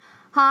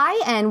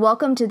Hi, and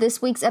welcome to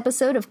this week's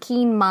episode of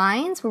Keen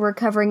Minds, where we're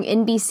covering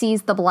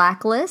NBC's The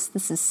Blacklist.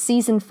 This is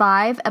Season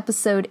 5,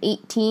 Episode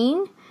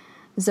 18,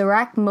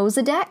 Zarak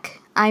Mosadek.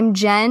 I'm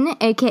Jen,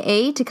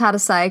 a.k.a. Takata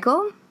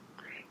Cycle.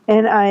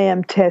 And I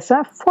am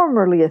Tessa,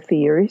 formerly a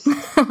theorist.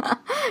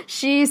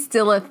 She's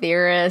still a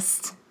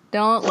theorist.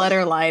 Don't let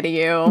her lie to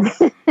you.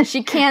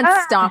 She can't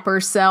stop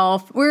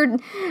herself. We're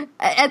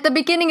at the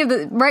beginning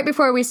of right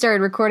before we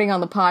started recording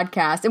on the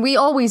podcast, and we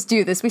always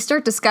do this. We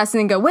start discussing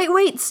and go,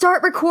 wait,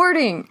 start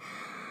recording.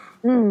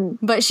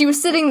 But she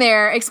was sitting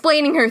there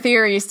explaining her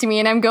theories to me,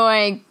 and I'm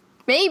going,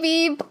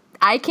 maybe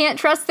I can't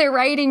trust their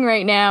writing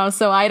right now,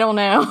 so I don't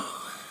know.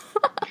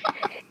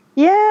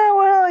 Yeah,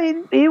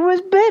 well, it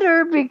was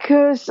better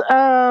because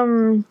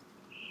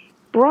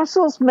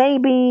Brussels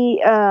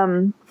maybe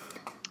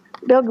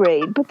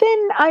Belgrade. But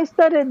then I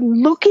started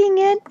looking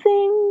at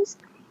things,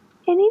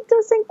 and it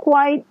doesn't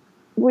quite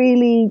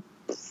really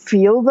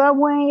feel that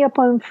way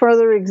upon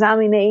further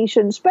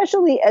examination,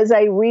 especially as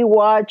I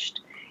rewatched.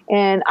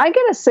 And I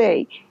gotta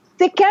say,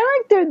 the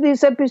character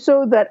this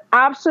episode that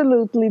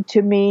absolutely,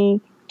 to me,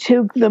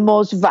 took the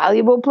most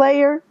valuable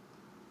player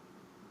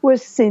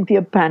was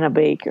Cynthia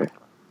Panabaker.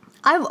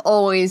 I've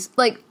always,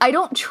 I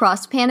don't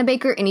trust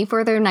Panabaker any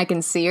further than I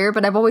can see her,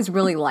 but I've always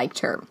really liked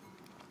her.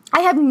 I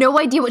have no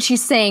idea what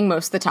she's saying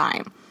most of the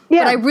time,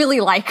 but I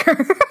really like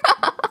her.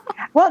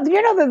 Well,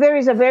 you know that there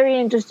is a very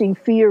interesting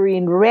theory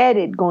in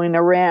Reddit going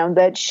around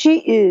that she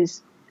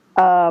is,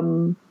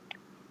 that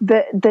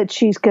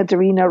she's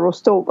Katerina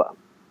Rostova,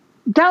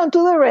 down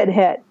to the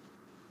redhead.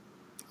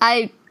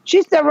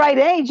 She's the right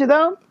age,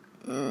 though.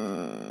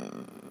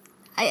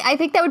 I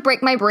think that would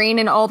break my brain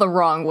in all the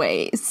wrong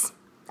ways.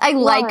 I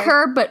like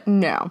her, but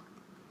no.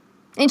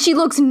 And she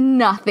looks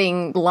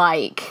nothing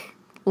like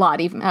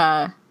Lottie,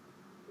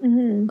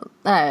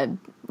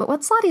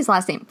 what's Lottie's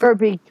last name?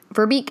 Verbeek.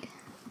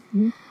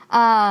 Mm-hmm.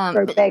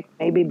 Verbeek,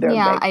 maybe Verbeek.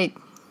 Yeah,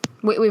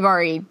 we've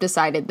already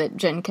decided that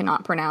Jen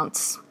cannot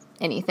pronounce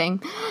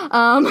anything.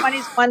 One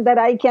is one that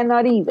I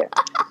cannot either.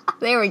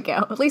 There we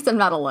go. At least I'm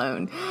not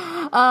alone.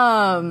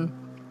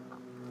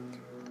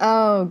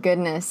 Oh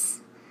goodness.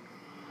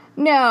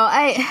 No,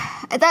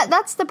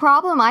 that's the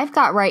problem I've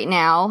got right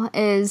now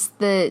is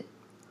that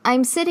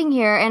I'm sitting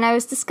here and I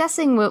was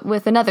discussing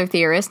with another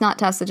theorist, not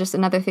Tessa, just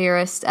another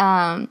theorist.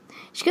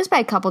 She goes by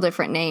a couple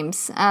different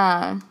names.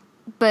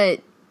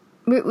 But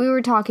we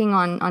were talking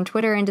on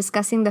Twitter and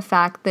discussing the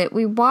fact that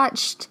we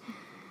watched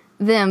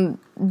them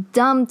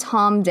dumb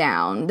Tom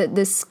down, that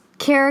this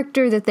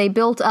character that they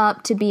built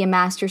up to be a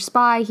master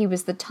spy, he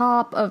was the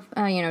top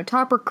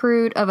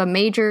recruit of the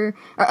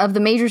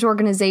Majors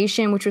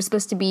organization, which was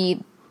supposed to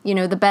be,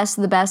 the best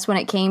of the best when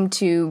it came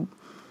to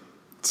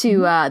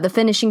the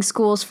finishing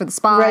schools for the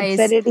spies.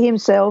 Red said it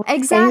himself.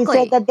 Exactly. And he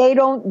said that they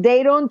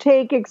don't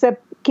take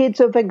except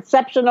kids of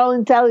exceptional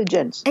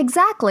intelligence.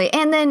 Exactly.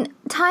 And then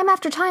time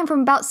after time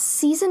from about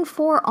season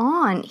 4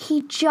 on,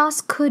 he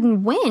just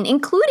couldn't win,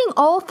 including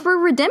all through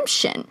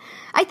Redemption.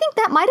 I think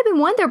that might have been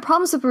one of their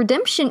problems with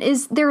Redemption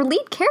is their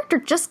lead character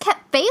just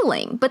kept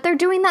failing, but they're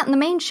doing that in the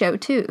main show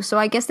too. So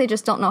I guess they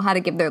just don't know how to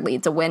give their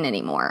leads a win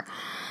anymore.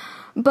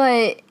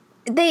 But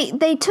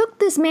They took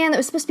this man that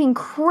was supposed to be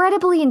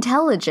incredibly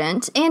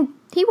intelligent, and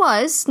he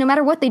was, no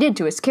matter what they did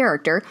to his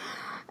character,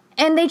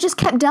 and they just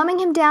kept dumbing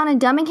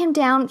him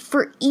down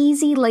for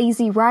easy,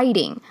 lazy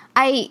writing.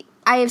 I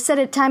have said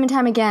it time and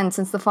time again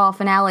since the fall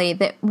finale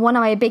that one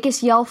of my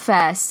biggest yell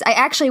fests, I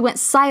actually went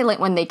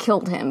silent when they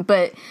killed him,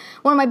 but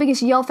one of my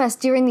biggest yell fests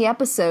during the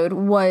episode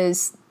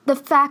was the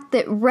fact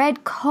that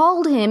Red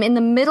called him in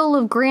the middle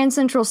of Grand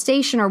Central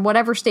Station, or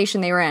whatever station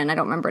they were in, I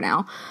don't remember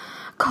now,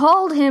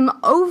 called him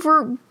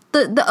over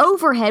the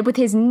overhead with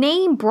his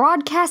name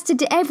broadcasted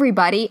to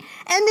everybody,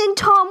 and then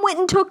Tom went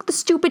and took the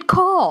stupid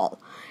call.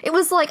 It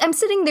was like, I'm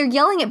sitting there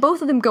yelling at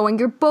both of them going,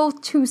 you're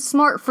both too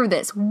smart for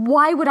this.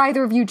 Why would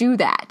either of you do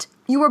that?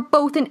 You were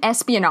both in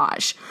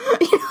espionage.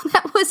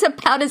 That was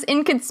about as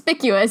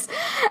inconspicuous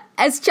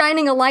as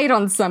shining a light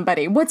on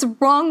somebody. What's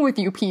wrong with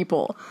you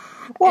people?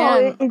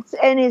 Well,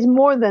 it's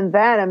more than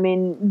that. I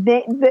mean,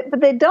 but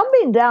they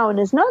dumbing down.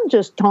 It's not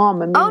just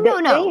Tom. I mean,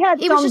 no. They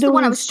had it was just the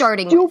one I was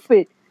starting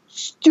with.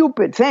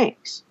 Stupid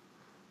things.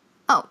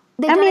 Oh,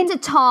 they've done it to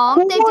Tom.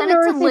 They've done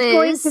it to Liz. Who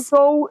on earth is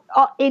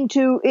going to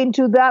go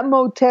into that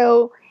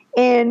motel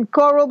and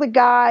coddle the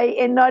guy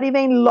and not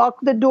even lock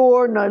the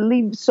door, not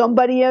leave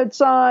somebody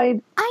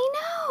outside? I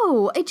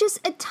know. It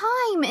just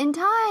time and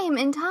time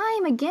and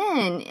time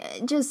again.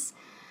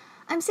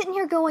 I'm sitting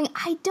here going,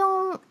 I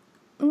don't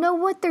know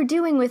what they're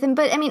doing with him.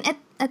 But I mean,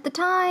 at the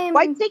time,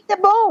 why take the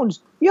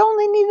bones? You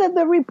only needed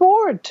the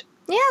report.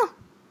 Yeah.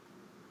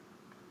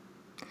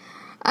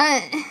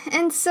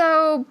 And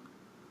so,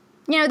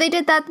 they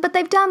did that, but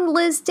they've dumbed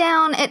Liz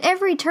down at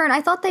every turn. I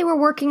thought they were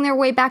working their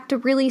way back to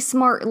really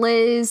smart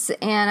Liz,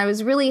 and I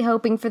was really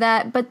hoping for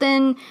that. But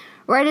then,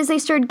 right as they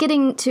started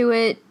getting to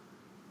it,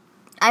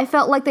 I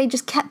felt like they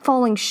just kept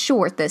falling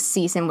short this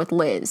season with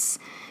Liz.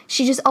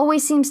 She just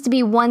always seems to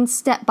be one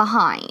step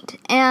behind.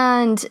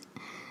 And,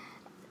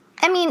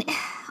 I mean,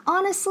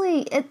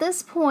 honestly, at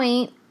this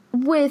point,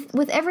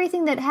 with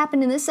everything that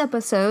happened in this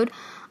episode,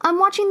 I'm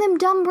watching them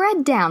dumb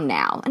Red down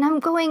now, and I'm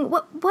going,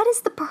 what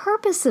is the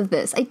purpose of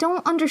this? I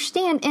don't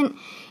understand, and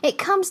it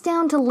comes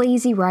down to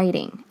lazy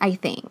writing, I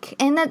think,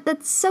 and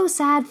that's so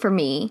sad for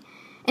me,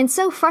 and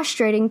so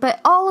frustrating, but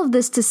all of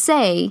this to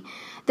say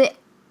that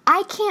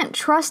I can't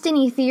trust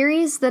any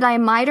theories that I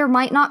might or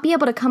might not be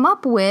able to come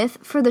up with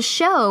for the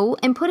show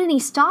and put any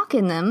stock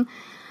in them,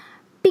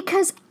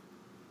 because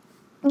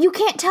you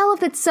can't tell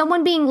if it's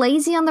someone being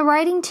lazy on the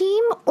writing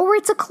team or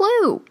it's a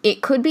clue.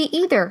 It could be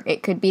either.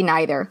 It could be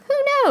neither. Who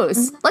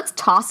knows? Mm-hmm. Let's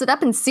toss it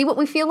up and see what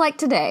we feel like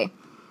today.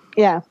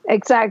 Yeah,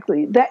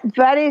 exactly.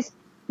 That is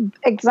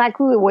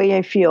exactly the way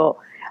I feel.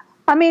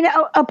 I mean,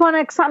 upon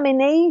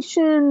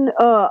examination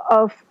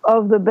of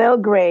the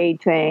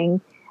Belgrade thing,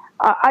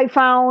 I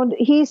found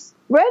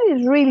Red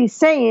is really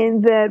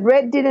saying that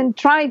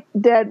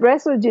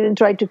Wrestler didn't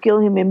try to kill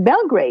him in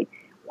Belgrade.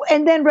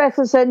 And then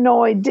Wrestler said,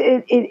 no,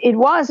 it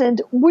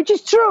wasn't, which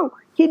is true.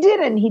 He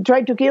didn't. He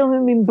tried to kill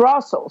him in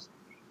Brussels.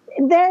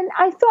 And then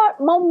I thought,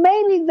 well,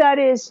 maybe that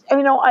is,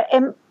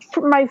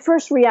 my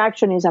first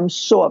reaction is I'm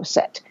so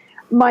upset.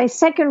 My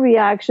second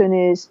reaction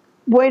is,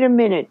 wait a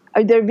minute,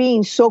 they're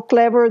being so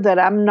clever that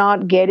I'm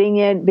not getting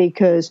it,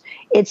 because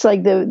it's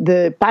like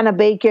the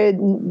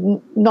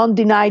Panabaker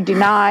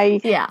non-deny,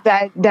 yeah.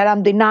 that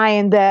I'm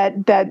denying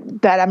that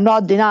I'm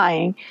not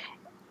denying.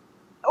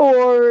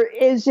 Or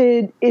is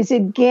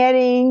it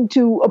getting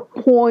to a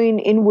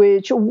point in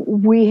which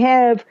we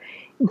have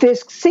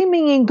this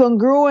seeming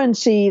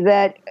incongruency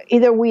that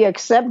either we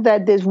accept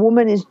that this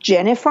woman is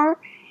Jennifer,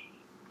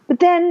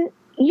 but then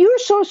you're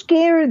so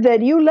scared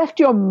that you left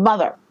your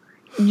mother.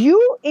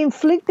 You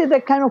inflicted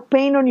that kind of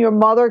pain on your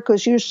mother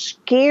because you're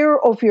scared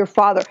of your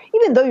father,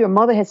 even though your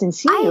mother hasn't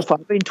seen your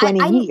father in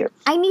 20 years.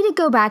 I need to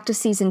go back to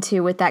season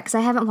 2 with that, because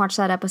I haven't watched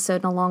that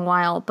episode in a long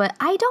while. But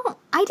I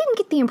didn't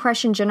get the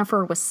impression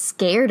Jennifer was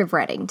scared of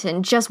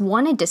Reddington, just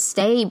wanted to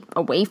stay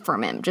away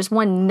from him, just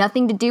wanted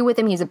nothing to do with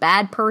him. He's a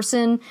bad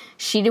person.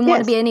 She didn't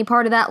want to be any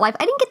part of that life.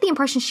 I didn't get the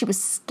impression she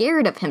was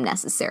scared of him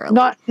necessarily.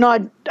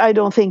 Not. I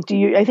don't think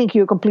you. I think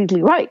you're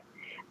completely right.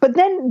 But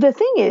then the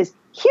thing is,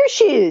 here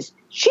she is.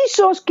 She's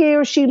so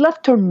scared she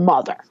left her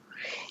mother.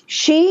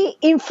 She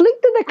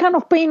inflicted the kind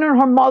of pain on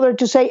her mother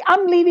to say,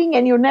 I'm leaving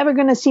and you're never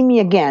going to see me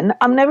again.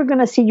 I'm never going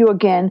to see you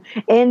again.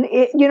 And,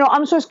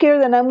 I'm so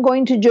scared that I'm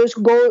going to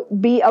just go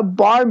be a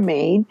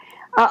barmaid,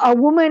 a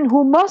woman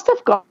who must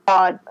have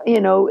got,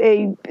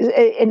 an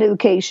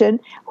education,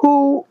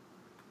 who,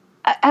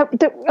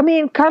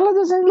 Carla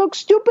doesn't look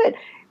stupid.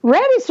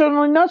 Red is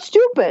certainly not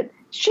stupid.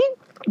 She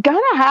got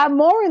to have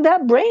more in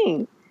that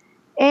brain.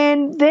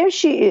 And there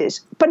she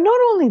is. But not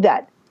only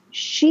that,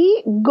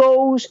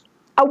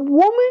 a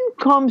woman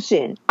comes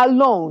in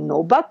alone,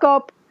 no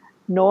backup,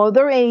 no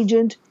other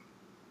agent,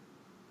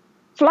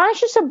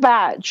 flashes a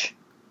badge,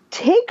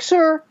 takes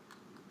her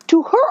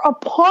to her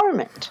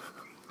apartment,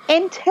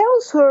 and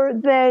tells her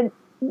that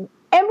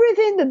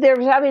everything that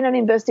they're having an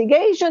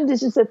investigation,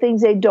 this is the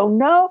things they don't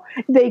know,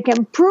 they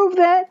can prove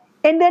that.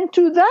 And then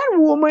to that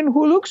woman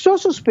who looks so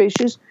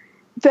suspicious,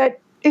 that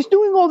is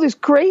doing all this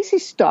crazy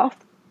stuff,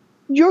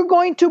 you're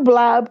going to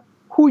blab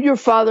who your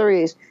father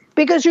is,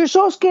 because you're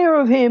so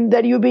scared of him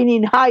that you've been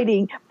in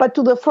hiding. But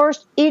to the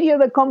first idiot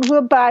that comes with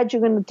a badge,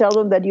 you're going to tell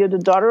them that you're the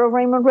daughter of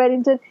Raymond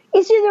Reddington.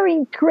 It's either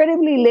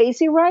incredibly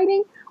lazy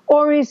writing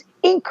or is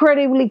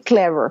incredibly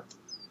clever.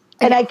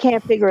 And I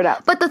can't figure it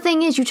out. But the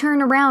thing is, you turn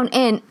around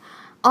and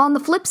on the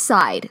flip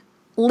side,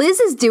 Liz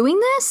is doing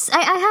this?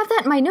 I have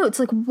that in my notes.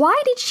 Like,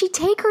 why did she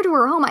take her to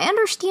her home? I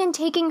understand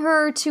taking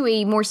her to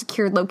a more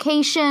secured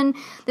location.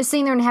 The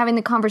sitting there and having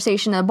the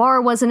conversation in the bar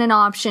wasn't an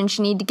option.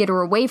 She needed to get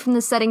her away from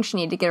the setting. She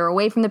needed to get her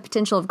away from the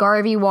potential of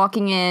Garvey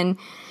walking in,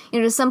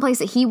 to someplace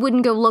that he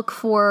wouldn't go look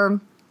for.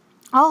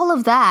 All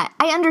of that.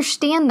 I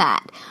understand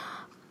that.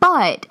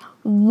 But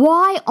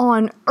why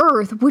on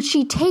earth would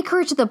she take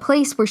her to the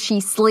place where she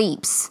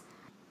sleeps?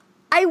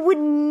 I would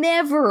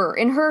never,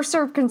 in her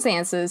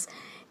circumstances,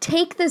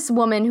 take this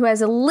woman who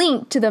has a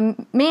link to the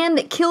man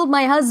that killed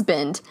my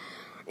husband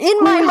in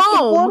my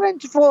home. It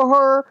wasn't for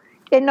her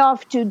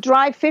enough to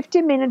drive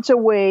 50 minutes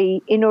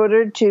away in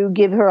order to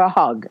give her a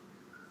hug.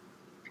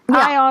 Yeah.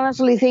 I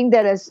honestly think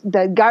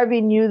that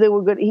Garvey knew they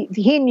were good.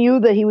 He knew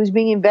that he was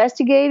being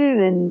investigated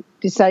and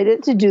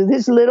decided to do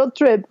this little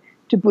trip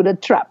to put a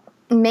trap.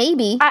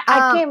 Maybe.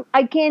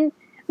 I can't.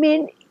 I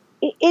mean,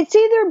 it's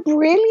either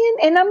brilliant,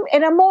 and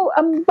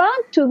I'm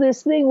back to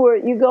this thing where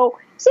you go,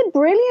 is it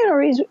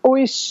brilliant or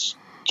is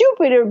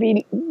stupid or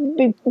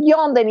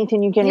beyond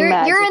anything you can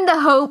imagine? You're in the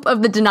hope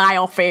of the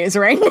denial phase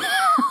right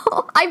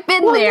now. I've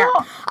been there.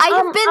 No, I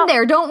have been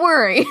there. Don't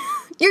worry.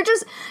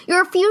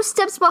 You're a few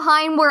steps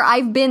behind where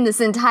I've been this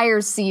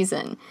entire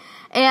season.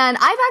 And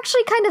I've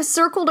actually kind of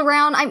circled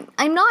around.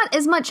 I'm not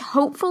as much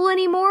hopeful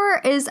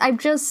anymore as I've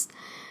just...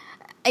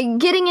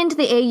 Getting into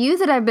the AU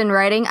that I've been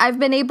writing, I've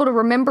been able to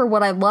remember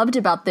what I loved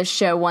about this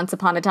show once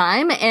upon a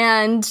time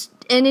and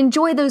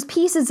enjoy those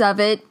pieces of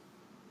it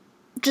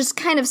just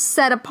kind of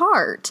set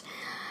apart.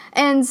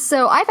 And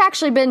so I've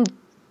actually been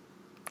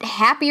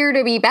happier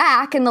to be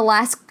back in the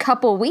last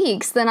couple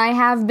weeks than I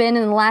have been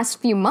in the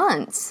last few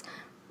months.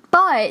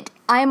 But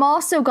I'm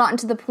also gotten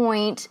to the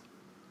point,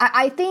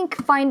 I think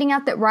finding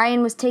out that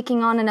Ryan was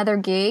taking on another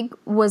gig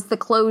was the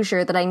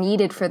closure that I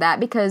needed for that,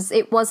 because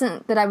it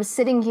wasn't that I was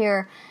sitting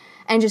here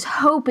and just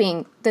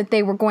hoping that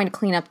they were going to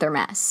clean up their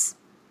mess.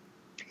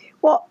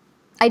 Well,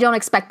 I don't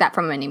expect that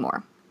from him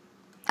anymore.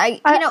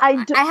 I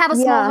have a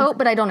small hope,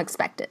 but I don't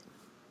expect it.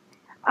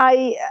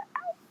 And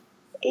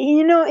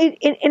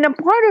a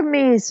part of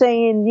me is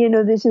saying,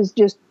 this is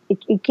just,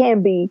 it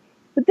can't be.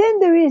 But then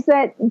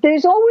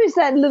there's always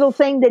that little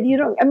thing that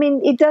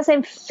it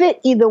doesn't fit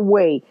either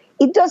way.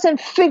 It doesn't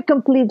fit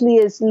completely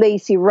as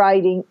lazy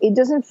writing. It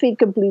doesn't fit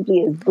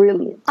completely as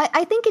brilliant.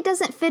 I think it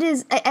doesn't fit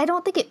as, I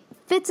don't think it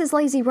fits as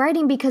lazy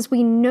writing because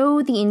we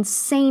know the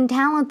insane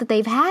talent that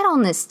they've had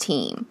on this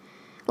team.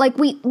 Like,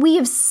 we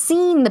have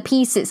seen the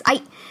pieces.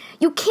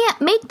 You can't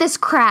make this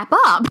crap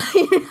up.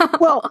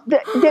 Well,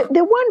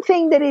 the one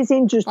thing that is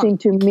interesting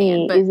to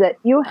me is that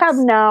you have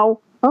now...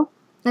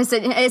 I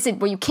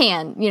said, well, you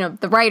can.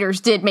 The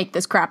writers did make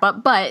this crap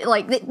up, but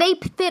like they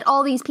fit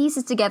all these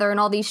pieces together and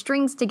all these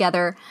strings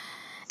together,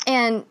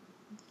 and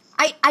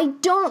I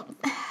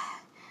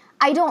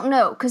don't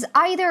know, because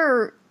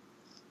either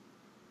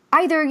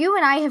you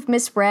and I have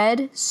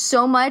misread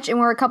so much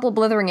and we're a couple of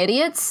blithering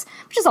idiots,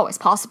 which is always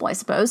possible, I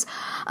suppose.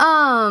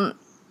 But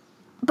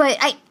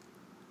I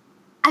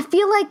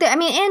feel like that. I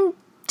mean, and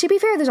to be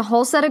fair, there's a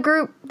whole set of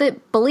group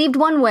that believed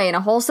one way and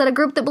a whole set of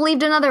group that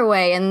believed another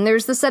way. And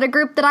there's the set of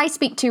group that I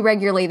speak to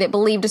regularly that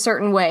believed a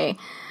certain way.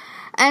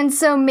 And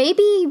so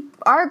maybe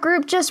our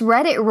group just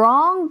read it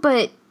wrong,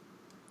 but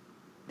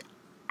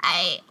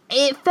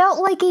it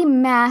felt like a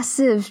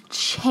massive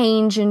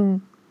change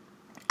in,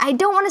 I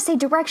don't want to say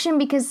direction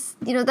because,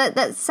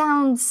 that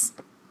sounds,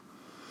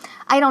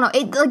 I don't know.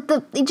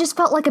 It just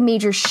felt like a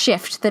major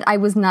shift that I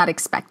was not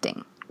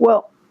expecting.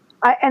 Well,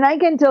 I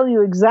can tell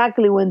you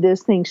exactly when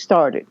this thing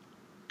started.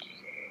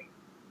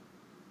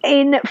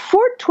 In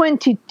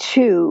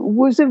 422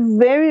 was a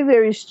very,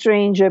 very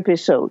strange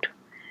episode.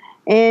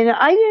 And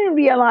I didn't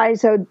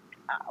realize I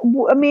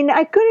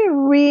couldn't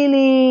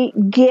really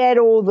get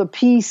all the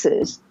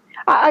pieces.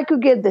 I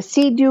could get the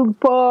Sea Duke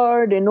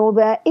part and all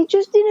that. It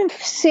just didn't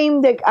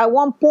seem like, at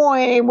one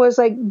point, it was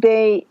like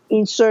they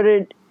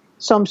inserted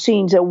some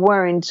scenes that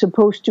weren't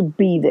supposed to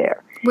be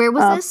there. Where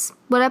was this?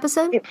 What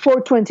episode?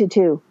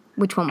 422.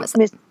 Which one was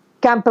it?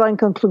 Campline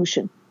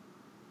Conclusion.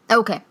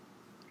 Okay.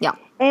 Yeah.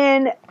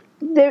 And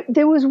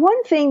there was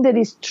one thing that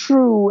is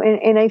true,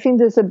 and I think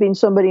there's been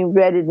somebody in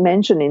Reddit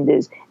mentioning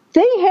this.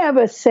 They have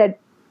a set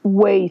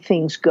way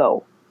things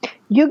go.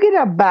 You get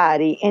a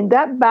baddie, and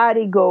that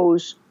baddie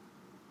goes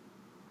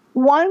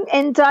one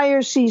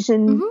entire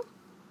season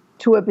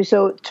to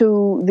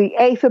the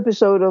 8th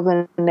episode of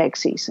the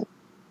next season.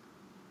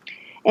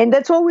 And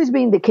that's always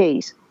been the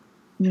case.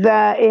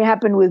 That it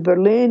happened with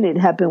Berlin, it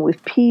happened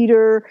with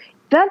Peter.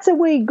 That's the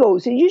way it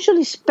goes. It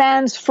usually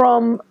spans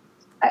from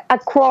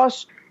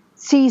across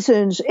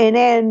seasons and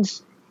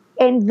ends,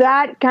 and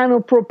that kind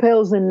of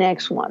propels the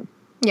next one.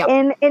 Yeah.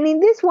 And in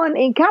this one,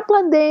 in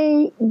Kaplan,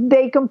 they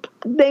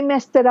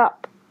messed it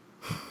up.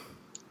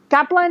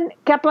 Kaplan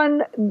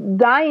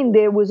dying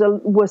there was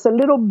a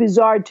little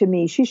bizarre to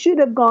me. She should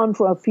have gone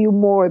for a few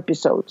more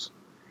episodes.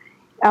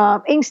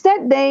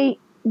 Instead, they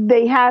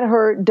had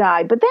her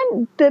die, but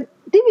then the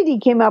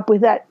DVD came up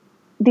with that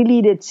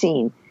deleted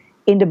scene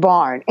in the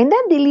barn, and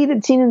that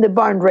deleted scene in the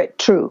barn read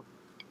true.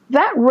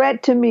 That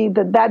read to me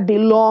that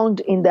belonged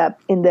in that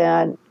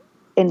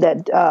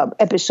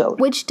episode.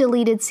 Which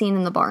deleted scene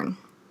in the barn?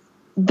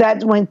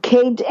 That's when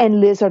Kate and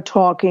Liz are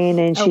talking,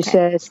 and she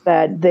says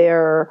that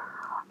they're,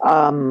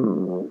 that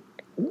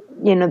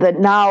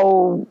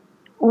now,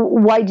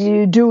 why do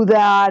you do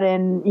that?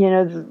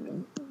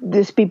 And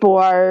these people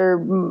are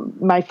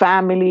my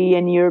family,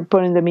 and you're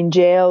putting them in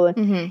jail.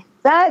 Mm-hmm.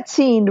 That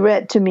scene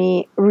read to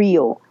me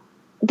real.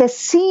 The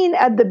scene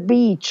at the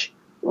beach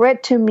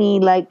read to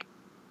me like,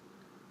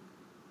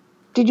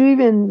 did you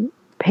even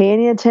pay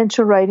any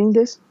attention writing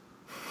this?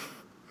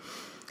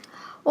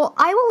 Well,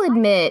 I will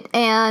admit,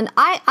 and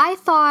I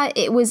thought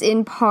it was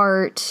in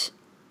part,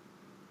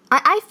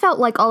 I felt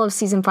like all of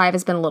season 5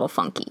 has been a little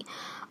funky.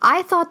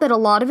 I thought that a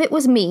lot of it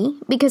was me,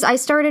 because I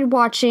started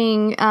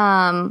watching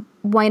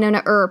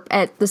Wynonna Earp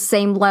at the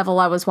same level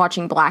I was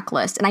watching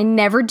Blacklist, and I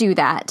never do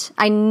that.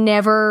 I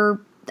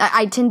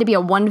tend to be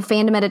a one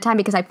fandom at a time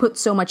because I put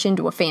so much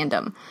into a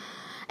fandom.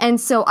 And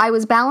so I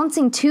was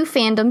balancing two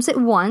fandoms at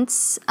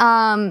once,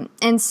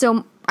 and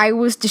so I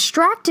was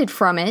distracted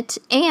from it,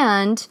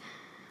 and,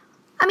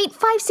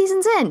 5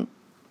 seasons in,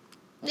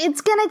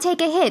 it's gonna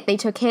take a hit. They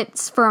took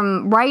hits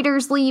from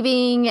writers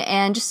leaving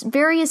and just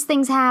various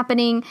things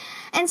happening.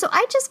 And so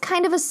I just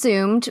kind of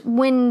assumed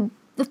when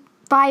the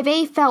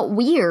 5A felt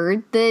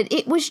weird that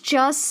it was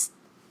just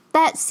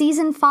that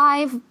season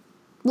 5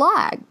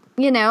 lag,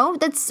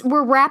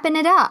 we're wrapping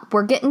it up.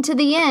 We're getting to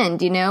the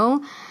end,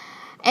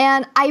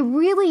 And I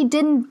really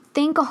didn't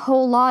think a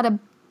whole lot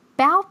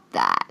about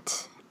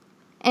that.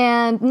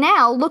 And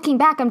now, looking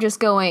back, I'm just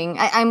going,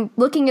 I'm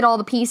looking at all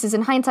the pieces,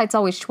 and hindsight's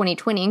always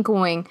 20/20, and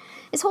going,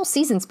 this whole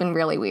season's been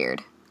really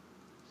weird.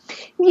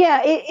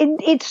 Yeah,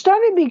 it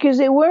started because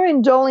they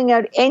weren't doling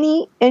out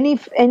any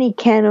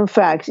canon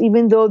facts,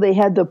 even though they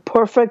had the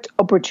perfect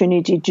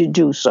opportunity to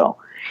do so.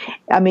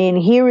 I mean,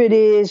 here it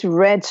is,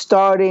 Red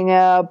starting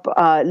up,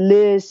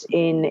 Liz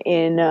in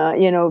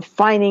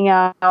finding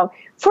out.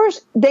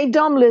 First, they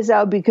dumb Liz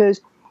out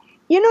because,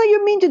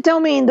 you mean to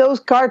tell me in those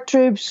car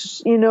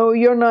trips,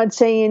 you're not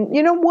saying,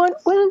 what?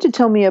 Why don't you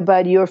tell me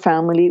about your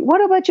family?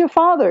 What about your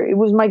father? It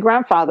was my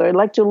grandfather. I'd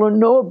like to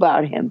know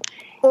about him.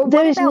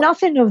 There is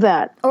nothing of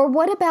that. Or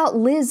what about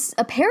Liz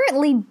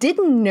apparently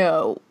didn't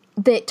know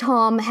that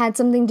Tom had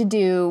something to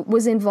do,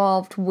 was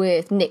involved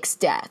with Nick's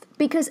death?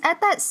 Because at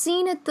that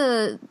scene at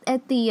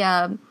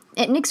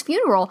Nick's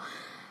funeral,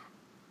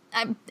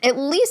 at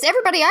least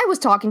everybody I was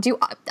talking to,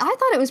 I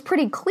thought it was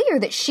pretty clear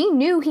that she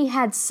knew he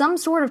had some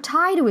sort of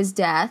tie to his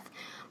death,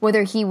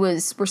 whether he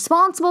was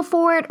responsible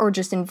for it or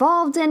just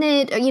involved in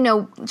it.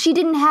 She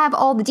didn't have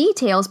all the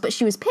details, but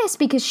she was pissed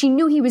because she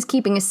knew he was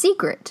keeping a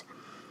secret.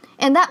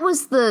 And that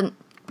was that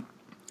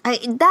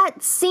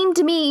seemed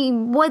to me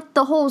what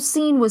the whole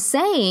scene was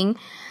saying.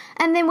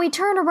 And then we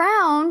turn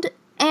around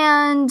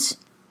and,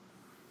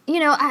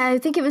 I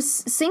think it was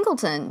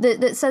Singleton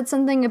that said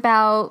something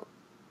about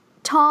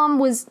Tom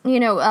was,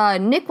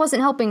 Nick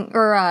wasn't helping,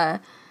 or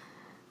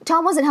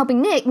Tom wasn't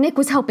helping Nick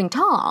was helping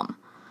Tom.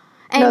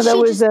 And no, that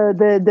was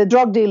the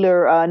drug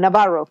dealer,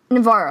 Navarro.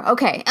 Navarro,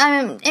 okay.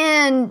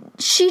 And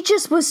she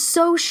just was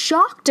so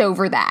shocked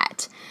over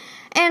that.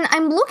 And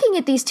I'm looking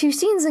at these two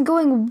scenes and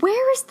going,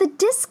 where is the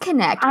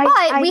disconnect?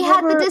 But we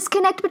had the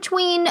disconnect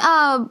between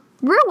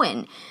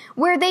Ruin,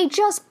 where they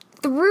just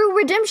threw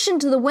redemption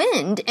to the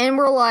wind and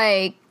were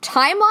like,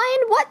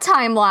 timeline? What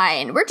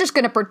timeline? We're just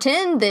going to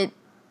pretend that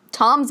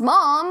Tom's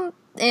mom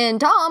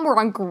and Tom were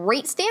on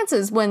great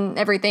stances when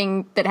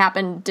everything that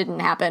happened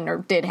didn't happen or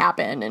did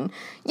happen. And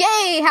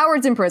yay,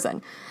 Howard's in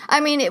prison. I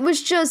mean, it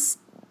was just,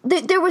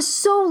 there was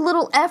so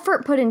little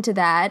effort put into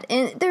that.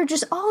 And there are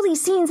just all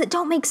these scenes that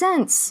don't make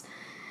sense.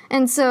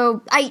 And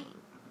so I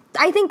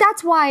think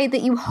that's why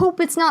that you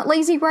hope it's not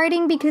lazy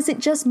writing, because it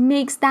just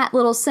makes that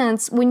little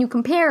sense when you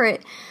compare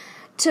it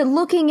to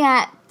looking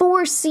at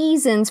 4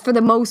 seasons for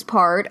the most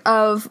part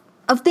of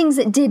things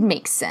that did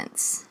make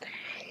sense.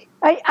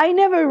 I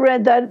never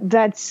read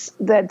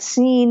that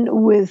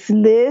scene with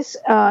Liz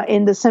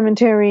in the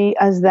cemetery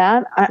as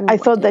that. I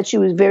thought that she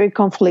was very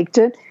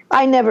conflicted.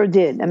 I never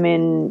did. I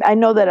mean, I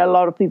know that a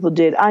lot of people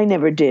did. I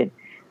never did.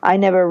 I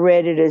never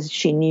read it as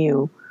she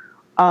knew.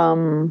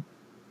 The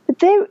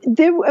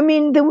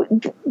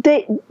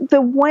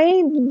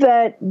way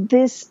that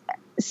this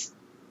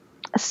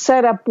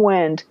setup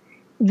went,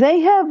 they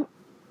have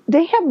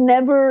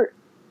never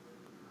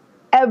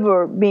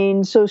ever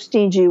been so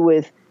stingy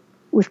with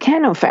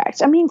canon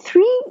facts. I mean,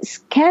 3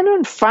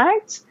 canon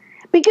facts,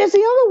 because the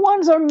other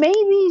ones are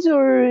maybes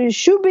or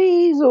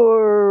shoobies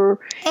or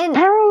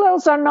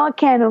parallels are not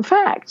canon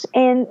facts,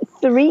 and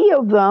 3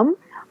 of them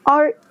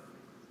are.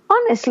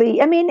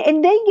 Honestly, I mean,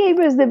 and they gave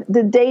us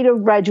the date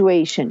of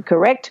graduation,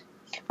 correct?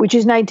 Which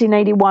is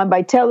 1991,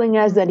 by telling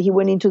us that he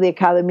went into the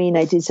academy in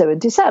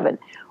 1977.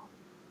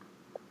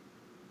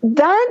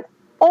 That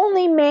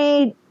only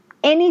made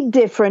any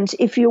difference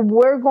if you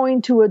were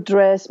going to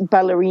address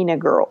Ballerina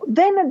Girl.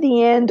 Then at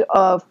the end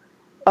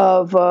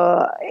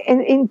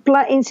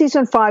in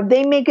season 5,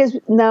 they make us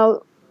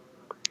now.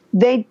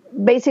 They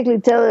basically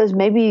tell us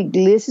maybe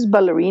Liz is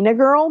Ballerina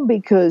Girl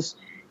because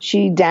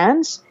she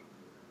danced.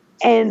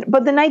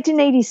 But the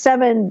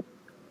 1987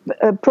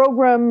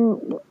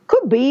 program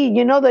could be,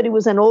 that it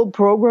was an old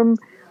program,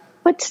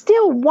 but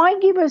still, why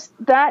give us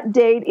that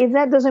date if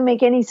that doesn't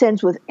make any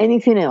sense with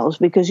anything else?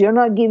 Because you're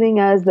not giving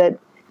us that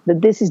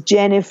this is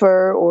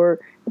Jennifer or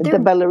the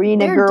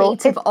ballerina girl. Their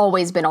dates have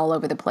always been all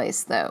over the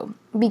place, though,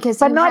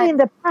 but not in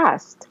the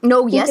past.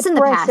 No, yes, in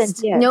the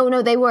past. Yes.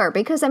 No, they were,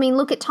 because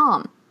look at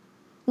Tom.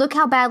 Look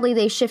how badly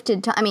they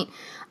shifted.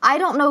 I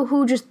don't know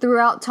who just threw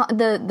out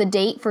the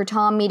date for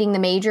Tom meeting the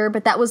Major,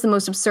 but that was the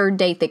most absurd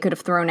date they could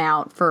have thrown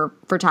out for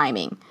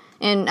timing.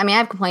 And,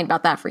 I've complained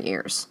about that for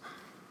years.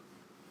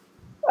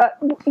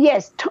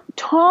 Yes,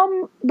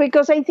 Tom,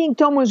 because I think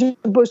Tom was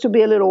supposed to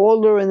be a little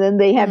older, and then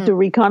they have to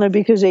recon it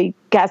because they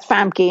cast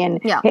Famke,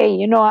 and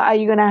hey, are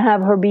you going to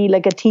have her be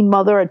like a teen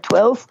mother at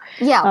 12?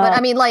 Yeah, but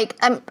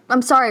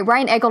I'm sorry,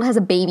 Ryan Eggold has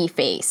a baby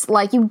face.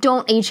 You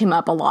don't age him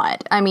up a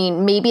lot.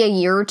 Maybe a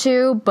year or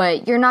 2,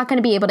 but you're not going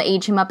to be able to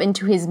age him up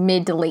into his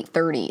mid to late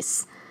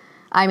 30s.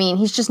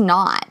 He's just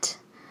not.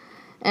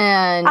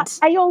 And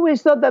I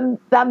always thought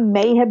that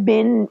may have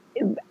been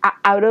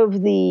out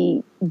of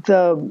the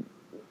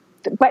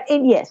but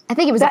yes, I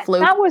think it was a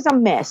fluke. That was a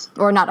mess,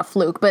 or not a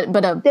fluke, but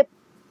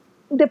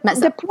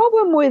the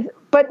problem with,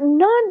 but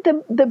not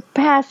the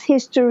past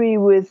history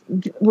with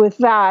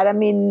that.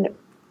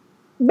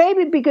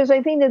 Maybe because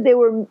I think that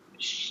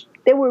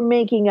they were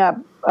making up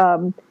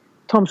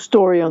Tom's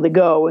story on the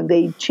go, and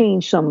they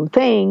changed some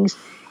things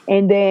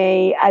and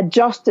they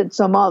adjusted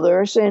some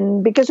others,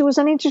 and because it was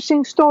an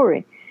interesting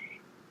story,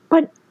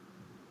 but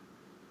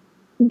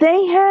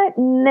they had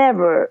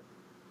never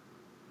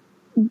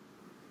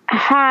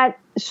had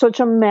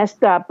such a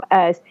messed up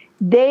as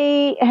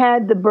they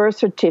had the birth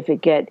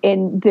certificate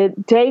and the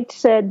date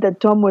said that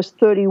Tom was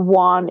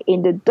 31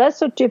 in the death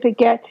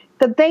certificate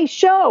that they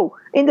show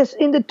in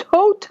the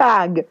toe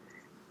tag.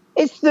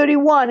 It's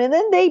 31, and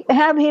then they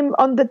have him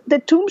on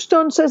the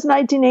tombstone says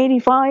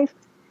 1985.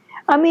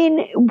 I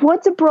mean,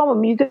 what's the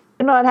problem? You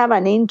cannot have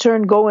an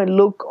intern go and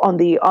look on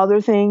the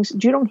other things.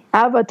 You don't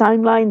have a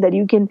timeline that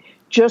you can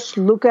just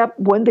look up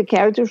when the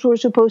characters were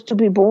supposed to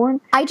be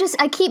born. I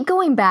keep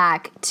going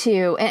back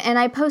to, and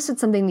I posted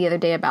something the other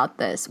day about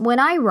this. When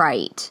I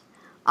write,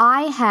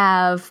 and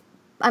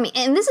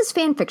this is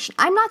fan fiction.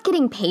 I'm not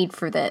getting paid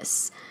for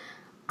this.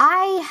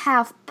 I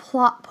have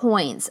plot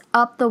points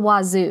up the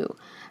wazoo.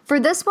 For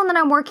this one that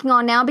I'm working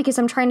on now, because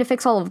I'm trying to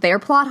fix all of their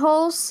plot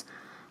holes,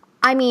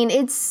 I mean,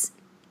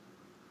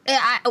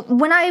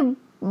 when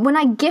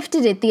I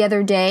gifted it the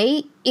other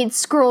day, it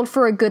scrolled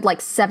for a good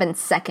 7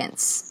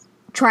 seconds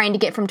trying to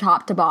get from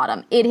top to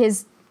bottom. It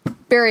has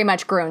very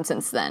much grown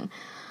since then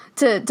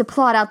to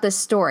plot out this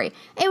story.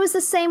 It was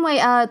the same way,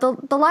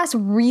 the last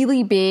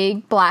really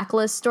big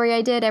Blacklist story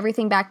I did,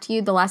 Everything Back to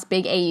You, the last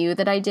big AU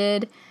that I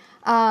did,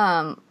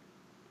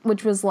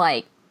 which was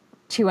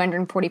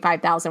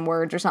 245,000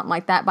 words or something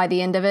like that by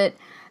the end of it.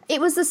 It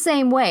was the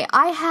same way.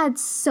 I had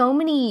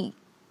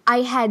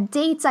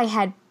dates, I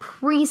had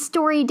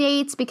pre-story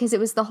dates because it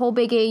was the whole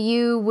big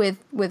AU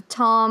with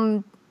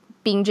Tom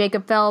being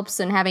Jacob Phelps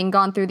and having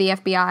gone through the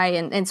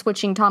FBI and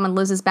switching Tom and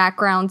Liz's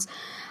backgrounds.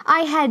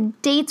 I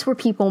had dates where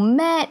people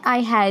met.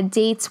 I had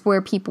dates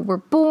where people were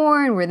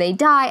born, where they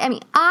died. I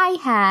mean, I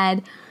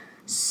had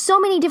so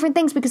many different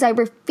things because I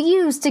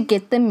refuse to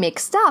get them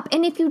mixed up.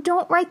 And if you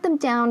don't write them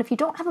down, if you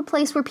don't have a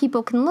place where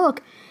people can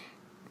look,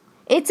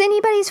 it's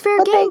anybody's fair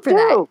game for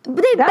that.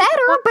 They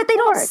better, but they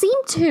don't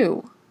seem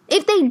to.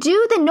 If they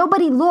do, then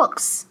nobody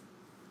looks.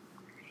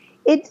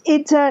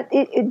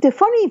 The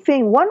funny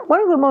thing, one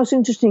of the most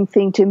interesting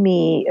thing to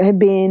me had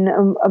been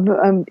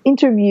an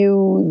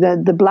interview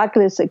that the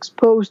Blacklist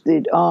exposed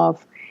it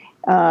of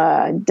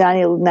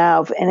Daniel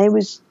Nauf, and it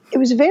was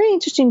very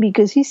interesting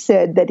because he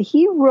said that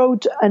he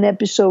wrote an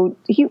episode,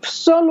 he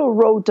solo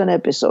wrote an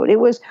episode. It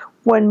was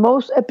when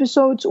most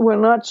episodes were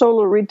not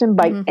solo written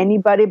by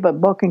anybody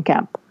but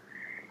Buckenkamp.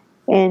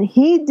 And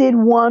he did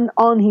one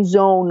on his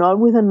own, not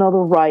with another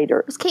writer.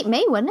 It was Kate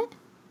May, wasn't it?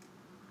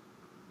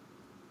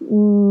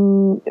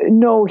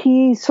 No,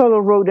 he solo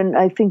wrote,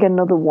 I think,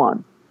 another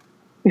one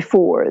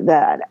before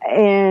that.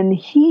 And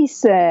he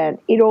said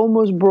it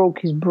almost broke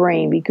his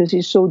brain because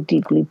he's so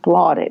deeply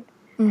plotted.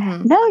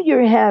 Mm-hmm. Now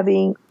you're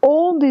having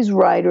all these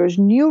writers,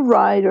 new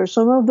writers,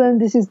 some of them,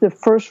 this is the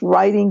first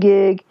writing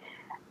gig,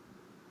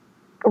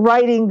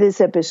 writing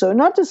this episode.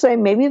 Not to say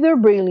maybe they're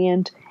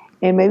brilliant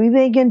and maybe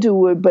they can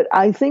do it, but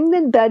I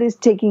think that is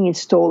taking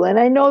its toll. And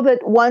I know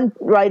that one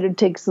writer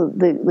takes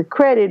the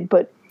credit,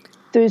 but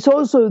there's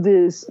also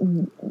these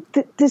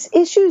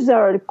issues that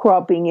are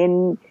cropping,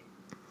 and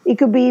it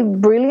could be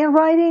brilliant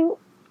writing,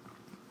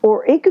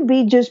 or it could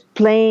be just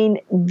plain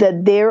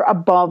that they're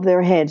above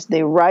their heads.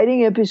 They're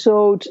writing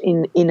episodes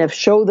in a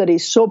show that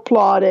is so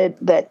plotted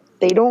that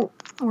they don't...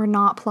 Or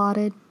not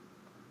plotted.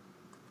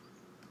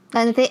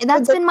 And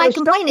that's been my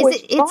complaint.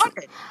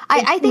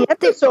 I think the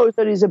episodes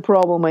that is a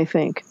problem, I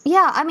think.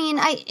 Yeah, I mean,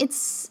 I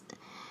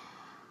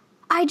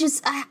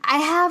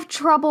have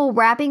trouble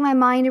wrapping my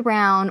mind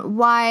around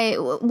why,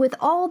 with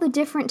all the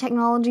different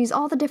technologies,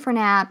 all the different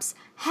apps,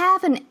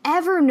 have an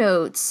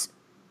Evernote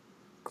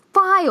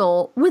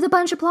file with a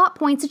bunch of plot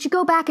points that you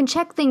go back and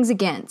check things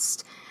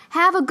against.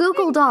 Have a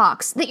Google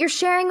Docs that you're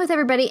sharing with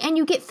everybody, and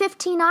you get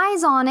 15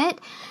 eyes on it,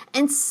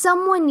 and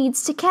someone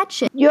needs to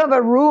catch it. You have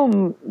a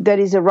room that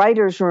is a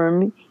writer's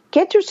room.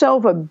 Get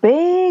yourself a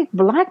big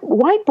black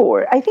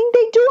whiteboard. I think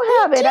they do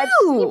have it. I've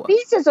seen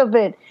pieces of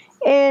it.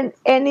 And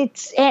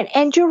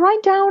you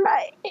write down,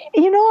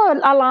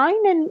 a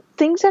line and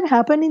things that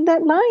happen in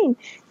that line.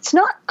 It's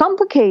not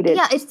complicated.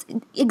 Yeah, it's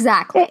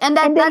exactly. And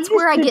that's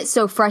where I get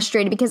so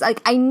frustrated because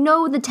I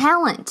know the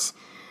talent.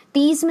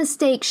 These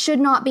mistakes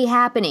should not be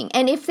happening.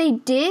 And if they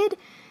did,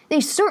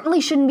 they certainly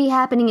shouldn't be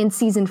happening in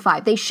season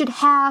 5. They should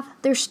have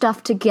their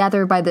stuff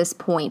together by this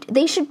point.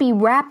 They should be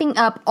wrapping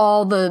up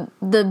all the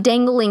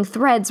dangling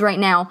threads right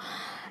now,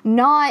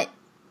 not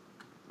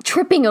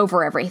tripping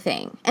over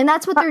everything. And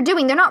that's what they're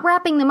doing. They're not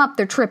wrapping them up,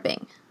 they're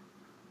tripping.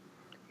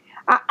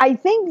 I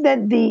think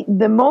that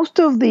the most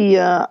of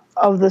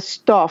the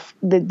stuff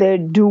that they're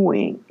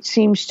doing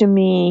seems to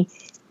me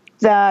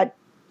that,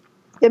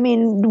 I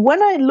mean,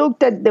 when I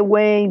looked at the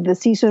way the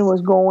season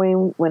was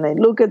going, when I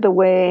look at the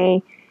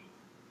way,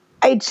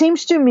 it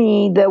seems to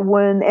me that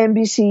when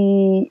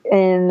NBC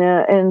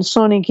and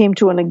Sony came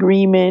to an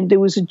agreement, there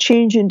was a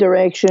change in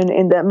direction,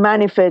 and that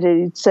manifested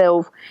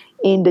itself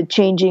in the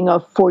changing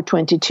of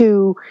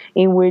 422,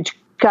 in which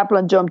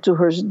Kaplan jumped to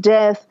her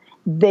death.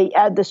 They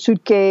add the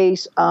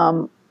suitcase,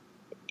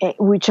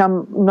 which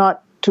I'm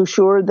not too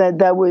sure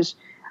that was,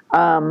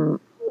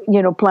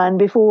 planned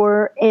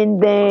before.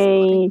 And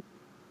they...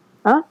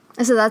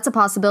 So that's a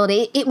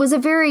possibility. It was a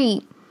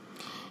very...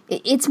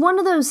 it's one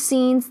of those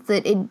scenes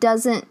that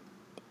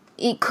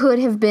it could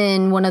have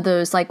been one of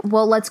those, like,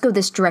 well, let's go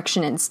this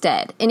direction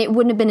instead. And it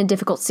wouldn't have been a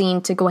difficult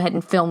scene to go ahead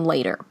and film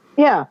later.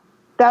 Yeah.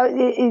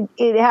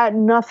 It had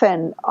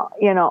nothing,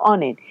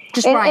 on it.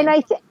 Just right.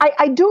 And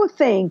I do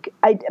think,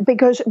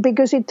 because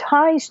it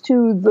ties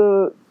to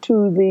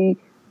the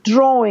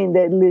drawing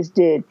that Liz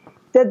did,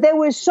 that there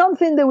was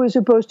something that was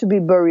supposed to be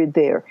buried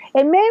there.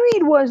 And maybe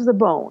it was the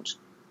bones.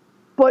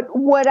 But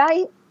what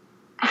I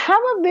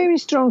have a very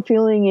strong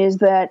feeling is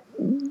that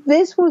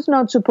this was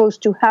not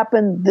supposed to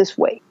happen this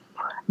way.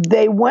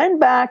 They went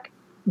back,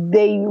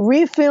 they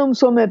refilmed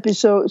some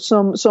episodes,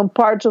 some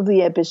parts of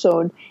the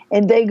episode,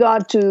 and they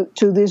got to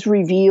this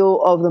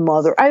reveal of the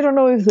mother. I don't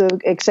know if the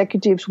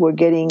executives were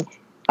getting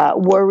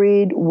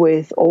worried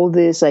with all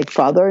this, like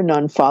father,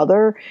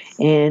 non-father,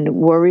 and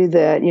worried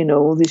that,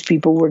 these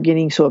people were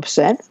getting so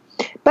upset.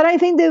 But I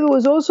think there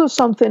was also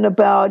something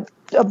about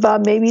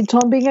maybe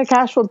Tom being a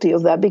casualty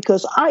of that,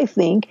 because I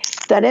think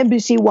that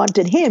NBC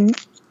wanted him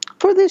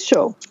for this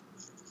show.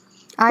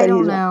 I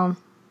don't know.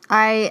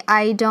 I've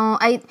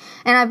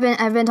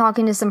been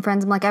talking to some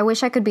friends. I'm like, I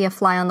wish I could be a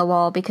fly on the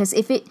wall, because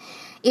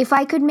if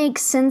I could make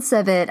sense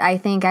of it, I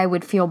think I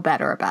would feel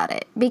better about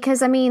it.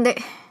 Because, I mean,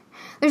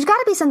 there's got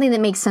to be something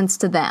that makes sense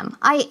to them.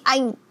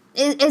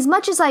 As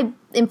much as I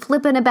am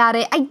flippant about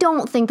it, I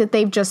don't think that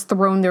they've just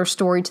thrown their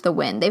story to the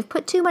wind. They've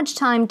put too much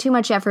time, too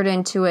much effort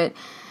into it.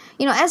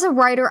 As a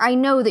writer, I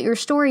know that your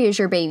story is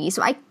your baby.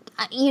 So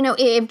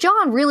if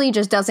John really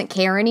just doesn't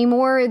care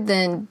anymore,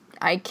 then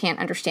I can't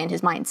understand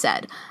his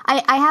mindset.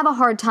 I have a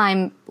hard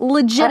time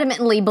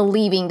legitimately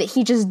believing that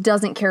he just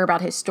doesn't care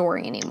about his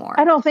story anymore.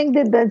 I don't think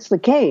that that's the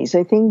case.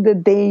 I think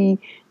that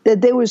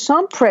there was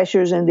some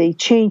pressures and they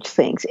changed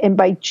things. And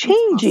by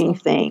changing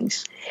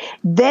things,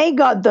 they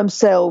got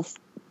themselves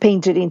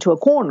painted into a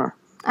corner.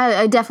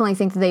 I definitely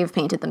think that they've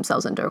painted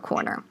themselves into a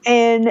corner.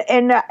 And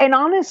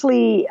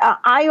honestly,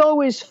 I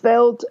always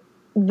felt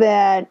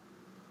that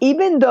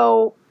even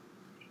though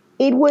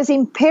it was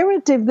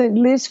imperative that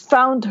Liz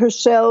found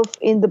herself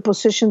in the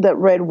position that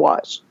Red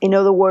was. In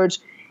other words,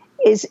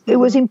 it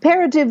was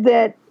imperative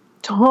that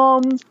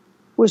Tom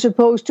was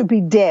supposed to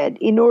be dead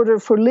in order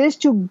for Liz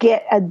to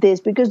get at this,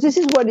 because this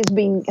is what has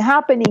been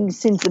happening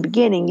since the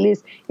beginning.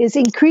 Liz is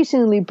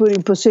increasingly put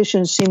in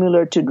positions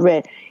similar to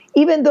Red.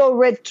 Even though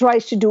Red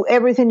tries to do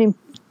everything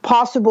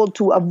possible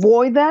to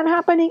avoid that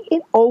happening,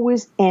 it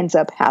always ends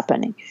up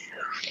happening.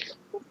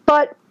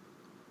 But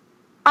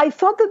I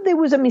thought that there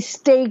was a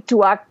mistake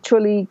to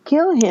actually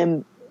kill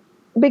him,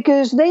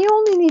 because they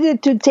only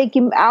needed to take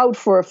him out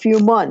for a few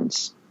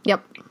months.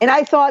 Yep. And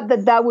I thought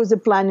that was the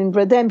plan in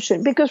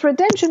Redemption, because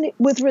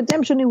with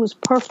Redemption, it was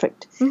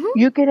perfect. Mm-hmm.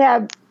 You could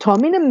have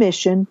Tom in a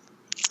mission,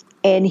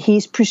 and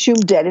he's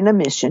presumed dead in a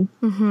mission.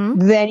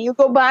 Mm-hmm. Then you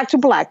go back to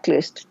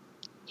Blacklist.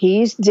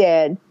 He's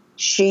dead.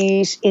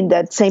 She's in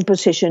that same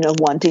position of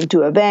wanting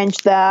to avenge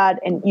that,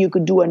 and you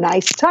could do a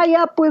nice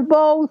tie-up with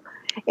both.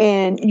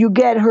 And you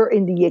get her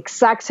in the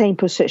exact same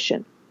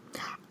position.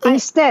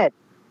 Instead,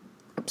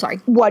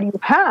 what you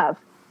have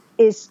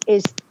is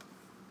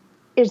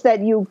that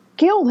you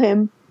kill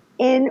him,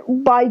 and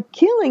by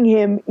killing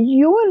him,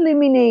 you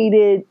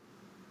eliminated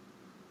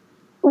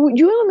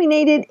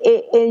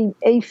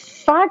a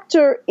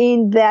factor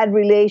in that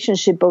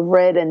relationship of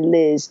Red and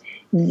Liz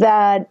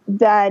that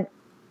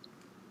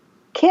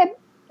kept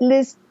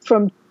Liz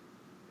from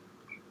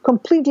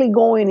completely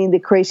going in the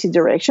crazy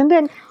direction.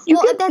 Then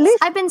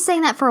I've been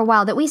saying that for a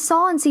while, that we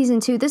saw in season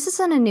 2. This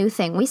isn't a new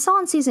thing. We saw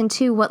in season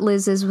 2 what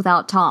Liz is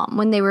without Tom,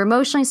 when they were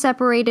emotionally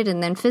separated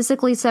and then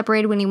physically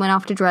separated when he went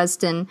off to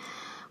Dresden.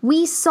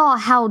 We saw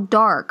how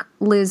dark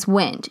Liz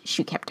went.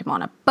 She kept him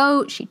on a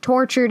boat. She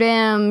tortured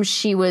him.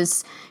 She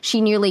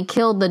nearly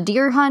killed the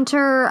deer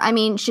hunter. I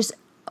mean, just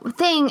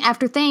thing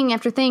after thing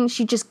after thing.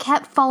 She just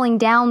kept falling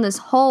down this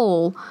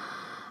hole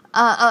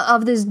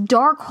of this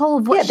dark hole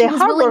of what she was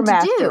willing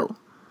to do.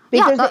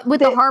 Because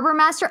with the harbor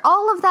master,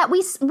 all of that,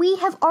 we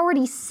have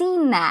already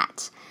seen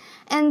that.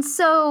 And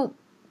so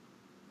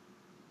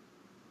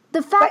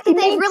the fact that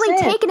they've really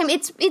taken him,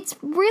 it's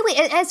really,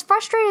 as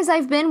frustrated as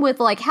I've been with,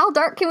 like, how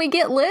dark can we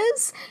get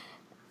Liz?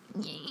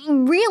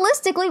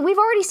 Realistically, we've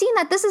already seen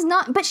that this is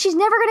not, but she's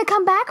never going to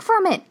come back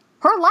from it.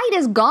 Her light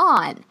is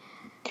gone.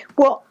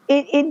 Well,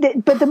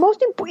 but the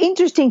most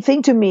interesting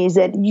thing to me is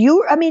that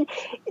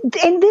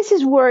and this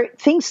is where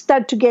things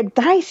start to get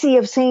dicey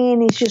of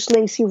saying it's just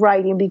lazy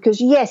writing, because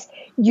yes,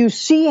 you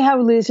see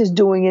how Liz is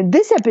doing. In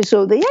this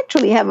episode, they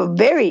actually have a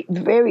very,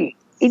 very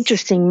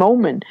interesting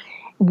moment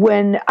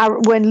when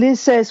Liz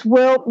says,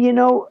 well,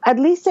 at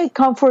least I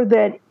comfort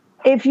that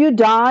if you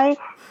die,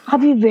 I'll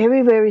be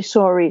very, very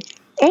sorry.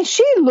 And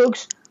she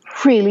looks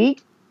really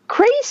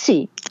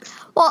crazy.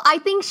 Well, I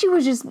think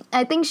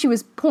she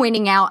was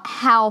pointing out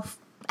how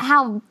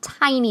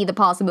tiny the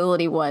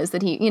possibility was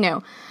that he,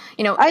 if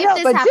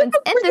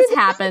this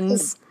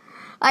happens.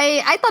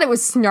 I thought it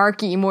was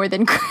snarky more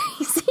than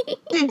crazy.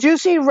 Did you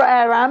see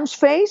Ram's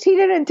face? He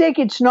didn't take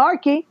it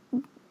snarky.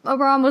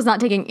 Aram was not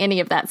taking any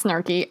of that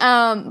snarky.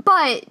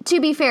 But to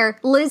be fair,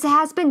 Liz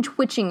has been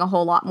twitching a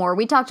whole lot more.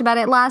 We talked about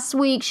it last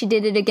week. She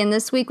did it again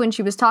this week when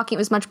she was talking. It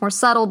was much more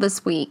subtle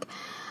this week.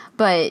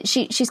 But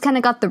she's kind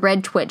of got the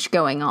red twitch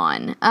going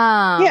on.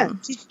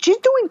 She's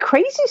doing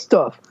crazy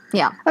stuff.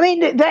 Yeah. I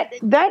mean,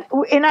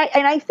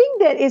 I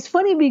think that it's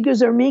funny because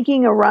they're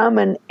making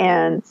Aram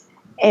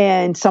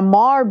and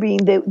Samar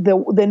being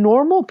the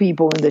normal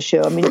people in the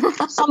show. I mean,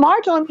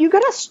 Samar told him, you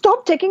gotta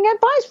stop taking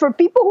advice from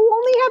people who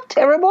only have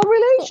terrible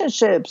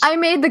relationships. I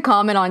made the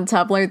comment on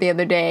Tumblr the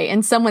other day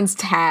in someone's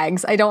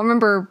tags. I don't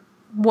remember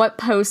what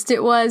post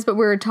it was, but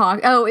we were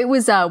talking. Oh, it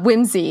was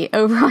Whimsy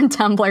over on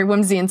Tumblr,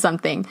 Whimsy and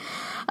something.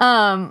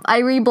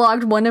 I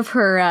reblogged one of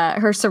her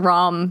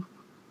Saram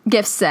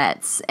gift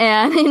sets,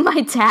 and in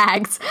my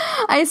tags,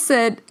 I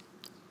said,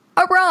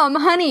 Aram,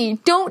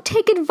 honey, don't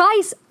take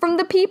advice from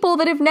the people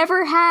that have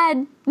never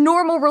had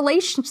normal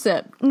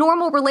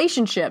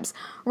relationships.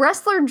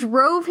 Wrestler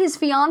drove his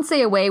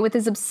fiancée away with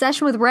his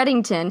obsession with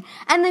Reddington,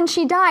 and then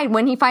she died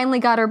when he finally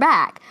got her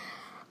back.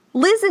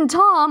 Liz and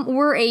Tom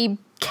were a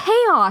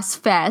chaos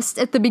fest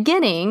at the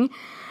beginning,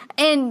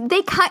 and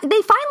they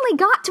finally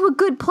got to a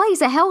good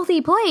place, a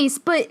healthy place,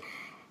 but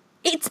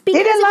it's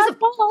because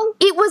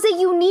it was a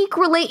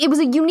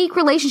unique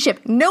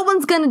relationship. No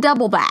one's gonna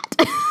double that.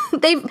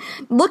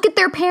 Look at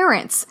their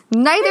parents.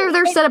 Neither of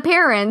their set of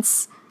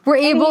parents were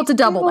able to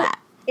double that.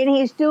 And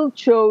he still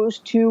chose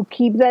to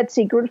keep that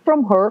secret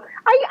from her.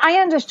 I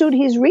understood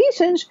his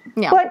reasons,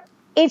 but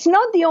it's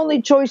not the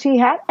only choice he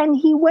had, and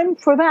he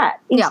went for that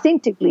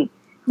instinctively.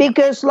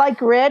 Because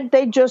like Red,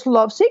 they just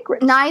love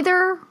secrets.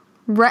 Neither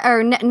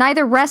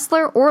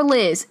Wrestler or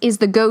Liz is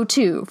the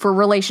go-to for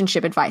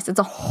relationship advice. It's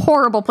a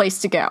horrible place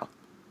to go.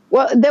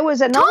 Well, there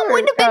was another... Tom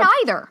wouldn't have been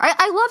either.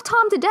 I love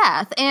Tom to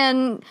death,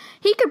 and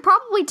he could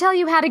probably tell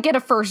you how to get a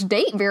first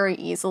date very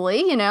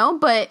easily,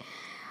 but,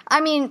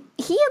 I mean,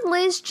 he and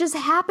Liz just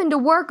happened to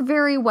work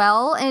very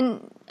well,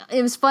 and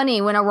it was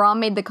funny when Aram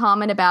made the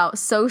comment about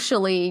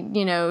socially,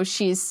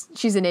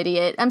 she's an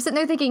idiot. I'm sitting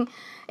there thinking,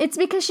 it's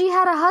because she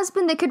had a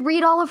husband that could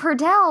read all of her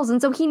tells,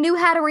 and so he knew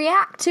how to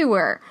react to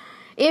her.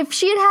 If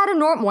she had had a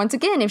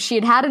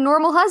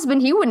normal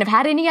husband, he wouldn't have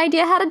had any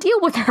idea how to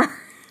deal with her.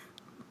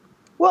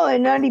 Well,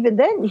 and not even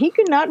then. He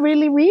could not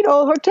really read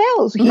all her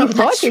tells. He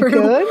thought he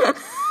could.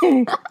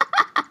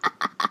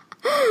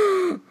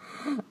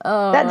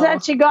 That's how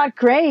she got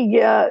Craig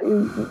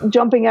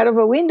jumping out of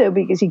a window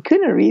because he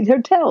couldn't read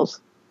her tells.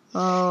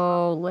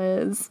 Oh,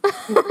 Liz.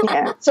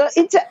 Yeah. So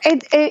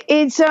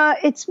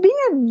it's been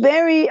a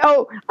very.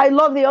 Oh, I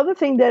love the other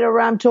thing that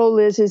Aram told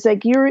Liz is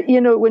like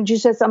when she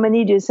says I'm an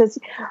idiot, says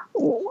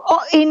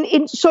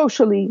in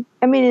socially.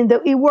 I mean,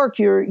 in work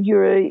you're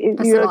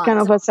kind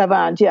of a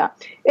savant, yeah.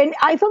 And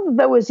I thought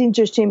that was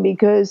interesting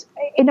because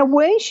in a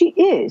way she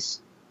is.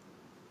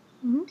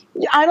 Mm-hmm.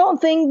 I don't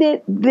think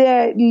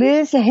that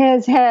Liz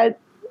has had,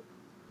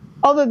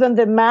 other than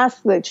the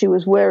mask that she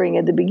was wearing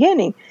at the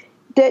beginning,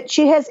 that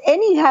she has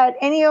had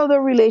any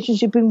other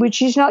relationship in which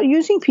she's not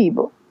using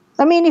people.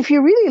 I mean, if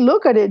you really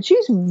look at it,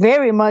 she's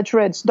very much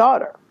Red's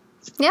daughter.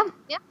 Yeah.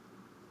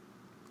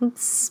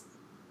 It's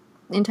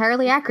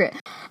entirely accurate.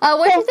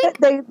 What do you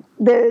think?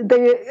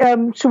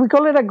 Should we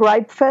call it a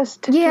gripe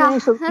fest? Yeah,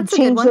 so that's a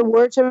change good one. The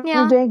words every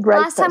day.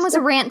 Gripe Last time was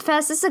a rant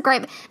fest. This is a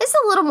gripe. It's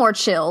a little more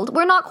chilled.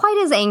 We're not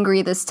quite as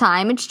angry this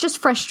time. It's just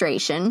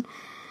frustration.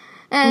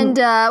 And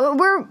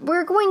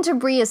we're going to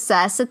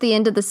reassess at the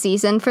end of the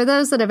season. For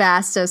those that have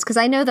asked us, because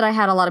I know that I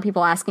had a lot of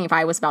people asking if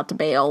I was about to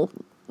bail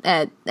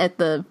at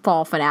the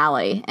fall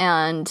finale.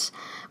 And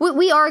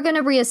we are going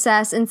to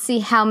reassess and see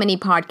how many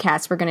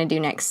podcasts we're going to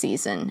do next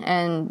season.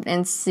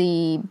 And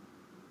see...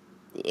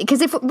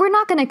 Because if we're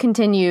not going to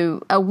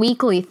continue a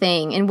weekly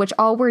thing in which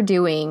all we're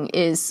doing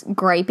is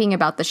griping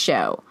about the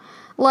show.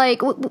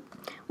 Like,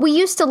 we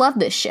used to love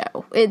this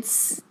show.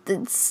 It's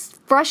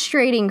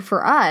frustrating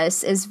for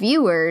us as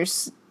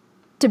viewers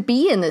to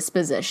be in this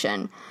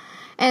position.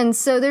 And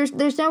so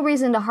there's no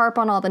reason to harp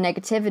on all the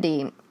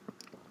negativity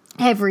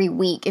every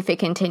week if it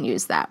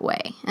continues that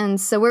way.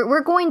 And so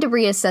we're going to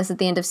reassess at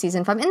the end of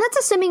season 5. And that's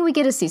assuming we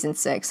get a season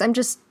 6. I'm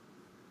just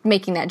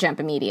making that jump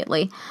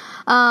immediately.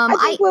 I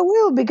think we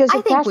will, because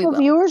the casual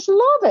viewers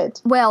love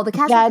it. Well, the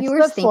casual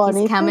viewers think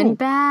he's coming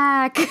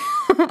back.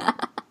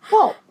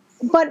 Well,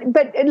 but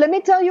let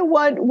me tell you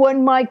what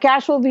my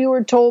casual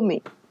viewer told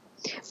me.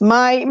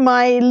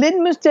 My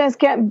litmus test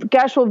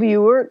casual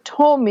viewer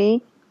told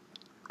me,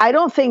 I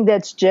don't think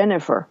that's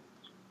Jennifer.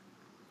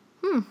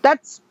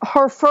 That's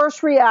her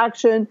first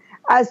reaction.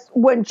 As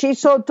when she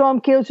saw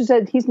Tom killed, she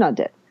said, he's not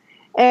dead.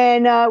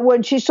 And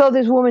when she saw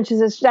this woman, she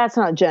says, that's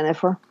not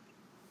Jennifer.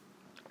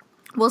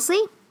 We'll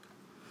see.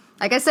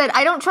 Like I said,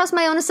 I don't trust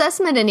my own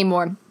assessment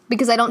anymore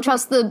because I don't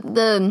trust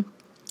I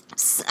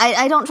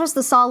don't trust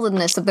the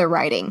solidness of their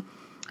writing.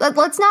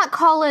 Let's not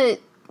call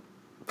it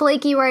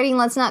flaky writing.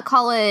 Let's not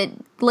call it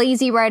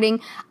lazy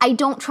writing. I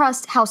don't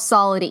trust how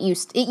solid it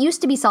used. It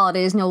used to be solid.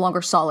 It is no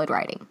longer solid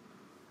writing.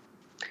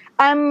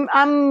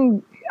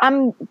 I'm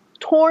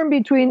torn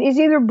between it's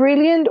either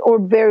brilliant or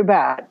very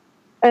bad,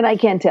 and I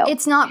can't tell.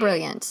 It's not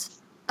brilliant.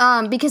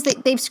 Because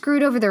they've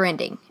screwed over their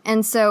ending.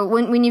 And so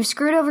when you've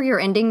screwed over your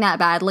ending that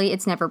badly,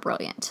 it's never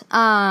brilliant.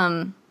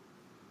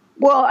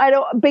 Well, I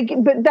don't,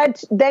 but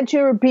that's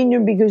your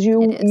opinion because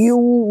you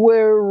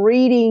were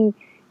reading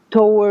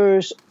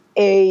towards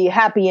a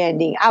happy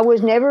ending. I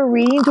was never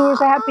reading towards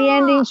a happy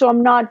ending, so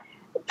I'm not.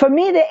 For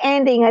me, the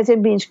ending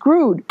hasn't been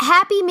screwed.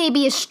 Happy may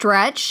be a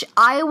stretch.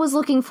 I was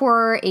looking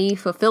for a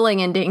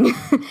fulfilling ending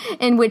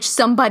in which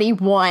somebody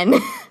won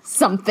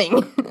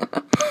something.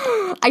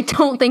 I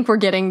don't think we're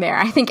getting there.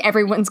 I think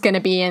everyone's going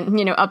to be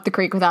up the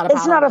creek without a paddle.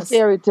 It's not a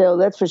fairy tale,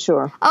 that's for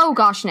sure. Oh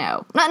gosh,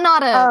 no.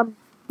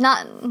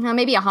 Not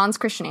maybe a Hans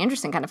Christian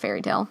Andersen kind of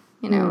fairy tale,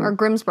 or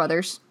Grimm's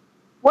Brothers.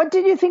 What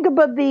did you think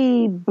about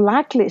the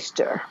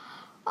Blacklister?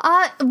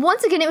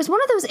 Once again, it was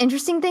one of those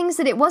interesting things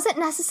that it wasn't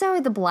necessarily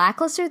the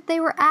Blacklister that they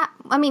were at.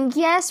 I mean,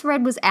 yes,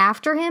 Red was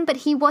after him, but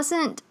he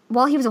wasn't,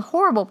 while he was a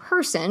horrible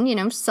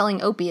person,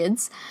 selling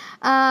opiates,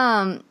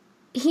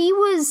 he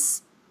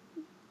was,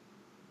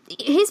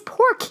 his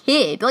poor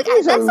kid. Like,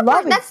 that's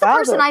the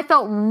person I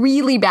felt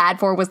really bad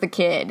for was the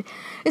kid.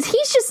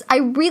 I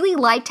really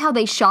liked how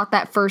they shot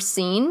that first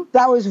scene.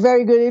 That was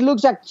very good. It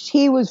looks like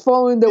he was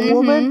following the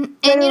woman.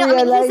 And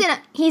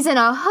he's in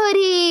a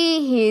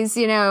hoodie,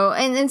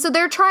 and so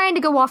they're trying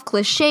to go off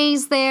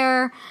cliches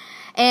there.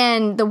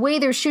 And the way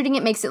they're shooting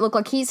it makes it look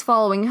like he's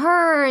following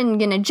her and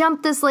gonna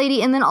jump this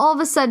lady, and then all of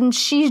a sudden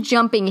she's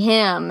jumping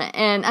him.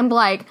 And I'm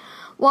like,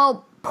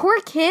 well, poor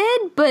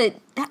kid, but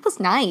that was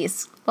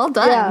nice. Well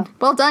done. Yeah.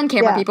 Well done,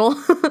 camera people.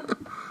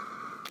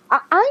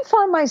 I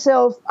find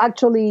myself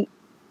actually,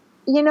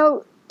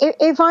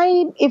 if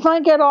I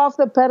get off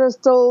the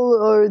pedestal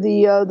or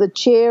the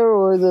chair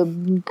or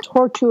the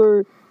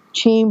torture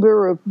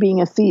chamber of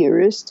being a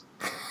theorist,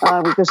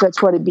 because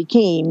that's what it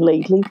became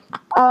lately,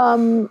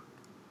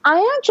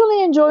 I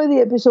actually enjoy the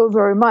episode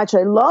very much.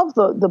 I love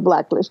the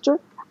Blacklister.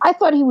 I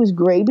thought he was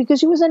great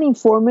because he was an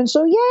informant.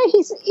 So yeah,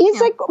 he's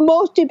like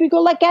most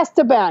typical, like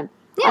Esteban,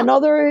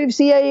 another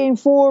CIA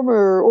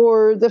informer,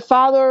 or the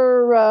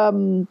father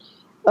in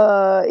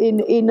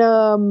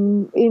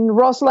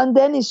Ruslan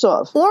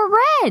Denisov, or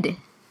Red,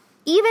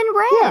 even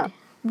Red. Yeah.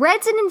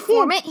 Red's an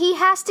informant. Yeah. He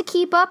has to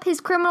keep up his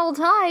criminal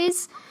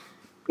ties.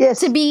 Yes.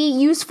 To be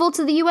useful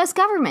to the U.S.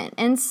 government,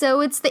 and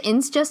so it's the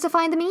ends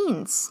justifying the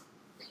means.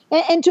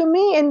 And to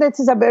me, and this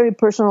is a very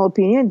personal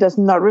opinion, it does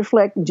not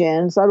reflect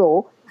Jan's at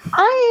all.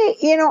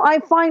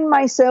 I find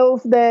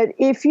myself that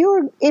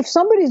if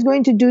somebody's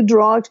going to do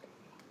drugs,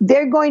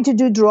 they're going to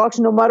do drugs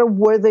no matter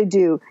where they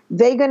do.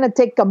 They're going to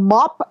take a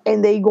mop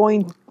and they're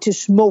going to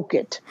smoke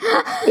it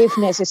if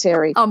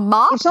necessary. A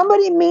mop? If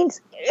somebody means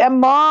a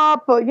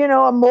mop, or,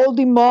 a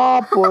moldy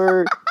mop,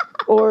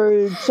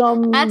 or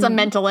some... That's a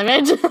mental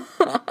image.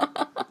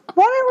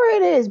 Whatever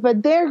it is,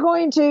 but they're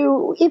going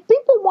to, if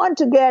people want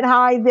to get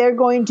high, they're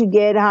going to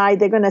get high.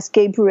 They're going to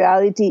escape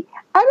reality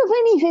out of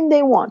anything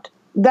they want.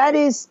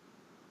 That's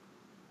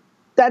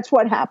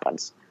what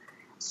happens.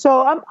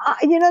 So,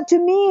 to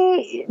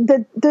me,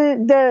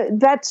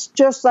 that's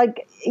just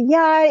like,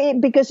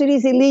 because it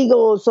is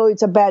illegal, so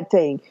it's a bad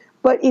thing.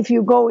 But if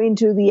you go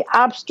into the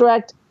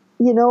abstract,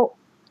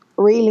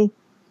 really.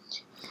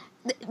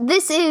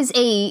 This is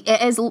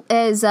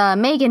as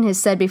Megan has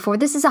said before,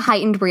 this is a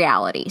heightened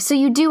reality. So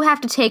you do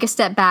have to take a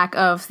step back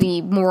of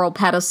the moral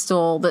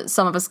pedestal that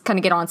some of us kind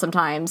of get on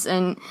sometimes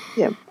and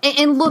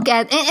look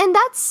at, and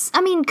that's,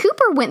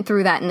 Cooper went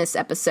through that in this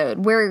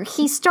episode where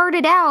he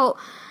started out,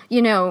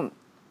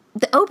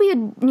 the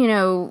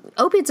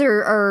opiates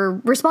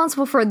are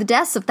responsible for the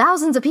deaths of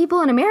thousands of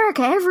people in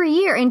America every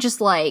year, and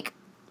just like,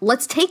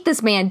 let's take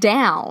this man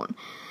down.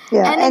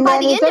 Yeah. And then by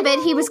the end of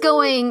it, he was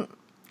going,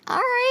 all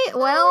right,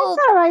 well...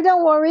 It's all right,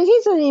 don't worry.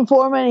 He's an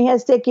informant. He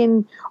has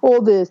taken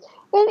all this.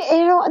 And,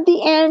 at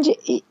the end,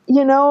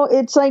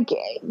 it's like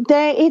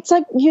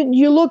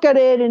you look at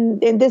it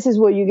and this is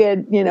what you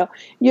get,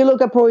 you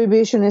look at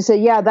prohibition and say,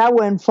 yeah, that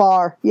went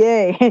far.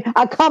 Yay.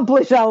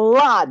 Accomplished a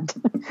lot.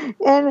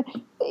 And,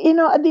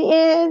 at the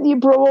end, you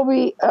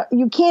probably,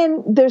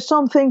 there's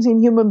some things in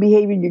human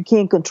behavior you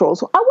can't control.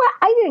 So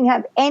I didn't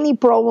have any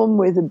problem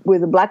with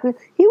the Blacklist.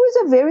 He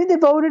was a very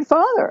devoted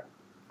father.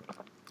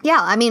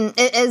 Yeah,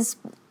 as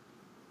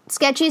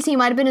sketchy as he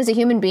might have been as a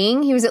human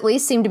being, he was at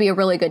least seemed to be a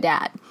really good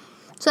dad.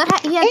 So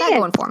he had that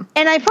going for him.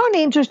 And I found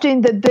it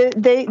interesting that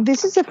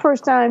this is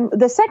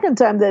the second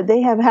time that they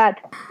have had,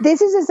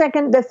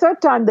 the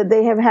third time that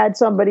they have had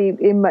somebody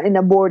in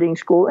a boarding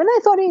school. And I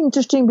thought it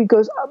interesting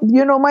because,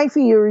 my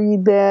theory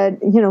that,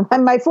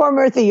 my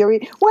former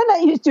theory, when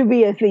I used to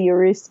be a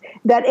theorist,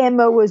 that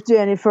Emma was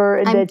Jennifer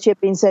and that she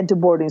had been sent to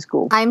boarding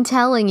school. I'm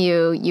telling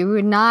you,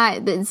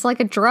 it's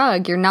like a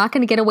drug. You're not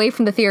going to get away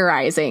from the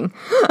theorizing.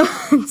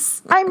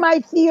 I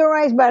might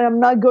theorize, but I'm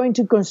not going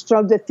to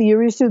construct the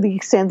theories to the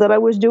extent that I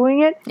was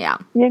doing it. Yeah.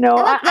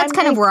 That's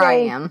kind of where I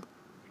am.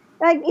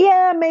 Like,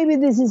 maybe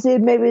this is it,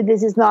 maybe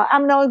this is not.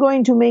 I'm not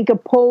going to make a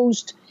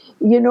post,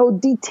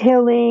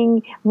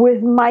 detailing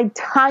with my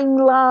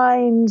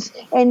timelines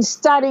and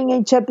starting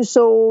each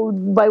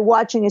episode by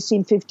watching a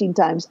scene 15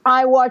 times.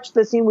 I watched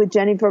the scene with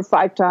Jennifer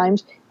 5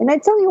 times, and I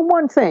tell you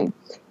one thing.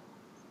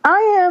 I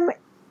am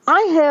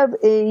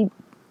I'm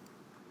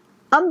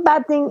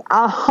batting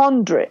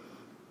 100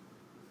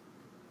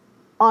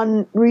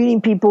 on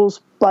reading people's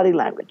body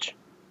language.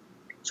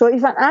 So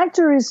if an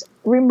actor is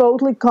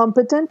remotely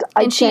competent,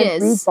 I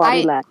can't read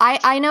body language.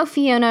 I know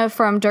Fiona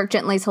from Dirk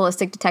Gently's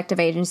Holistic Detective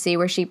Agency,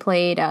 where she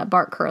played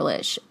Bart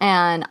Kurlish,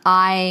 and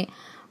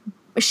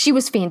she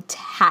was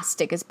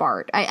fantastic as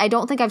Bart. I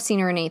don't think I've seen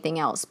her in anything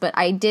else, but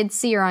I did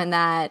see her on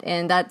that,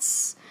 and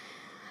that's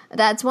one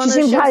of the shows.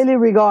 She seems highly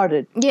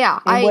regarded. Yeah,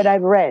 in what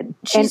I've read,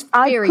 she's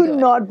and very I could good.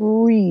 not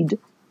read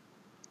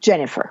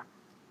Jennifer.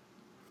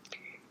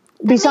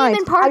 Besides, that may have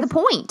been part of the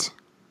point.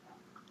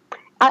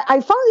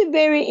 I found it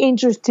very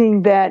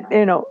interesting that,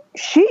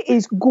 she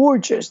is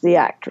gorgeous, the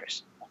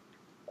actress.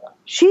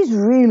 She's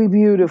really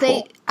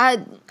beautiful.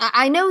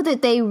 I know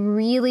that they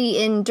really,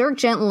 in Dirk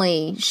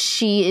Gently,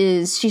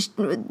 she's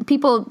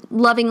people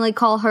lovingly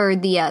call her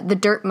the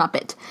dirt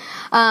Muppet,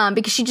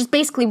 because she just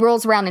basically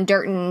rolls around in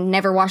dirt and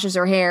never washes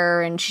her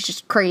hair, and she's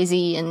just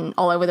crazy and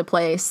all over the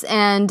place.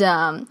 And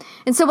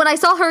so when I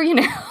saw her,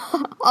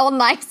 all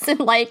nice and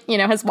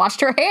has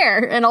washed her hair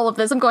and all of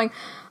this, I'm going,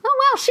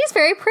 oh wow, she's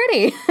very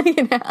pretty.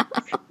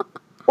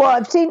 Well,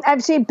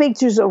 I've seen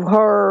pictures of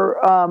her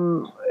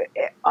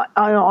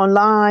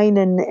online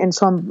and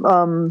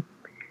some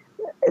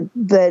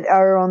that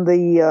are on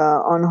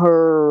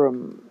her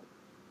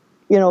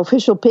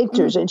official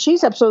pictures, and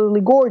she's absolutely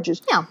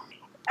gorgeous. Yeah,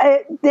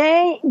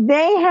 they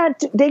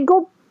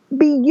go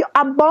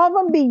above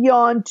and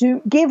beyond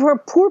to give her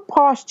poor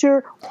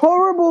posture,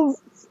 horrible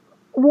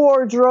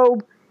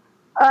wardrobe,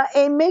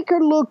 and make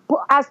her look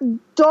as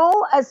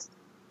dull as.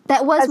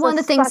 That was one of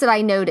the things that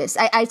I noticed.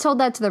 I told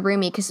that to the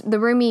roomie, because the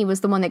roomie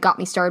was the one that got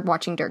me started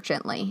watching Dirk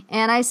Gently.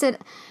 And I said,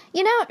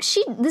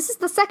 this is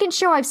the second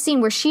show I've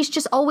seen where she's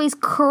just always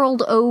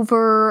curled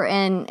over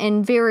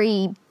and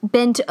very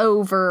bent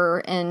over.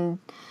 And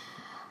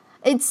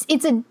it's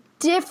a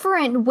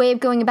different way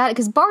of going about it,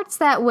 because Bart's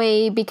that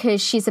way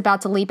because she's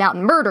about to leap out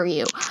and murder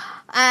you.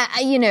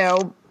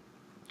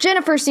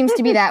 Jennifer seems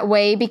to be that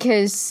way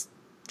because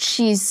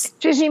she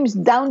seems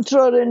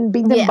downtrodden,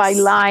 beaten by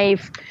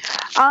life.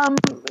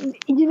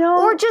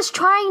 Or just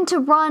trying to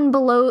run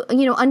below,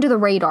 under the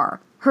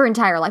radar her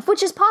entire life,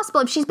 which is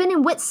possible. If she's been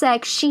in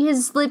Witsex, she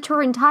has lived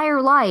her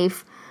entire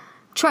life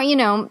trying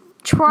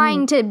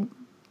to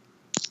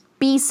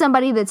be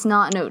somebody that's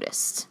not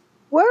noticed.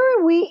 Where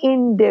are we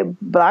in the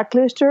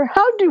Blacklister?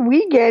 How did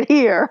we get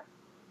here?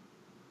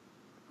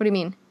 What do you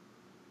mean?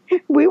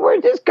 We were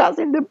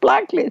discussing the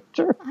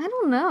Blacklister. I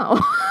don't know.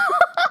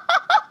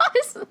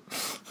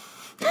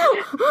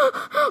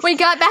 We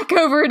got back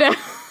over to...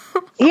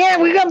 Yeah,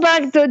 we got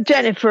back to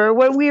Jennifer,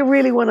 what we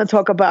really want to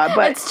talk about.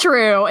 But it's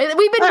true.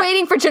 We've been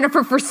waiting for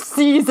Jennifer for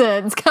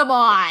seasons. Come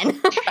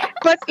on.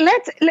 But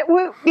let's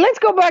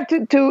go back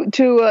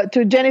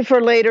to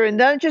Jennifer later, and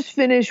then just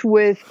finish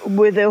with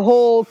the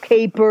whole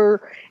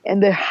caper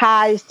and the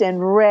heist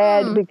and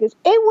Red, because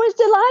it was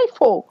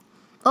delightful.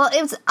 Well,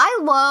 I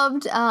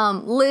loved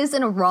Liz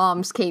and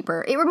Aram's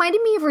caper. It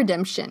reminded me of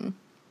Redemption.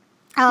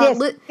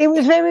 Yes, it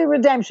was very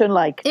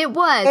Redemption-like. It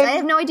was. I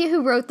have no idea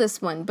who wrote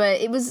this one,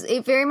 but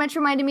it very much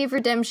reminded me of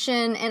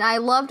Redemption, and I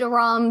loved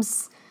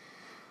Aram's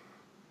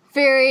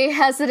very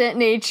hesitant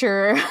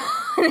nature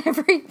and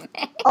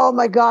everything. Oh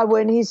my God,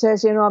 when he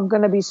says, I'm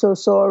going to be so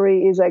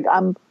sorry, he's like,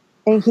 and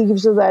he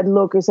gives her that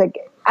look. It's like,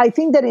 I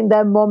think that in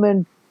that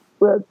moment,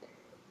 Liz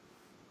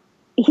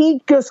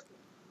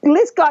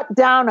got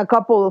down a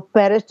couple of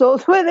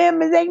pedestals with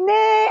him and like, nah,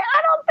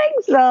 I don't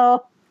think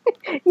so.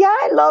 Yeah,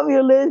 I love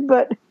you, Liz,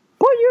 but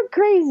boy, you're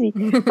crazy.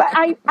 But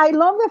I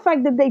love the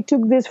fact that they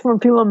took this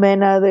from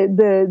Philomena,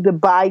 the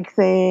bike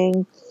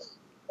thing.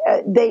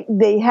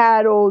 They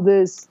had all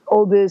this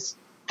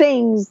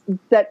things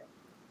that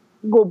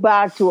go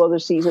back to other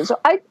seasons. So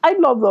I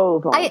love all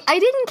of them. I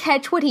didn't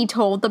catch what he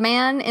told the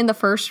man in the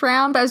first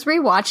round, but I was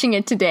rewatching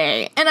it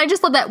today, and I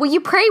just love that. Will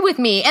you pray with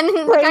me? And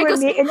then the guy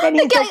goes, and then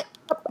he's like,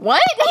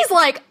 what? He's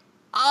like,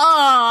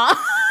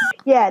 ah.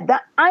 Yeah,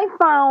 that I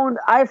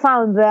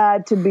found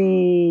that to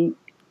be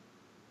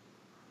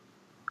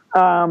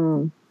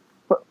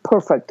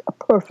perfect.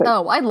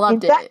 Oh, I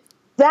loved it.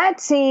 That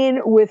scene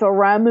with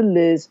Aram and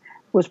Liz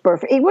was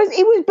perfect. It was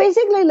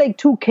basically like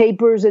two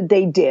capers that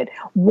they did.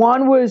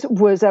 One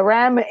was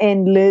Aram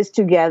and Liz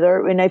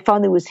together, and I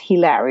found it was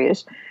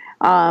hilarious.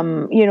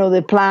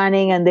 The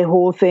planning and the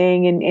whole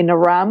thing in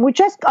Aram,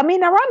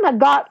 Aram had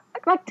got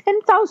like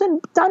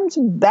 10,000 times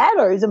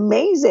better. It's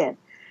amazing.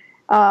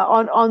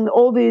 On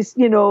all this,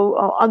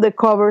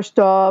 undercover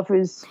stuff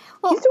he's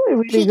doing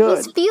really good.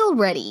 He's field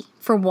ready,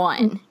 for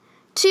one.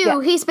 Two,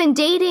 He's been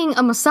dating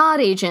a Mossad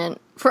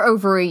agent for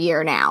over a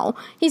year now.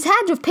 He's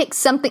had to have picked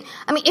something.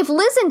 I mean, if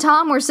Liz and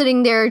Tom were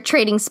sitting there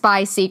trading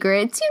spy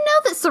secrets,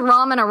 that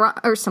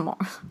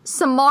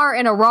Samar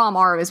and Aram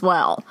are as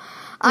well.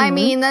 Mm-hmm. I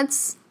mean,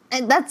 that's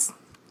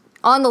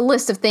on the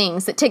list of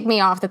things that tick me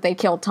off that they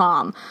killed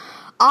Tom.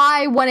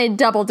 I wanted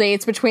double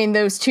dates between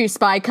those two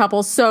spy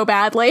couples so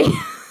badly.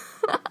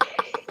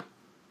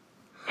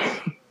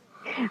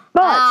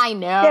 But I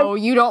know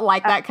you don't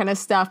like that kind of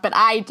stuff, but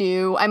I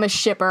do. I'm a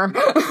shipper.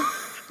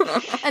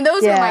 And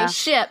those are my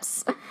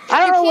ships. I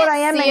don't know what can't I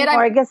am see it.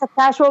 anymore. I guess a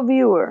casual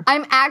viewer.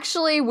 I'm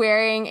actually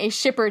wearing a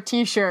shipper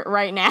t-shirt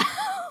right now.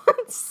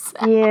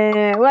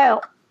 Yeah,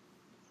 well.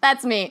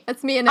 That's me.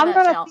 That's me in a I'm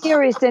nutshell. not a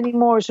theorist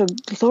anymore, so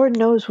Lord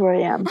knows where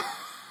I am.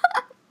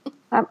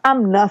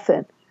 I'm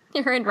nothing.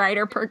 You're in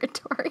writer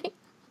purgatory.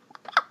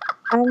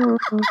 I'm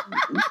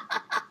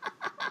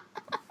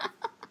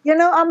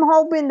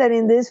hoping that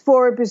in these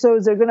 4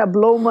 episodes they're gonna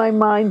blow my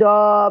mind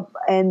up,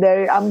 and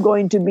I'm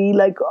going to be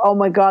like, oh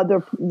my God,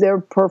 they're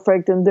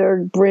perfect and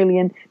they're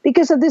brilliant.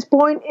 Because at this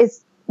point,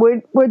 it's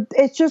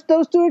just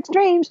those 2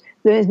 extremes.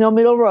 There is no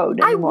middle road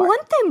anymore. I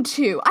want them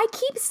to. I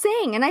keep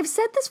saying, and I've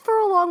said this for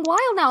a long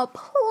while now,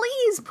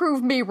 please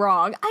prove me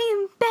wrong. I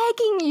am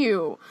begging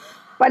you.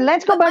 But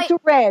let's go back to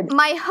Red.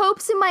 My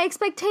hopes and my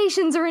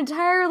expectations are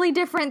entirely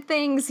different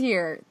things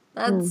here.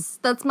 That's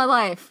my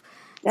life.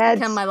 That's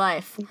become my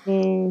life.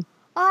 All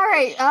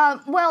right.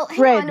 Well,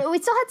 hang on. We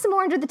still had some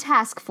more under the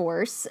task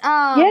force.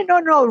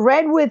 No.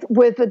 Red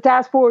with the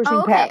task force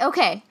in Paris.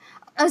 Okay.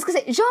 I was going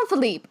to say,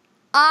 Jean-Philippe.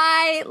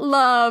 I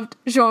loved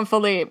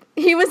Jean-Philippe.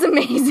 He was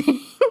amazing.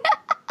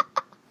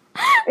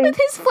 With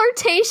his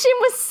flirtation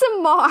with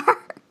Samar.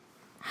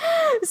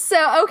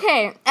 So,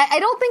 okay. I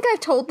don't think I've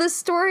told this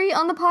story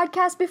on the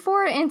podcast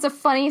before, and it's a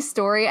funny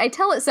story. I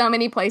tell it so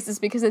many places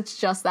because it's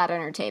just that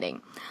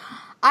entertaining.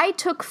 I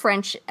took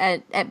French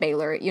at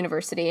Baylor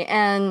University,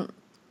 and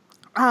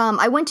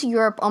I went to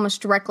Europe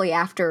almost directly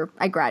after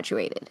I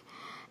graduated.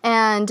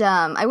 And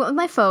I went with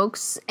my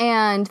folks,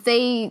 and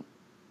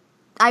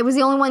I was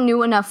the only one who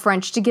knew enough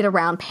French to get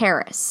around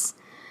Paris.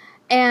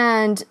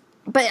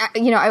 But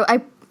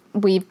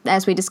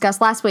as we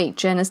discussed last week,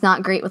 Jen is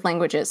not great with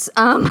languages.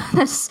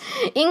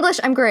 English,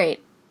 I'm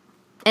great.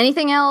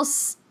 Anything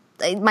else,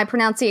 my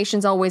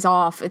pronunciation's always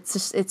off. It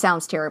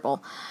sounds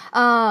terrible.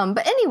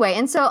 But anyway,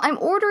 and so I'm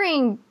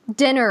ordering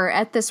dinner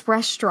at this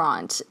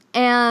restaurant,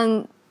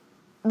 and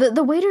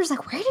the waiter's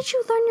like, where did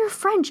you learn your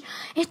French?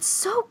 It's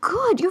so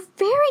good. You're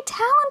very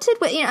talented.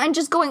 But, and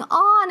just going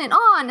on and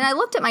on. And I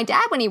looked at my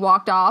dad when he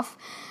walked off,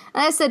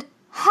 and I said,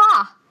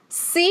 ha,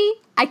 see,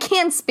 I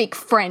can speak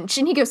French.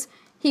 And he goes,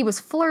 he was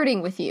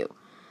flirting with you.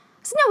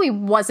 I said, no, he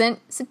wasn't.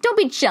 I said, don't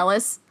be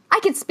jealous. I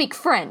can speak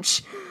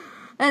French.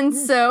 And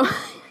so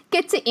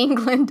get to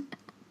England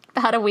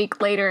about a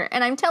week later,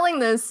 and I'm telling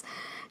this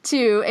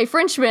to a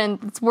Frenchman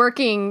that's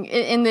working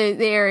in the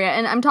area,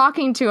 and I'm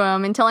talking to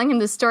him and telling him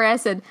this story. I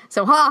said,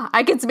 so,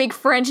 I can speak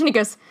French. And he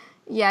goes,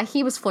 yeah,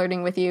 he was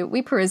flirting with you.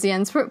 We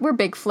Parisians, we're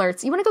big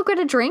flirts. You want to go get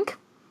a drink?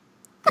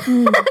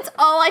 That's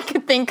all I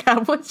could think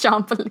of with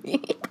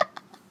Jean-Philippe.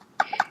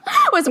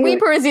 We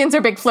Parisians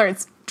are big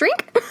flirts.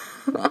 Drink?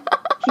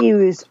 He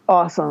was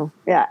awesome.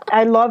 Yeah,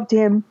 I loved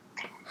him.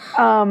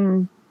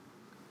 But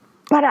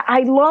I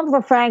love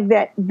the fact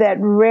that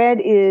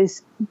Red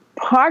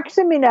parks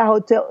him in a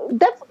hotel.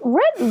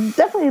 Red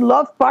definitely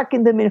loves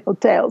parking them in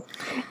hotels.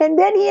 And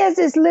then he has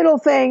this little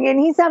thing, and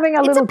he's having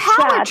a little chat. It's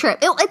a power trip.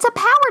 It's a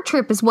power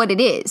trip is what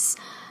it is.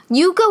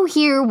 You go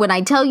here when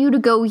I tell you to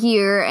go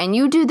here, and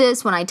you do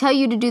this when I tell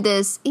you to do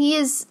this. He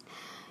is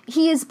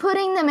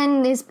putting them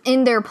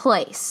in their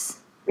place.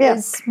 Yeah.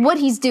 Is what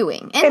he's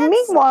doing. And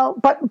meanwhile,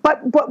 but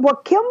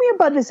what killed me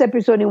about this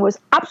episode, and was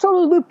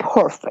absolutely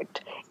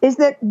perfect, is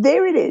that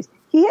there it is.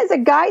 He has a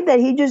guy that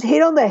he just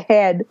hit on the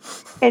head,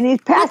 and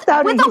he's passed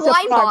out in his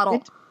wine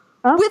apartment.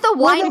 Bottle. With a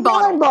wine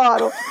bottle. Wine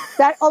bottle.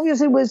 That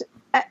obviously was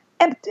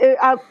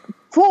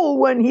full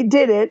when he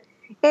did it,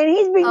 and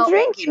he's been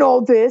drinking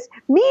all this.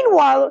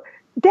 Meanwhile,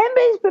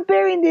 Dembe is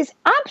preparing this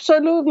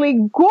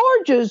absolutely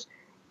gorgeous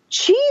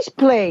cheese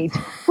plate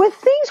with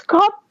things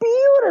cut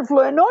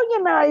beautifully and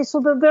organized so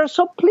that they're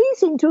so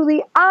pleasing to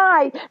the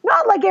eye.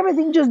 Not like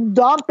everything just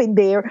dumping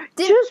there.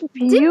 Just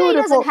beautiful. Dembe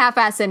doesn't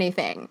half-ass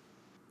anything.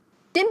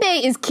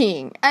 Dembe is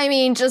king. I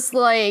mean, just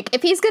like,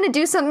 if he's going to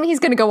do something, he's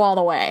going to go all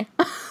the way.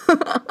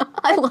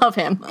 I love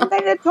him. And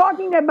then they're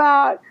talking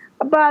about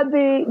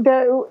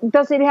the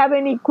does it have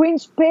any queen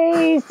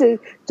space?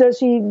 Does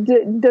he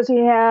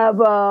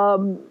have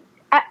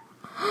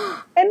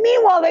and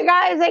meanwhile the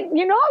guy is like,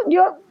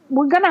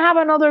 we're gonna have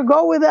another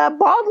go with that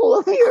bottle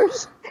of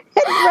yours.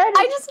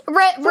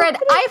 Red,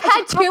 I've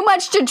had too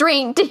much to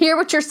drink to hear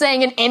what you're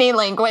saying in any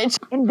language.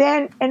 And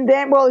then,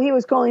 well, he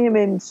was calling him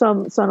in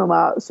son of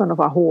a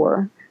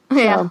whore.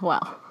 Yeah,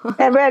 well.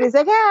 And Red is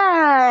like,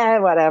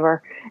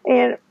 whatever.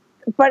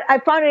 But I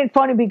found it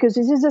funny because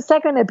this is the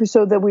second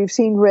episode that we've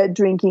seen Red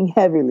drinking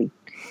heavily.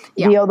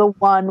 Yeah. The other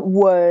one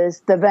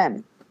was the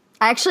Ven.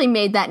 I actually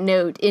made that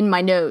note in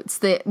my notes.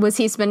 Was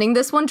he spending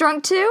this one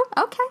drunk too?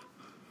 Okay.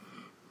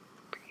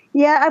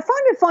 Yeah, I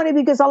find it funny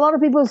because a lot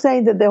of people say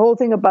that the whole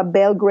thing about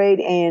Belgrade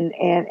and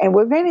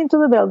we're getting into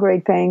the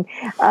Belgrade thing,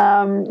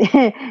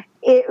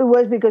 it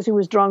was because he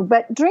was drunk.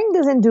 But drink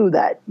doesn't do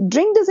that.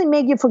 Drink doesn't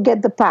make you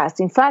forget the past.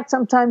 In fact,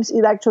 sometimes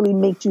it actually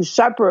makes you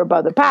sharper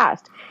about the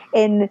past.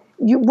 And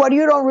what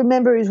you don't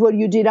remember is what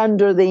you did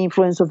under the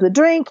influence of the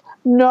drink,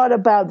 not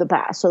about the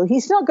past. So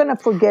he's not going to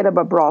forget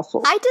about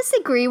Brussels. I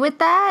disagree with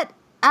that.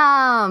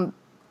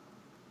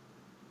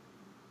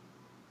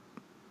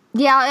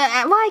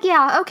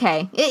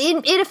 Okay.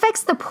 It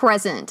affects the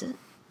present.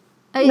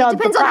 It Not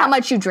depends the on how past.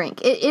 much you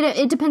drink.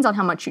 It depends on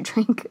how much you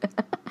drink.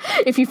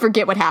 If you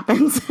forget what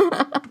happens.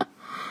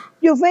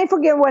 You may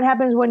forget what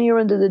happens when you're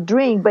under the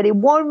drink, but it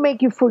won't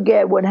make you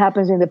forget what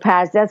happens in the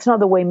past. That's not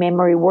the way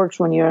memory works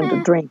when you're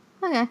under drink.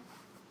 Okay.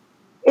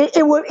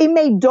 It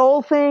may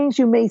dull things.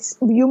 You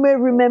may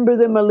remember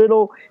them a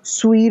little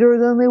sweeter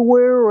than they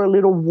were, or a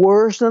little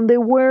worse than they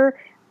were,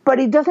 but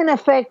it doesn't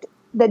affect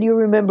that you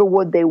remember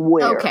what they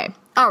were. Okay.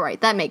 All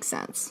right. That makes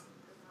sense.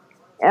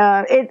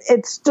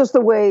 It's just the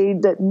way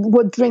that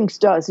what drinks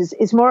does.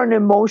 It's more an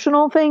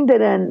emotional thing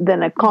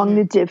than a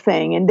cognitive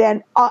thing, and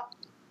then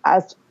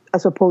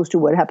as opposed to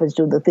what happens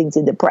to the things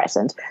in the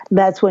present.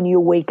 That's when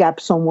you wake up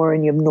somewhere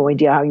and you have no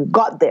idea how you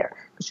got there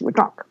because you were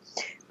drunk.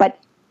 But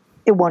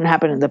it won't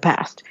happen in the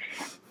past.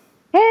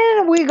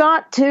 And we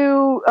got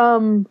to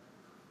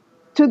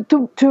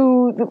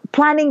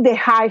planning the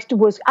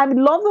heist. I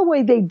love the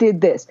way they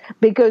did this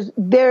because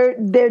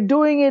they're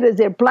doing it as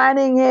they're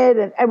planning it,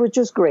 and it was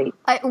just great.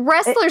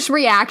 Wrestler's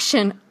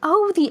reaction.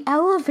 Oh, the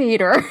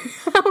elevator.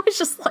 I was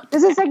just like,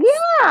 This is like,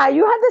 yeah,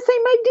 you had the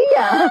same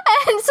idea.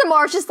 and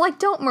Samar's just like,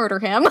 don't murder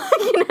him.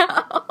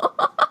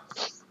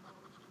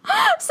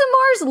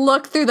 Samar's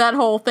look through that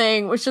whole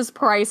thing was just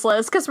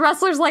priceless because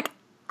Wrestler's like,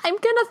 I'm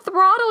gonna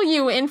throttle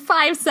you in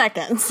 5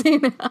 seconds.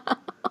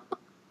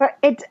 But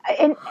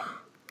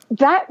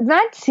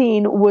that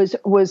scene was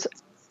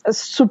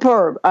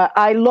superb.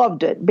 I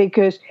loved it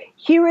because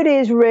here it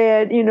is,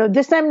 Red.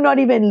 This time not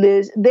even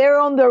Liz. They're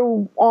on their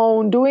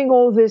own doing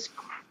all this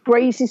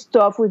crazy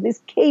stuff with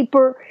this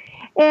caper,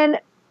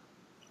 and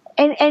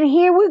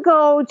here we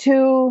go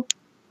to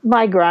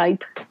my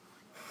gripe,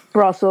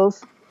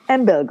 Brussels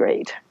and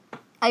Belgrade.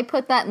 I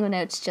put that in the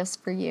notes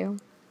just for you.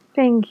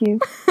 Thank you.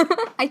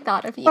 I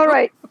thought of you. All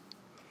right.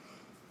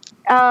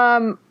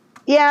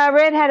 Yeah,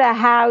 Red had a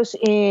house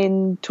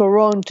in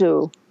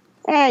Toronto.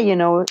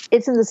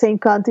 It's in the same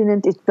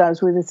continent. It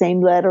starts with the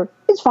same letter.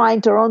 It's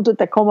fine. Toronto,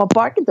 Tacoma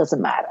Park, it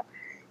doesn't matter.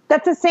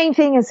 That's the same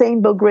thing as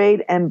saying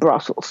Belgrade and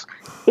Brussels.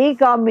 It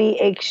got me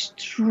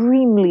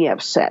extremely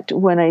upset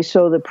when I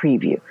saw the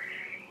preview.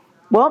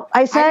 Well,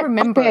 I said, I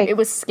remember. okay, It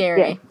was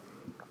scary. yeah,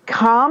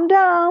 calm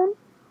down.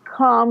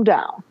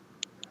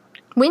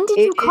 When did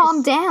you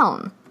calm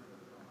down?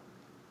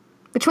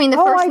 Between the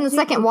first and the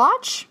second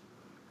watch?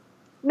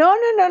 No.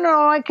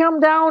 I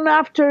calmed down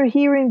after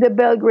hearing the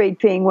Belgrade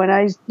thing when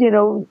I,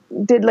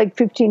 did like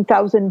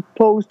 15,000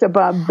 posts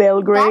about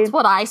Belgrade. That's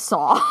what I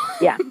saw.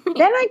 Yeah.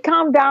 Then I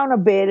calmed down a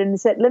bit and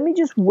said, let me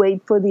just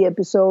wait for the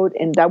episode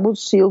and that will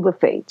seal the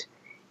fate.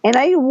 And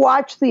I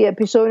watched the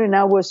episode and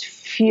I was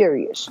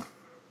furious.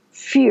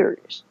 Then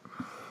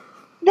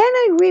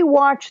I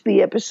rewatched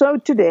the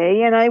episode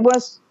today and I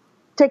was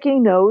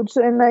taking notes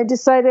and I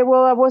decided,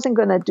 well, I wasn't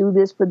going to do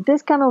this, but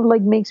this kind of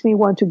like makes me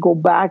want to go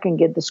back and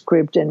get the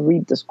script and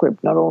read the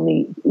script, not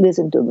only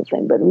listen to the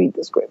thing, but read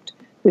the script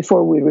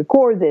before we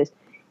record this.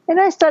 And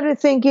I started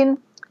thinking,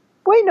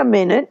 wait a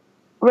minute,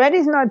 Red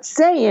is not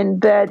saying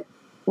that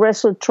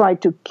Wrestler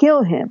tried to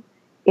kill him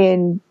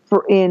in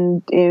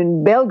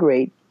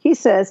Belgrade. He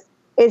says,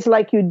 it's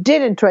like you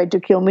didn't try to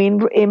kill me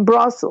in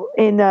Brussels,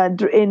 in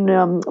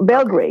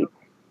Belgrade.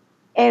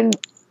 And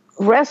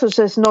Wrestler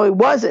says, no, it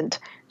wasn't.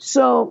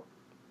 So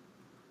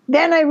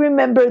then I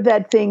remember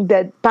that thing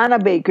that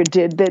Panabaker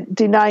did, that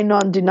deny,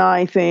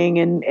 non-deny thing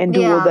and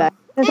do all that.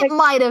 It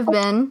might have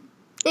been.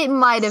 It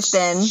might have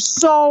been.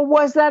 So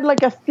was that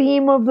like a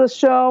theme of the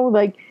show?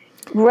 Like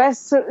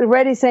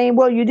Reddy saying,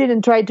 well, you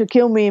didn't try to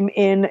kill me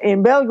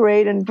in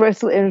Belgrade, and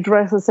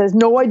Wrestler says,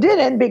 no, I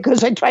didn't,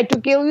 because I tried to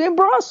kill you in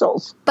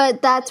Brussels.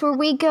 But that's where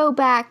we go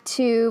back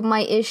to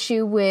my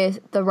issue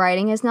with the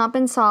writing has not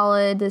been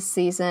solid this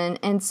season,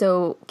 and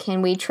so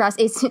can we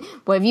trust?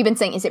 What have you been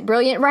saying? Is it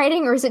brilliant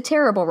writing or is it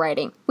terrible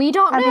writing? We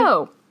don't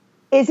know.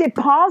 Is it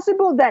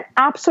possible that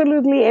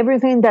absolutely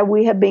everything that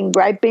we have been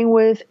griping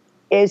with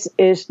is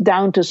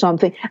down to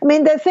something? I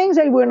mean, there are things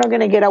that we're not going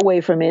to get away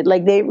from it,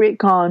 like they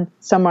retcon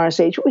Samar's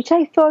age, which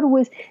I thought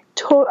was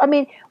I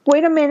mean,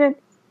 wait a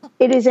minute.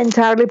 It is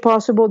entirely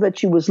possible that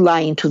she was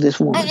lying to this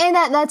woman. And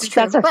that's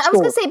true. But I was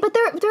going to say, but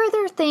there are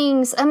other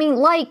things, I mean,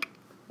 like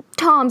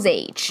Tom's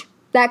age.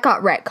 That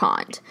got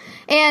retconned.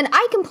 And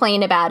I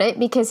complain about it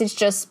because it's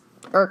just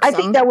irksome. I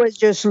think that was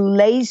just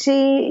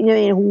lazy.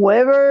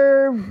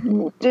 Whoever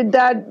did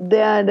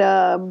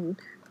that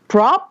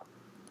prop,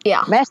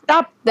 messed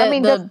up.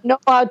 Doesn't know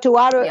how to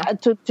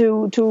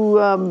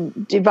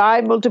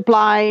divide,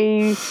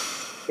 multiply,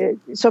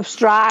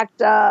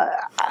 subtract.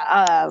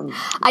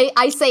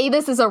 I say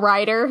this as a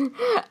writer.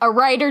 A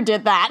writer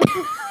did that.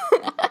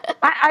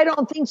 I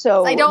don't think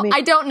so.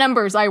 I don't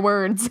numbers. I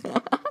words.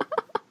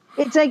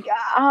 It's like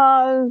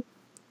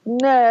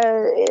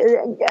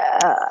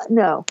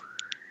no.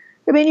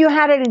 I mean, you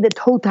had it in the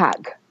toe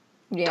tag.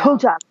 Yeah.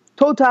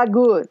 Toe tag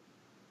good.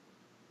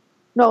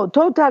 No,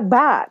 toe tag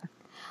bad.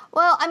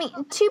 Well, I mean,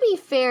 to be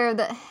fair,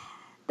 the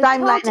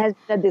timeline has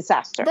been a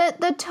disaster.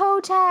 The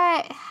toe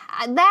tag,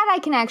 that I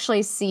can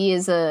actually see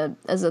as a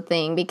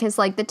thing, because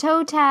like the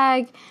toe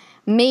tag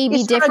may be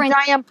It's different.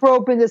 not a giant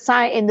probe in the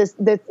side, in this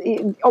that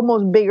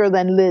almost bigger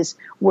than Liz,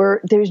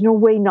 where there's no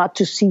way not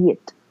to see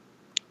it.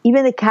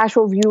 Even the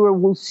casual viewer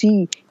will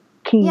see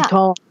King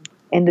Tom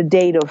and the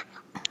date of.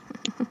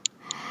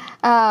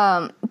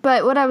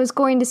 But what I was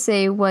going to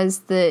say was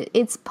that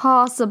it's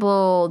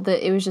possible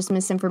that it was just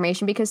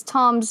misinformation because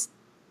Tom's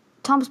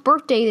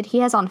birthday that he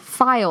has on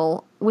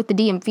file with the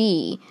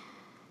DMV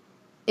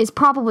is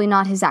probably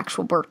not his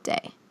actual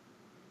birthday.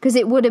 Because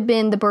it would have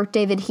been the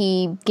birthday that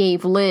he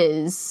gave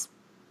Liz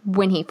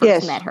when he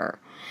first met her.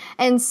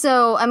 And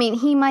so, I mean,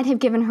 he might have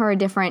given her a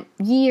different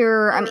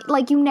year. I mean,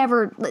 like, you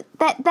never...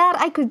 That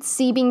I could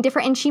see being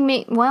different. And she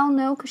may... Well,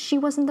 no, because she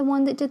wasn't the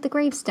one that did the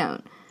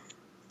gravestone.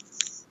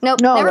 Nope,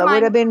 no, never that mind.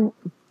 would have been...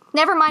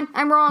 Never mind,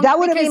 I'm wrong. That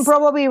would have been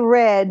probably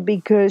Red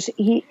because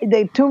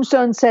the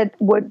tombstone said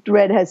what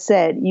Red has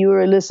said. You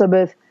were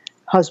Elizabeth's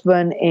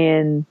husband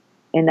and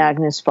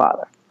Agnes'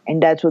 father.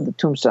 And that's what the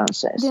tombstone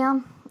says.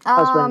 Yeah.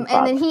 Husband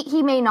and then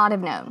he may not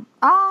have known.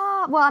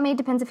 Well, I mean, it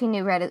depends if he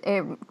knew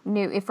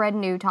if Red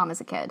knew Tom as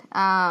a kid.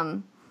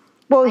 Well,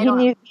 he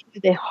knew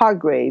the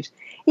Hargraves.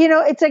 You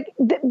know, it's like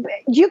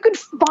you could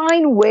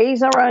find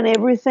ways around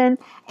everything,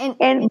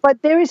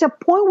 but there is a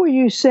point where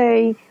you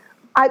say,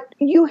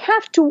 you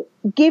have to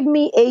give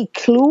me a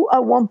clue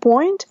at one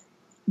point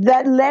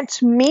that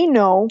lets me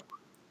know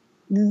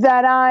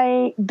that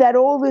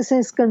all these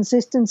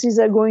inconsistencies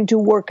are going to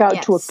work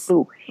out to a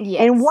clue. Yes.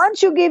 And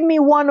once you give me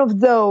one of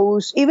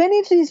those, even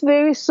if it's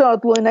very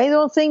subtle, and I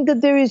don't think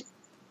that there is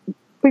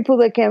people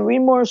that can read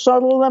more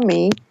subtle than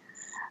me,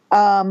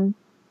 but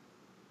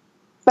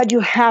you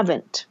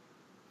haven't.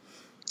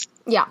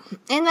 Yeah,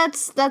 and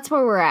that's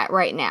where we're at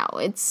right now.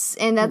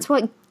 That's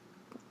what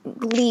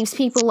leaves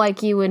people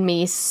like you and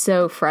me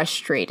so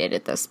frustrated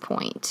at this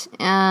point.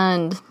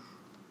 And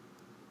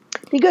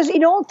because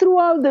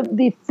throughout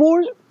the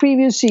 4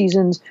 previous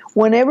seasons,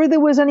 whenever there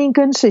was an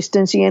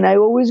inconsistency, and I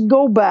always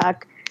go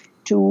back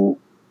to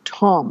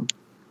Tom,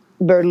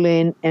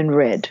 Berlin, and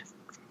Red.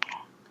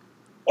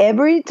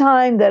 Every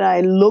time that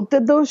I looked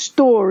at those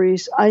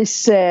stories, I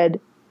said,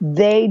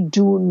 they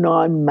do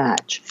not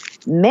match.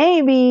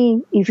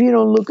 Maybe if you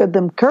don't look at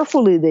them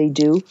carefully, they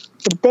do,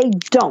 but they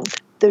don't.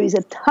 There is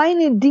a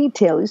tiny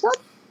detail. It's not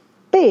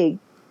big,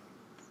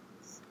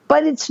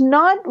 but it's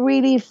not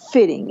really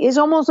fitting. It's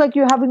almost like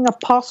you're having a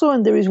puzzle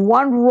and there is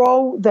one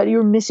row that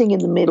you're missing in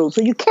the middle.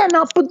 So you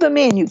cannot put them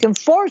in. You can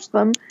force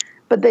them,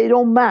 but they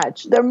don't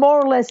match. They're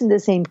more or less in the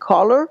same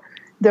color.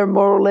 They're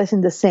more or less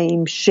in the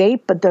same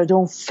shape, but they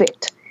don't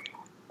fit.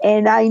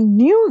 And I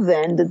knew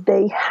then that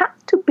they had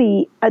to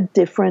be a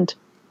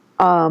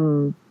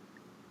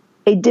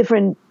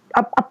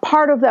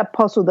part of that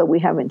puzzle that we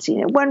haven't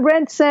seen. And when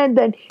Red said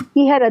that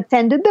he had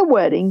attended the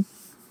wedding,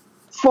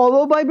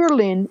 followed by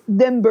Berlin,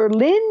 then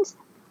Berlin's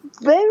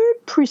very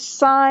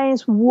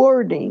precise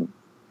wording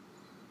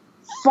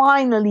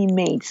finally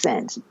made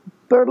sense.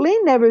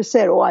 Berlin never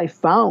said, "Oh, I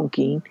found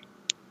King."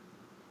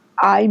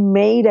 I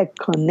made a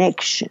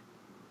connection.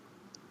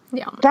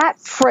 Yeah. That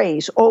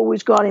phrase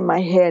always got in my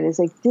head. It's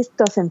like, this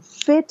doesn't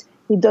fit.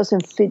 It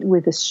doesn't fit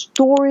with the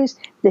stories.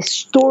 The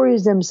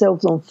stories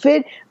themselves don't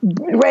fit.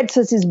 Red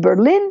says it's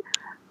Berlin.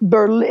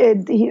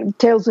 He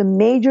tells the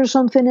Major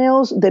something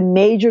else. The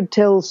Major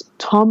tells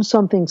Tom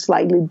something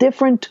slightly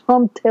different.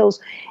 Tom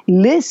tells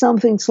Liz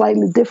something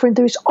slightly different.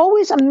 There's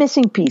always a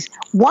missing piece.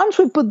 Once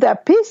we put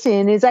that piece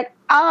in, it's like,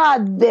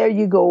 there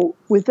you go.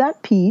 With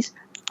that piece,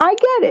 I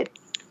get it.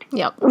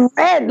 Yep.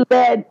 Red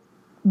led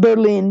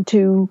Berlin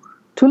to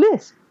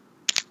Liz.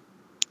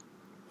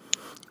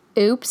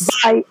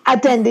 Oops. By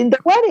attending the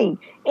wedding.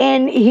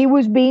 And he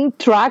was being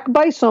tracked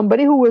by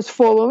somebody who was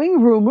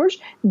following rumors.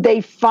 They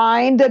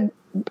find that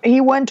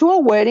he went to a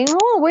wedding.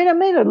 Oh, wait a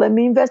minute. Let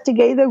me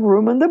investigate the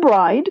groom and the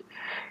bride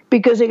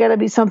because it got to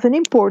be something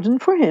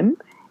important for him.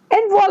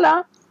 And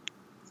voila,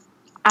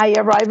 I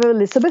arrive at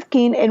Elizabeth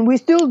King, and we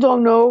still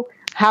don't know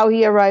how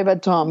he arrived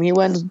at Tom. He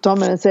went to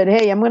Tom and said,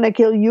 "Hey, I'm going to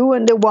kill you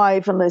and the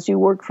wife unless you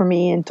work for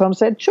me." And Tom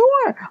said,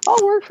 "Sure,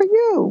 I'll work for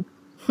you."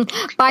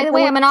 By the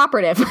way, I'm an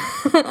operative.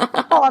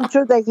 I'm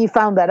sure that he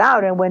found that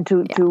out and went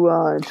to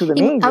the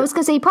Major. I was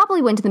going to say he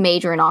probably went to the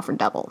Major and offered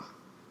double.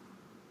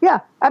 Yeah,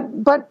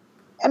 but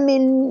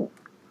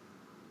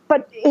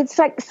it's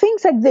like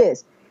things like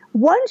this.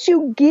 Once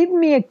you give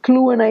me a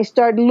clue and I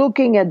start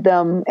looking at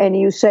them and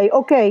you say,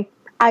 okay,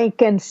 I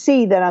can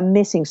see that I'm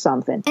missing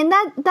something. And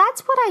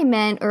that's what I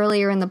meant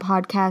earlier in the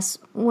podcast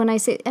when I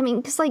say, I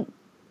mean, because like,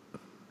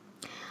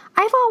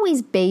 I've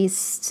always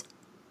based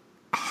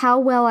how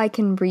well I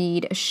can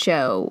read a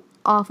show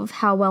off of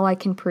how well I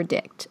can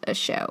predict a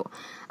show.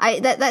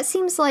 That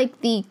seems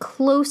like the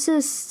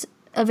closest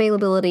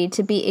availability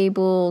to be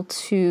able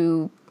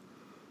to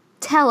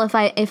tell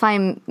if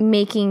I'm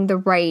making the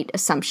right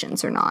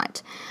assumptions or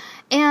not.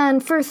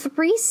 And for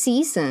 3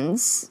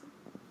 seasons,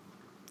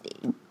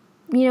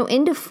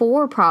 into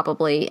 4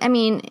 probably. I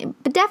mean,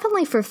 but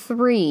definitely for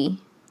 3.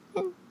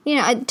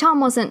 Tom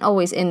wasn't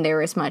always in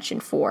there as much in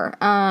 4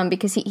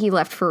 because he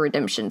left for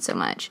Redemption so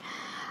much.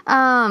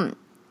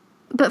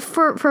 But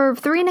for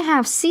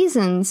 3.5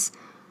 seasons,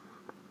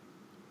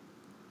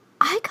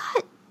 I I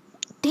got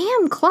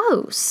damn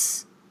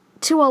close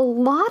to a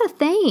lot of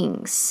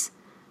things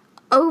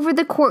over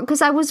the course,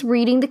 because I was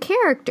reading the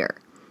character.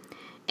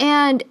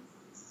 And,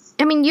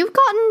 I mean, you've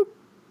gotten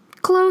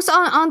close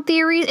on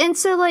theories, and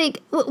so,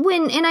 like,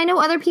 and I know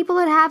other people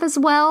that have as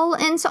well,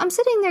 and so I'm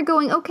sitting there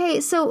going, okay,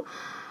 so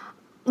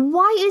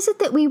why is it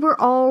that we were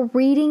all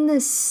reading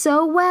this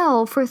so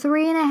well for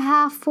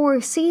 3.5,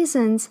 4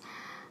 seasons,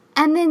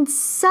 and then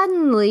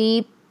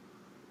suddenly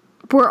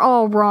we're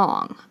all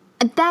wrong?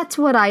 That's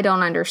what I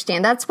don't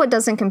understand. That's what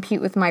doesn't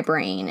compute with my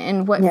brain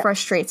and what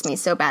frustrates me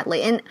so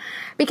badly. And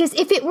because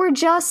if it were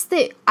just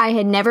that I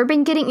had never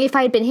been if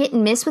I had been hit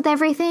and miss with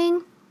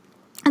everything,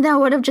 then I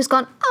would have just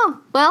gone,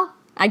 oh, well,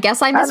 I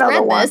guess I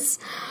misread this.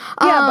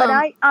 Yeah,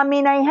 but I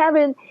mean, I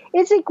haven't.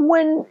 It's like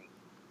when,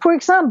 for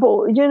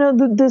example, you know,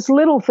 these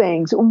little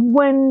things.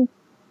 When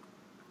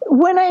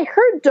I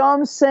heard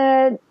Dom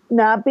said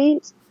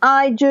nappies,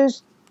 I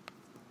just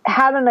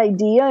had an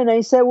idea, and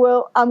I said,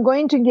 well, I'm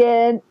going to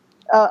get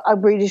a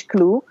British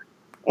clue,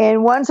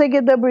 and once I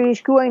get the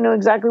British clue, I know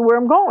exactly where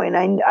I'm going.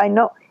 I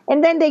know,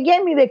 and then they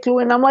gave me the clue,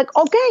 and I'm like,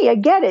 okay, I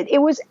get it.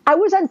 I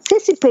was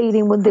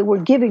anticipating what they were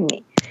giving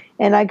me,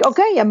 and like,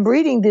 okay, I'm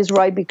reading this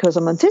right because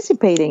I'm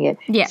anticipating it.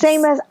 Yes.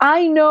 Same as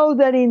I know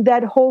that in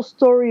that whole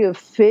story of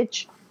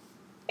Fitch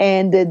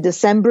and the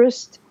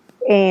Decembrist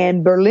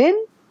and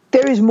Berlin,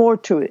 there is more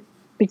to it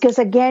because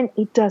again,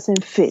 it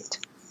doesn't fit.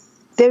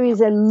 There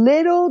is a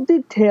little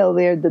detail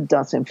there that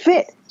doesn't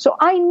fit. So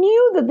I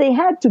knew that they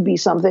had to be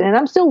something, and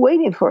I'm still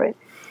waiting for it.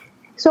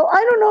 So I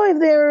don't know if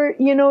they're,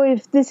 you know,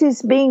 if this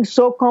is being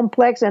so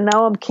complex and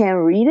now I can't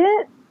read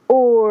it,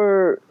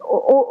 or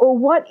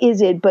what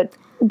is it? But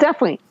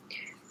definitely.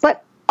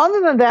 But other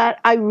than that,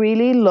 I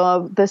really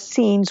love the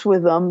scenes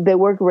with them. They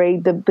were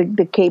great.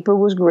 The caper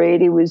was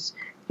great. It was,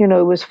 you know,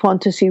 it was fun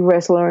to see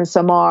Wrestler and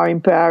Samar in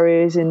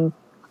Paris. And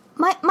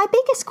my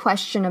biggest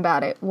question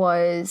about it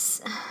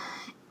was,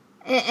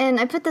 and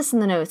I put this in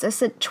the notes, I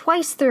said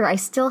twice through, I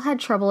still had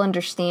trouble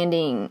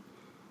understanding.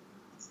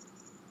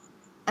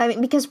 I mean,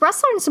 because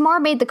Wrestler and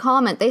Samar made the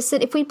comment, they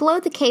said, if we blow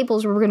the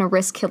cables, we're going to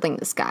risk killing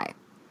this guy.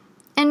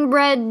 And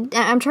Red,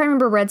 I'm trying to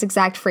remember Red's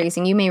exact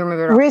phrasing. You may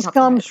remember it. Risk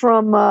comes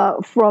from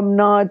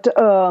not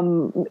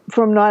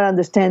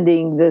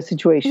understanding the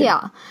situation.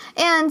 Yeah.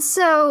 And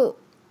so,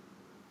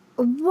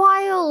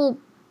 while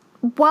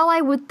I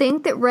would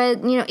think that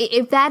Red, you know,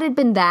 if that had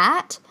been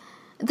that,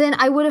 then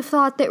I would have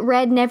thought that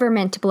Red never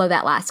meant to blow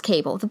that last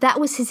cable. That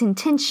was his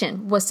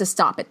intention, was to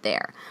stop it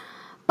there.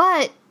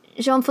 But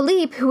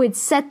Jean-Philippe, who had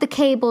set the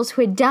cables,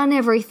 who had done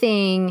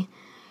everything,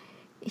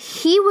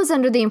 he was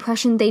under the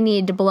impression they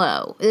needed to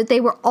blow, that they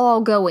were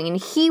all going, and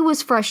he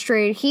was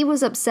frustrated, he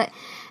was upset.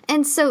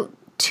 And so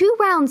 2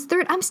 rounds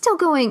through, I'm still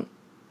going.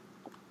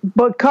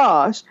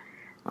 Because,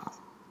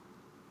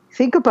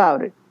 think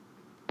about it.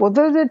 What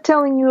are they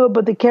telling you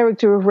about the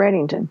character of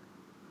Reddington?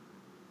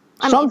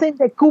 Something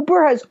that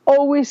Cooper has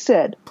always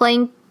said.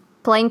 Playing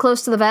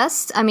close to the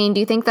vest? I mean, do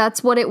you think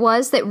that's what it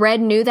was, that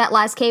Red knew that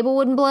last cable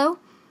wouldn't blow?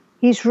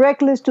 He's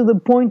reckless to the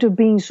point of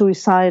being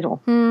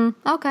suicidal.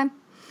 Okay.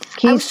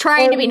 I was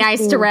trying to be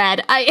nice to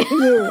Red.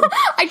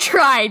 I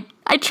tried.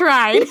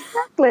 He's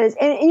reckless.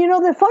 And, you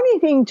know, the funny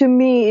thing to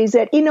me is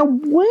that in a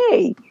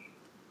way,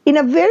 in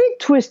a very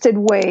twisted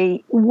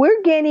way,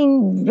 we're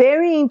getting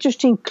very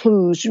interesting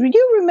clues. Do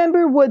you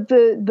remember what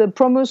the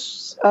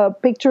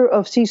promo picture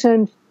of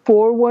season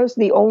 4 was?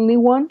 The only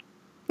one?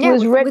 Yeah, it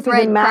was Red with with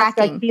Red the mask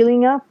cracking. like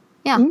peeling up.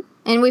 Yeah. Hmm?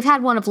 And we've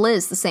had one of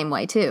Liz the same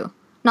way, too.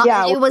 Not,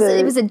 Yeah, it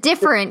was a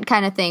different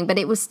kind of thing, but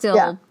it was still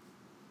like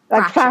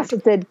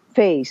fractured. faceted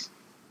face.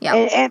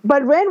 Yeah.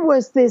 But Red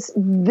was this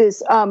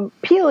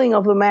peeling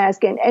of the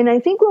mask, and I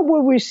think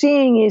what we're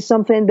seeing is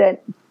something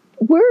that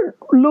we're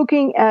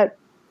looking at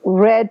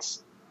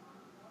Red's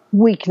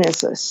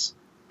weaknesses,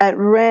 at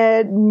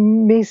Red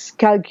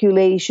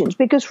miscalculations,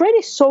 because Red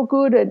is so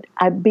good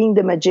at being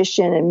the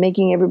magician and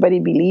making everybody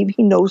believe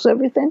he knows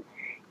everything.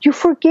 You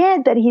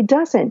forget that he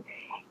doesn't.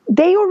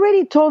 They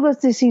already told us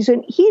this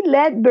season he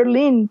led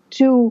Berlin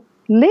to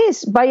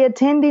Liz by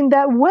attending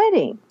that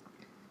wedding.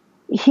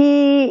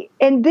 Things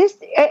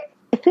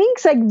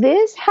like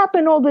this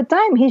happen all the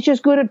time. He's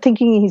just good at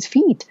thinking in his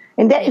feet,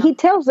 and that he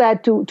tells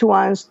that to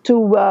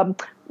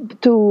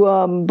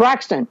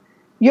Braxton.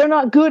 You're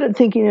not good at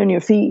thinking on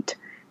your feet.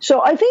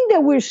 So I think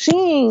that we're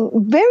seeing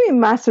very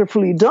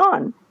masterfully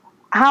done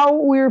how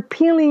we're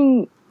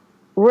peeling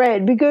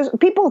Red, because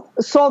people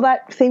saw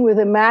that thing with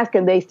the mask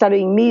and they started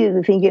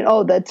immediately thinking,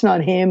 "Oh, that's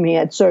not him. He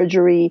had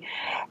surgery."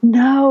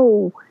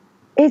 No.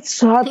 It's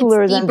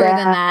subtler it's than deeper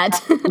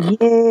that. than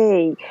that.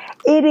 Yay.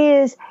 It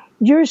is.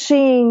 You're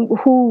seeing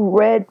who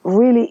Red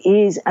really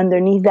is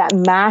underneath that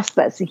mask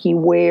that he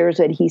wears,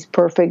 that he's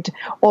perfect,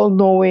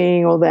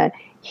 all-knowing, all that.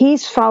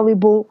 He's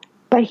fallible,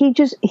 but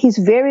he's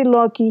very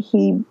lucky.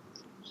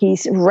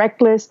 He's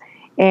reckless,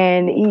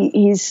 and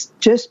he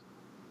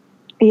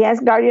has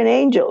guardian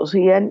angels.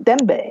 He had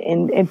Dembe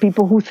and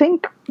people who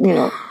think, you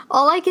know.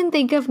 All I can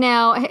think of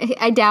now,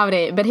 I doubt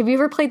it, but have you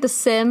ever played the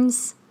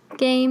Sims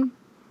game?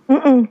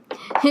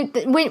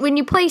 When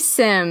you play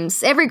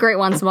Sims, every great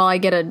once in a while I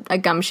get a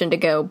gumption to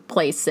go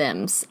play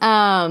Sims.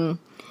 And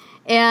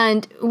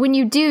when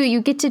you do,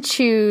 you get to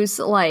choose,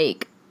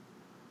 like,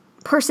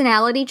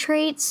 personality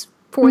traits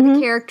for the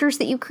characters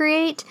that you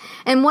create.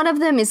 And one of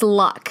them is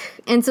luck.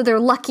 And so they're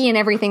lucky in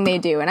everything they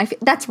do. And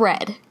that's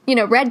Red. You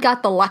know, Red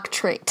got the luck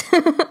trait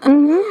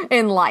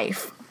in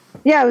life.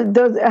 Yeah,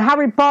 the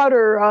Harry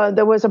Potter,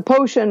 there was a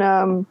potion.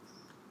 Oh,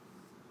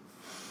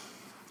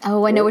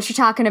 I know what you're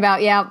talking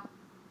about, yeah.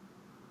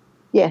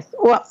 Yes,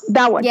 well,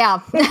 that one.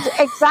 Yeah. It's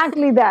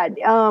exactly that.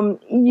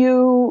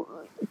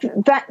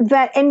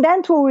 And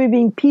that's what we've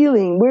been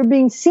peeling. We've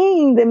been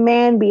seeing the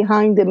man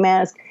behind the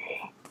mask,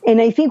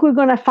 and I think we're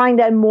going to find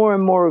out more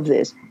and more of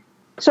this.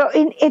 So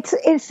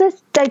it's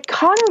this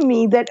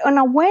dichotomy that, in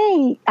a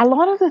way, a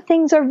lot of the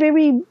things are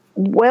very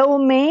well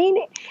made,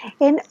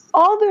 and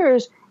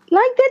others,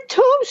 like the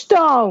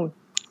tombstone.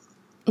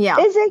 Yeah,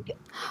 is it?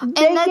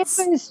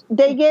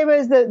 They gave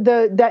us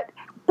that.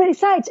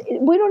 Besides,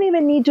 we don't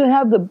even need to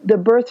have the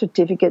birth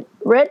certificate.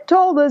 Red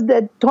told us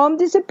that Tom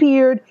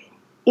disappeared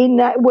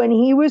when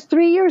he was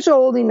 3 years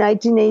old in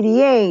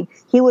 1988.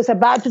 He was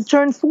about to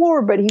turn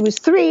 4, but he was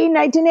 3 in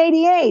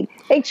 1988.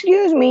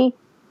 Excuse me.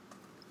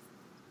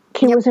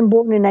 He wasn't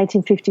born in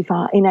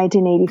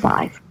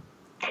 1985.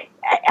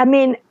 I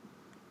mean,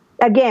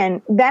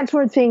 again, that's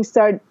where things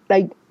start,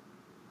 like,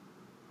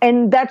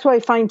 and that's why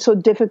I find it so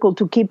difficult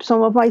to keep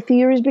some of my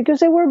theories, because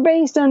they were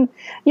based on,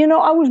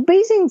 I was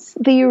basing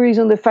theories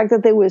on the fact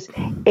that there was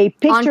a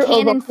picture on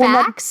canon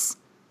facts.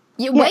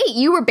 Wait,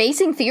 you were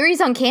basing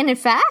theories on canon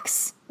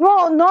facts?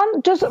 Well,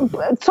 not just some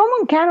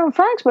on canon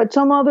facts, but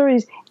some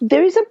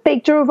there is a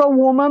picture of a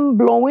woman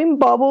blowing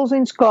bubbles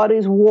in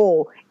Scottish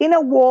wall, in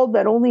a wall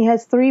that only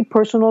has 3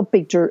 personal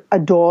pictures: a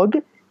dog,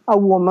 a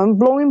woman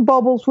blowing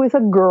bubbles with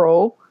a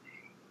girl,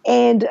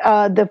 and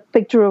the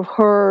picture of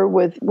her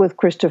with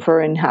Christopher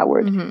and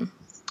Howard. Mm-hmm.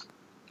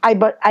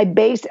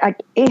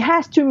 It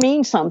has to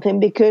mean something,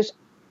 because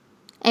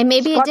and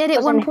maybe Scott it did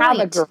at one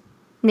point.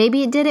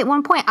 Maybe it did at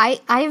one point. I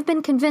have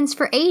been convinced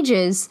for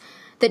ages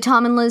that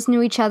Tom and Liz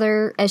knew each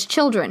other as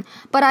children,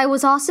 but I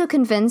was also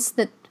convinced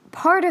that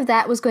part of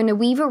that was going to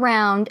weave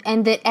around,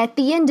 and that at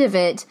the end of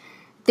it,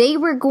 they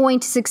were going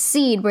to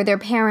succeed where their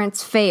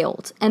parents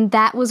failed, and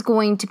that was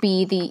going to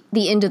be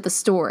the end of the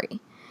story.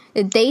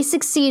 That they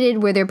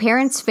succeeded where their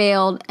parents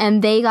failed,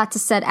 and they got to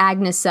set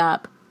Agnes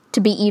up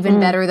to be even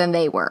better than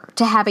they were,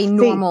 to have a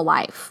normal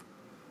life.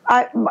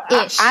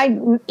 Ish.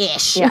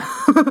 Yeah.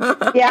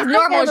 Yeah, as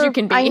normal as you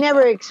can be. I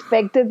never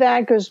expected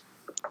that, because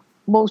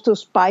most of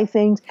spy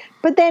things.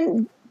 But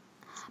then,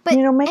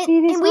 maybe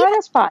it is not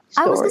a spy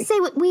story. I was going to say,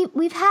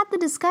 we've had the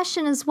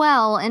discussion as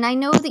well, and I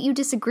know that you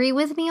disagree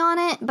with me on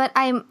it, but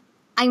I'm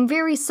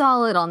very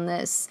solid on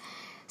this.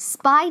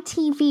 Spy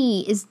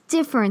TV is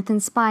different than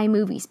spy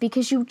movies,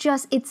 because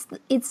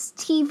it's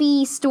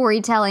TV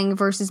storytelling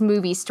versus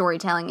movie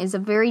storytelling is a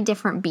very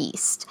different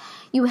beast.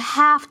 You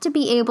have to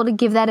be able to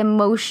give that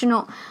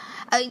emotional.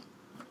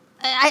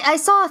 I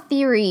saw a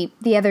theory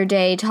the other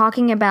day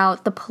talking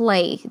about the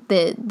play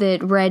that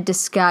Red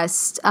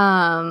discussed.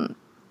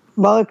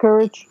 Mother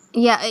Courage?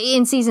 Yeah,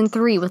 in season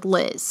 3 with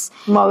Liz.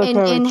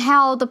 And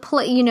how the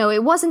play,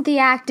 it wasn't the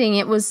acting,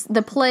 it was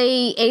the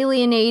play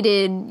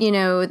alienated,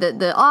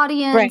 the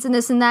audience, right, and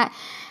this and that.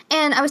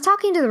 And I was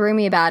talking to the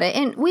roomie about it,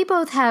 and we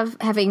both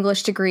have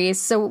English degrees,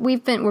 so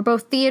we're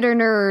both theater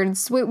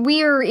nerds.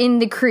 We are in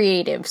the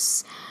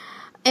creatives.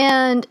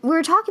 And we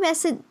were talking about, I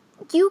said,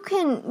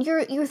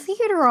 your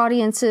theater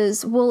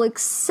audiences will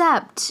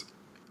accept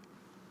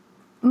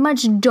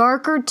much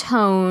darker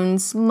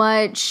tones,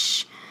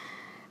 much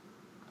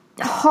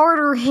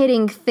harder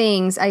hitting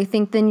things, I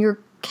think, than your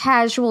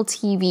casual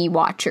TV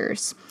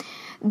watchers.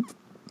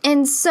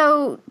 And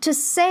so to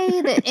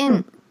say that,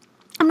 and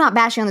I'm not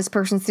bashing on this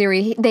person's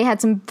theory, they had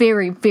some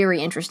very,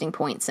 very interesting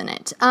points in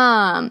it.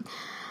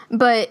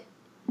 But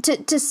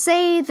to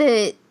say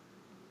that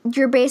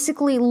you're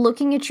basically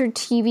looking at your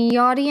TV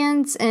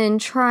audience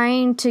and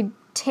trying to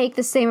take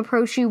the same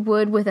approach you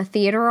would with a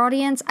theater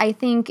audience, I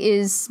think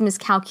is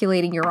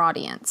miscalculating your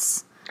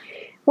audience.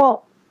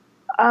 Well,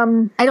 I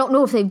don't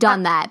know if they've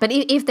done that, but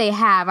if they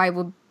have, I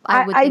would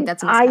think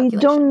that's a miscalculation.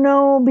 I don't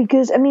know,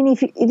 because,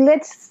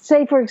 let's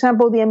say, for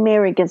example, the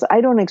Americans.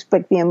 I don't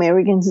expect the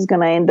Americans is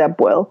going to end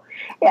up well.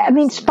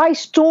 Spy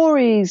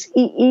stories,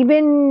 they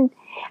may,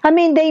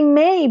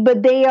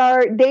 but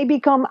they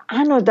become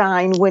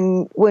anodyne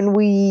when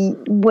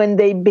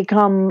they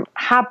become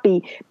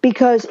happy,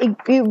 because it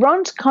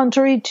runs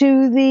contrary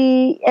to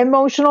the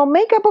emotional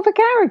makeup of the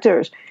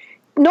characters.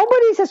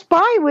 Nobody's a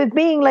spy with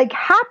being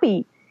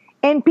happy.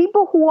 And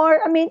people who are,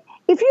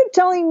 if you're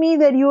telling me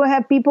that you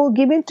have people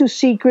given to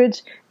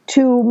secrets,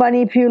 to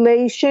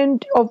manipulation,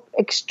 of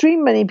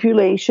extreme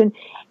manipulation,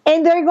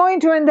 and they're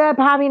going to end up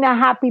having a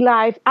happy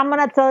life, I'm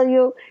going to tell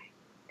you,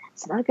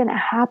 it's not going to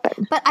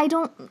happen. But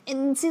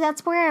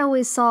that's where I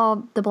always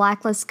saw the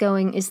Blacklist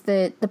going, is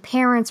that the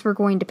parents were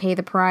going to pay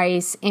the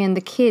price and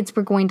the kids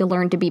were going to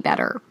learn to be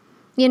better.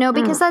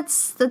 Because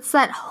that's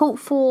that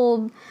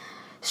hopeful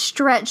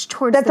stretch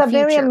towards That's the a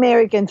future. very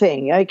American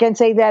thing. I can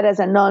say that as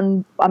a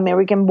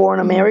non-American born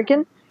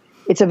American.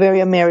 It's a very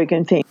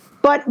American thing.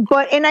 But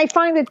and I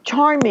find it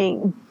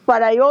charming.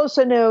 But I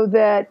also know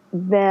that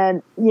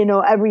a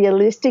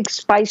realistic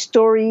spy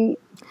story.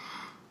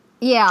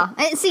 Yeah.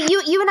 And see,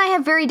 you and I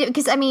have very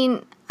because I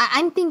mean,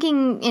 I'm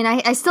thinking, and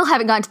I still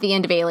haven't gotten to the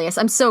end of Alias.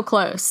 I'm so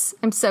close.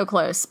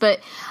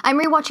 But I'm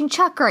rewatching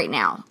Chuck right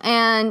now,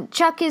 and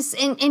Chuck is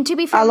and to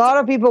be fair, a lot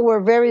of people were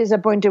very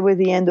disappointed with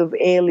the end of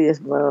Alias.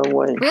 By the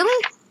way.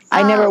 Really?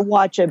 I never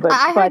watched it, but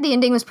I heard the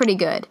ending was pretty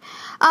good.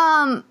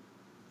 But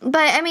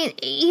I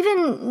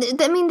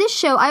mean, this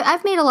show,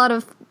 I've made a lot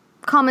of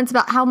comments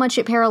about how much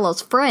it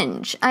parallels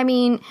Fringe. I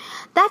mean,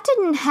 that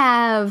didn't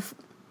have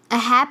a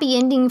happy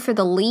ending for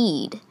the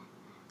lead.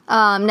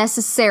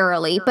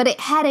 Necessarily, but it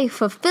had a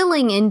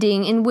fulfilling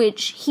ending in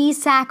which he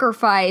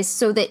sacrificed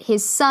so that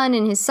his son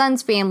and his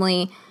son's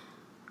family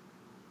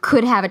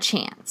could have a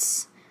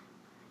chance.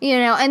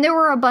 And there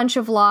were a bunch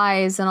of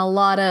lies and a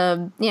lot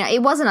of,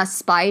 it wasn't a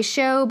spy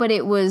show, but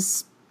it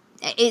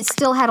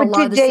still had a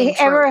lot of the same tropes. Did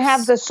they ever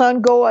have the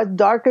sun go as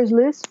dark as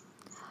Liz?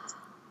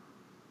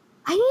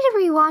 I need to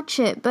rewatch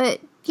it,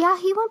 but yeah,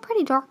 he went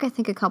pretty dark, I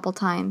think, a couple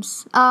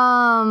times.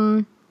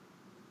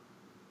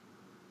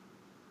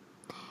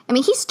 I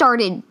mean, he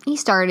started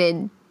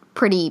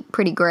pretty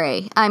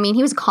gray. I mean,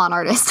 he was a con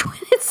artist when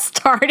it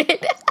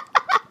started.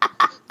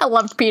 I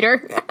loved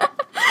Peter.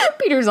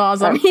 Peter's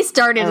awesome. He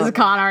started as a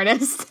con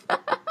artist.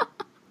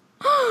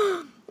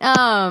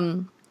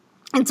 And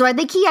so I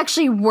think he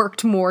actually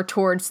worked more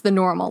towards the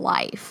normal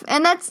life.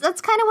 And that's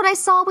kind of what I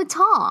saw with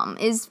Tom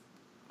is,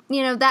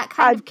 that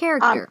kind of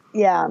character.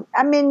 Yeah.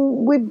 I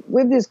mean,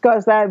 we've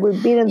discussed that.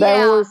 We've been in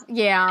that horse.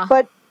 Yeah.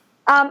 But,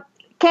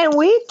 can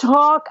we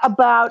talk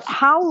about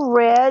how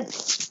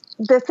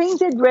the things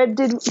that Red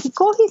did? He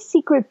called his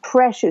secret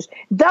precious.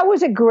 That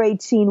was a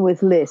great scene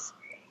with Liz.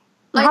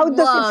 How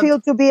does it feel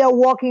to be a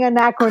walking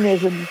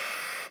anachronism?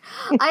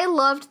 I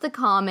loved the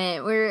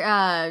comment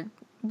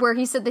where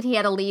he said that he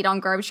had a lead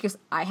on Garby. She goes,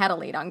 I had a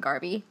lead on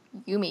Garby.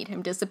 You made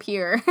him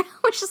disappear.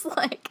 Which is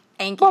like,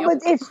 thank you. Well,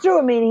 but it's true.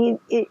 I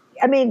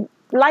mean,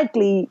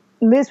 likely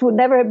Liz would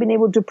never have been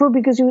able to prove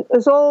because it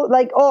was all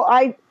like,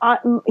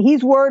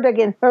 his word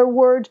against her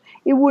word.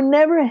 It would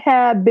never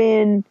have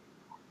been.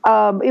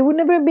 It would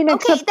never have been.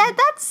 Okay,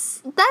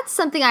 that's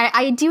something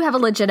I do have a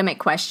legitimate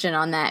question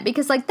on that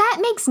because that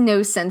makes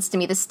no sense to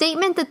me. The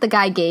statement that the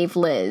guy gave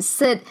Liz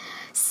said,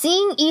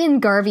 "Seeing Ian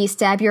Garvey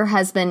stab your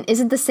husband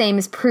isn't the same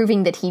as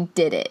proving that he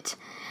did it,"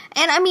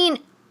 and I mean.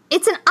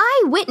 It's an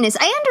eyewitness.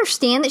 I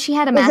understand that she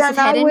had a massive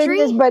head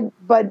injury,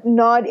 but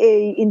not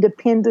a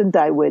independent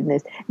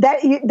eyewitness.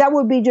 That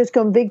would be just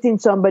convicting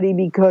somebody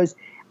because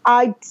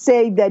I'd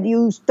say that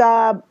you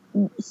stabbed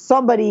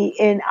somebody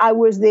and I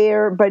was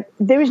there, but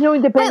there is no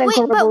independent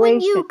corroboration. But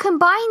when you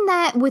combine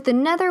that with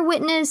another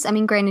witness, I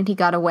mean, granted he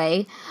got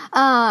away,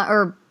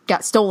 or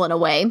got stolen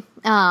away.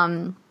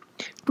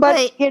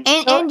 But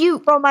you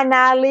from an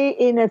alley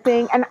in a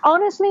thing, and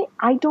honestly,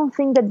 I don't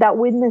think that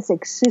witness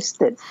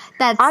existed.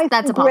 That's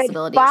a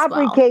possibility.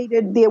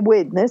 Fabricated the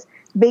witness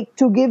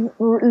to give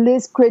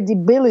Liz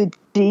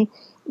credibility,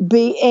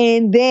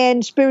 and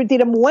then spirited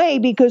him away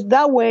because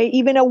that way,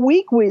 even a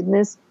weak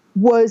witness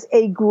was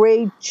a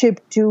great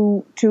chip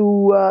to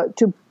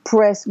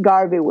press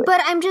Garvey with.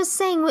 But I'm just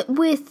saying,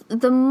 with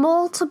the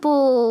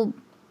multiple.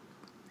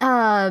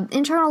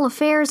 Internal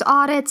affairs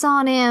audits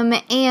on him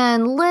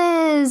and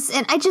Liz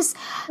and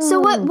so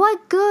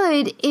what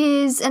good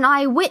is an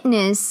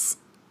eyewitness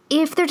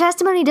if their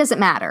testimony doesn't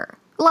matter?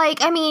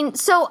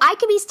 So I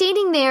could be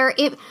standing there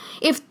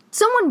if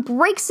someone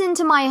breaks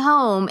into my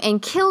home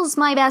and kills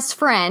my best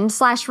friend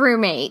 /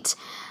 roommate,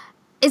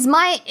 is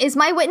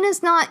my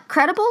witness not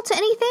credible to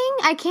anything?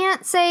 I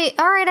can't say,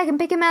 all right, I can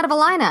pick him out of a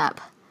lineup.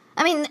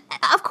 I mean,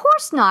 of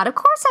course not. Of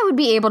course I would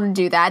be able to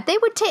do that. I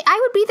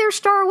would be their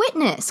star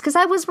witness because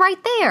I was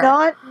right there.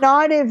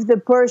 Not if the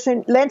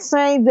person, let's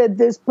say that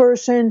this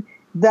person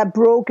that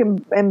broke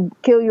and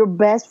killed your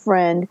best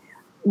friend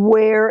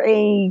were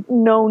a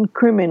known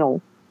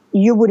criminal.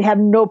 You would have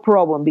no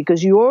problem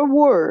because your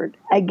word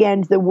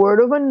against the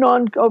word of a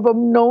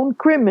known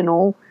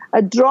criminal,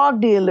 a drug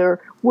dealer,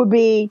 would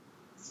be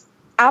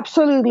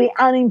absolutely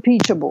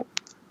unimpeachable.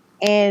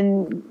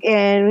 And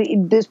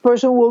this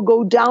person will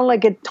go down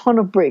like a ton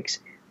of bricks.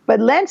 But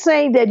let's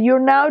say that you're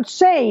now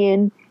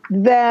saying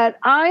that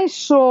I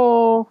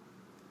saw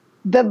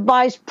the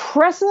vice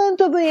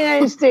president of the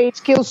United States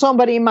kill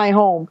somebody in my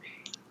home,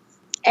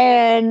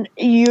 and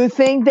you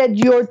think that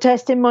your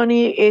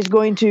testimony is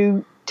going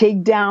to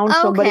take down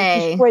somebody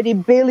whose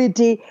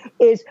credibility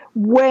is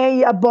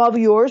way above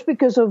yours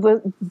because of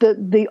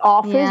the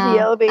office, the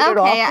elevated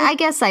office. Okay, I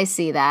guess I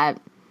see that.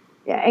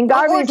 Yeah, and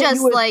Garvey or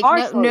just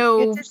like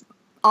no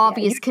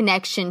obvious you,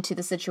 connection to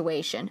the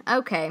situation.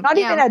 Okay. Not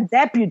even a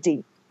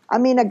deputy. I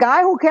mean, a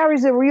guy who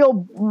carries a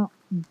real,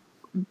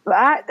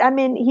 I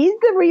mean, he's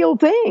the real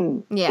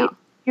thing. Yeah.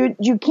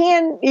 You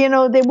can't,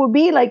 they would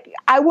be like,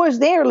 I was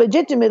there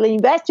legitimately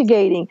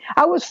investigating.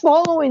 I was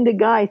following the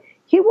guy.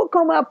 he will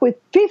come up with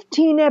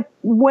 15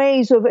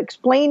 ways of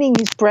explaining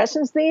his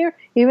presence there,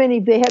 even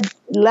if they had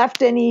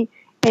left any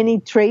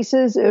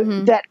traces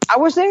that I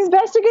was there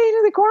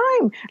investigating the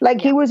crime.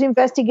 Like he was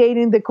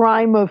investigating the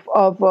crime of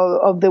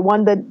the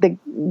one that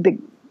the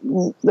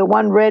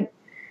one Red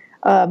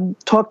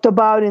talked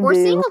about in or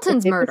the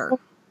Singleton's murder.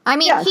 I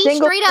mean, he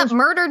straight up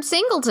murdered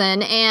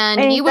Singleton,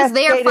 and he was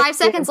there 5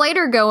 seconds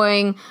later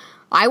going,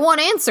 I want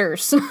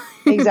answers.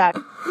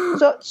 Exactly.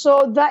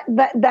 So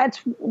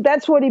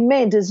that's what it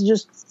meant. It's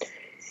just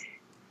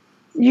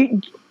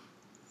you.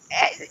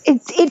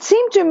 It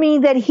seemed to me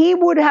that he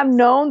would have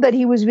known that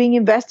he was being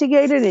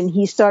investigated, and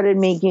he started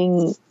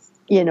making,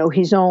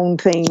 his own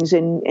things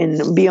and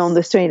beyond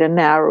the straight and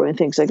narrow and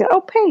things like that.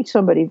 Oh, pay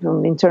somebody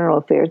from Internal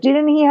Affairs.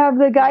 Didn't he have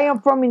the guy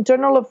from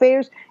Internal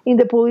Affairs in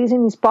the police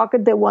in his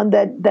pocket, the one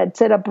that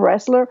set up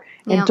Wrestler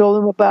and told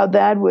him about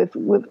that with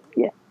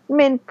yeah. I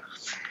mean,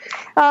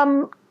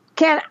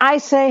 can I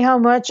say how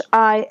much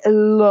I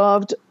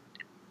loved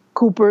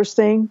Cooper's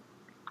thing?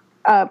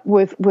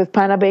 With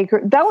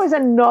Panabaker, that was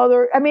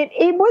another. I mean,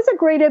 it was a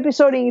great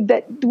episode in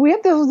that we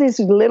have these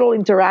little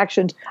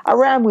interactions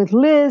around with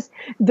Liz,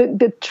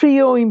 the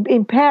trio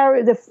in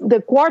Paris,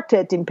 the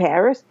quartet in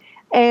Paris,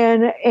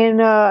 and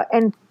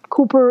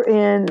Cooper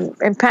and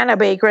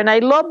Panabaker. And I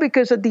love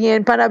because at the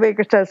end,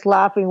 Panabaker starts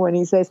laughing when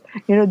he says,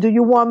 "Do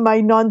you want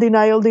my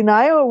non-denial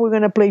denial, or we're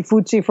going to play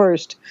footsie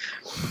first?"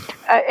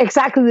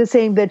 Exactly the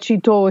same that she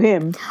told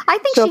him. I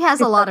think she has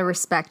a lot of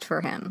respect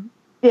for him.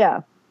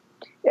 Yeah.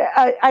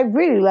 I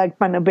really like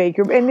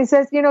Panabaker, and he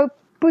says,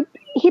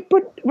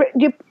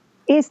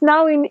 he's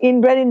now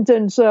in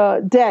Reddington's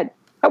debt,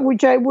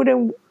 which I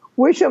wouldn't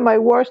wish on my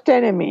worst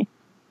enemy.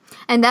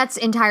 And that's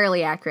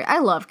entirely accurate. I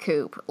love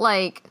Coop.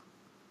 Like,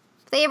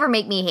 if they ever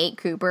make me hate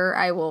Cooper,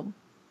 I will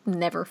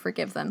never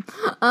forgive them.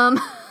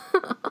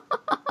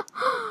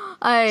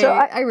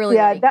 I really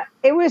like.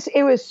 It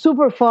was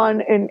super fun,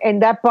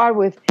 and that part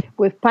with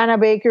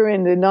Panabaker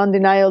and the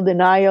non-denial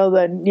denial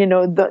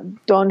that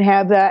don't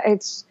have that.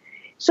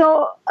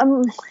 So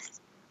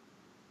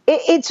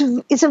it's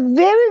a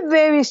very,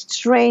 very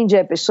strange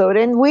episode,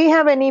 and we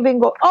haven't even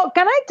go. Oh,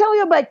 can I tell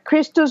you about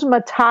Christos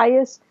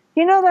Matthias?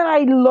 You know that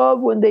I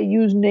love when they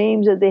use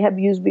names that they have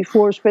used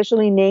before,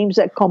 especially names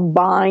that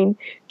combine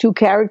two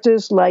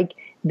characters. Like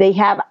they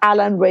have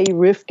Alan Ray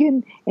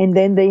Rifkin, and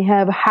then they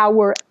have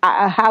Howard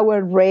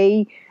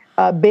Ray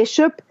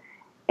Bishop,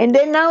 and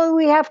then now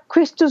we have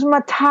Christos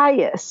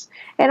Matthias,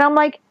 and I'm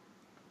like,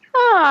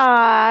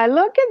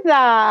 look at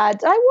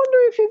that. I wonder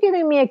if you're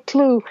giving me a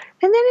clue.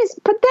 And then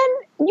but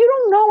then you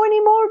don't know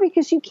anymore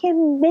because you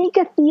can't make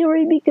a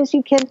theory because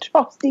you can't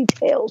trust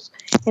details.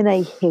 And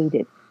I hate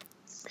it.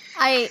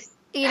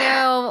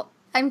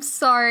 I'm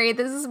sorry.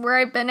 This is where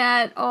I've been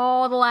at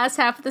all the last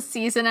half of the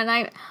season. And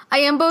I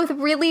am both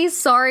really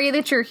sorry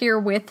that you're here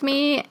with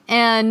me.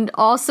 And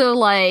also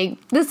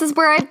this is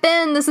where I've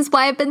been. This is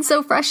why I've been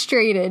so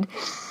frustrated.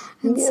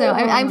 And so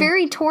I'm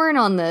very torn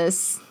on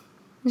this.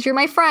 You're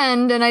my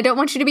friend, and I don't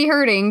want you to be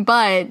hurting,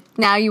 but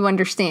now you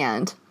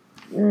understand.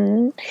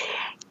 Mm-hmm.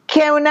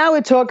 Can now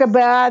we talk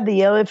about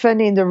the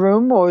elephant in the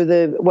room, or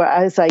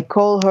as I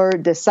call her,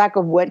 the sack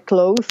of wet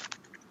clothes?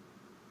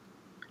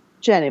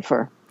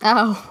 Jennifer.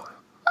 Oh.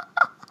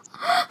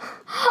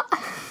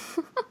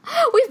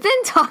 We've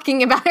been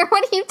talking about her.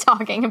 What are you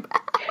talking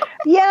about?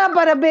 Yeah,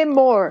 but a bit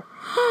more.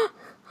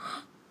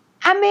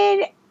 I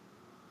mean,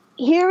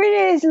 here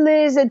it is,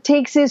 Liz, that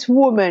takes this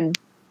woman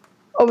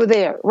over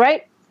there,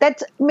 right?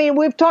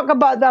 We've talked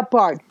about that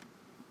part.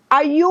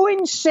 Are you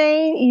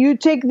insane? You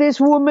take this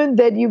woman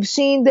that you've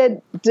seen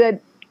that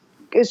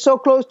is so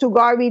close to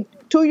Garvey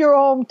to your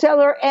home, tell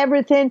her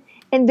everything,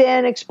 and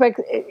then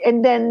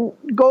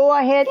go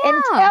ahead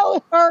and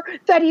tell her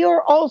that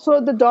you're also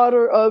the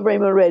daughter of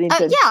Raymond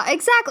Reddington. Yeah,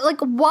 exactly.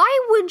 Like,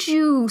 why would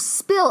you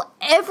spill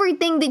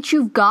everything that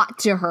you've got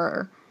to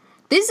her?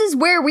 This is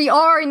where we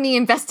are in the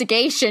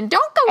investigation.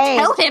 Don't go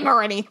tell him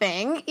or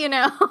anything,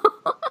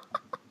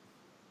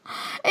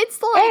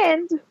 It's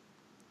like...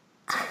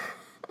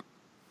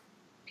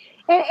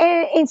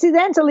 And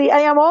incidentally, I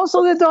am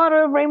also the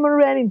daughter of Raymond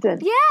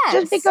Reddington. Yes.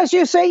 Just because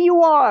you say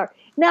you are.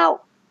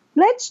 Now,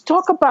 let's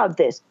talk about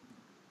this.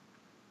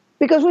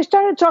 Because we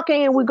started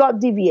talking and we got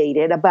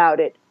deviated about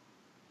it.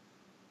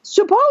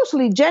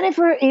 Supposedly,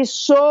 Jennifer is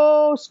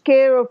so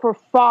scared of her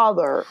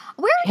father.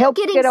 Where are you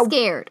getting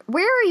scared?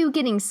 Where are you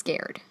getting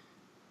scared?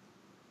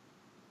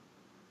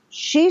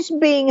 She's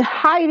being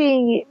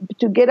hiding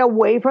to get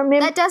away from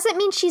him. That doesn't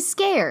mean she's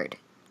scared.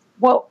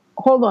 Well,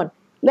 hold on.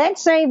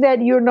 Let's say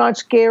that you're not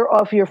scared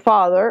of your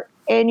father,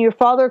 and your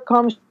father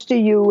comes to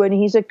you and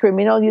he's a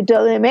criminal. You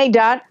tell him, hey,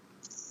 Dad,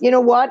 you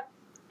know what?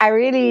 I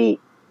really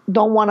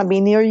don't want to be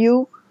near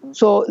you,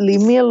 so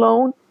leave me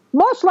alone.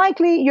 Most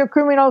likely, your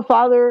criminal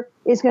father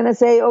is going to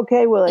say,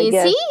 okay, well, I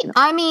guess. Is he?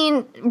 I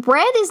mean,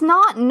 Red is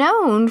not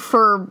known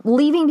for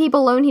leaving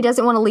people alone he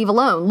doesn't want to leave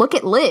alone. Look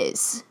at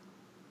Liz.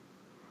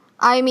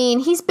 I mean,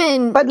 he's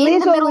been in the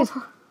middle.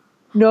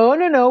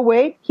 No,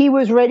 wait. He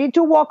was ready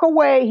to walk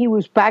away. He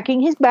was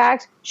packing his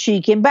bags.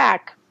 She came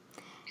back.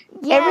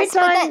 Every Yes,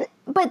 time.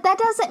 but that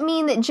doesn't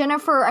mean that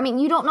Jennifer, I mean,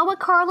 you don't know what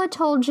Carla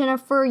told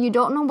Jennifer. You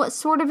don't know what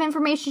sort of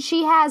information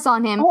she has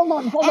on him. Hold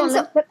on. And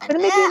so, Let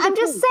me give I'm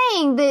just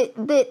saying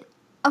that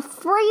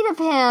afraid of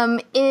him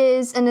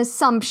is an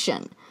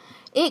assumption.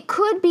 It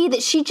could be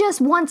that she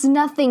just wants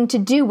nothing to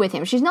do with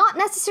him. She's not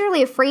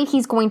necessarily afraid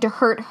he's going to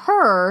hurt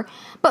her,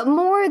 but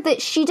more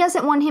that she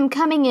doesn't want him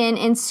coming in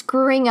and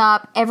screwing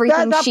up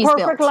everything she's built.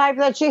 The perfect life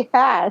that she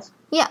has.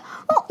 Yeah.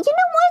 Well, you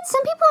know what?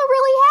 Some people are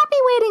really happy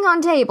waiting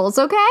on tables,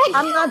 okay?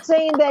 I'm not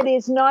saying that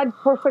it's not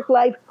perfect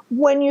life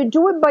when you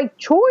do it by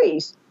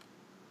choice.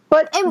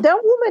 But that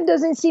woman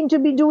doesn't seem to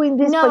be doing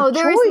this by choice. No,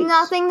 there is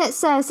nothing that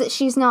says that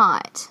she's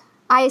not.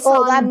 I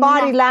saw that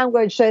body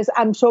language says,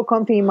 I'm so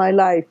comfy in my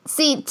life.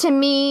 See, to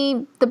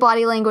me, the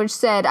body language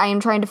said, I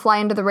am trying to fly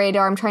under the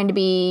radar. I'm trying to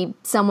be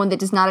someone that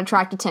does not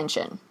attract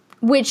attention.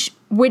 Which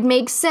would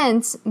make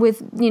sense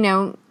with,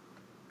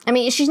 I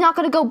mean, she's not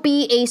going to go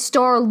be a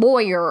star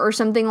lawyer or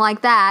something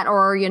like that,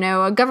 or,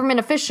 a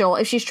government official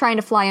if she's trying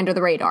to fly under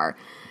the radar.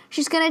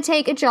 She's going to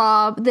take a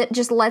job that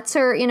just lets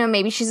her,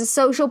 maybe she's a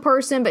social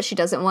person, but she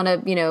doesn't want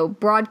to,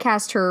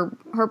 broadcast her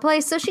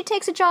place, so she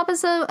takes a job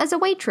as a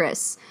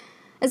waitress,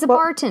 as a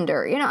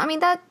bartender. I mean,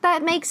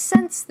 that makes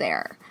sense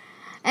there.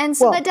 And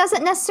so that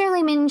doesn't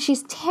necessarily mean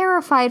she's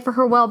terrified for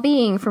her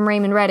well-being from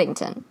Raymond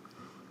Reddington.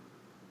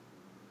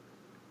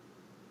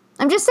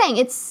 I'm just saying,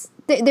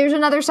 there's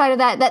another side of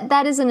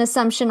that is an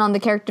assumption on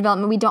the character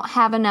development. We don't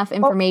have enough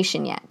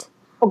information yet.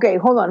 Okay,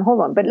 hold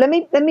on. But let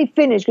me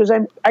finish because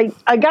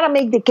I gotta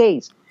make the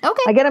case.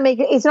 Okay. I gotta make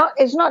it.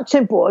 It's not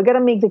simple. I gotta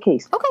make the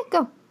case. Okay,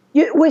 go.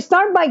 We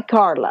start by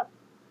Carla.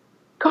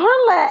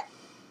 Carla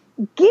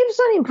gives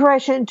an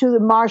impression to the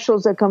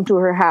marshals that come to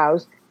her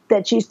house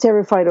that she's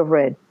terrified of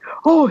Red.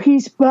 Oh,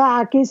 he's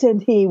back,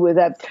 isn't he? With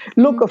that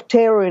look of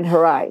terror in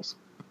her eyes.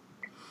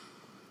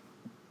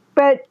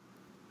 But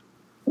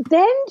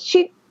then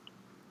she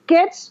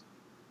gets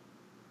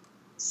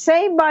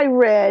saved by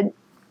Red.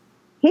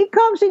 He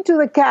comes into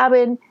the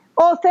cabin.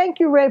 Oh, thank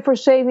you, Red, for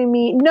saving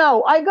me.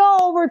 No, I go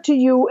over to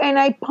you and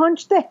I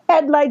punch the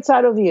headlights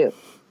out of you.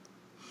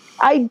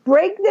 I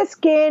break the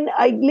skin.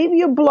 I leave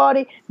you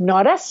bloody.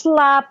 Not a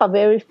slap, a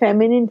very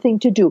feminine thing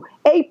to do.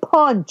 A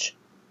punch.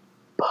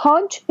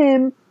 Punch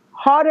him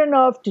hard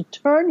enough to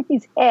turn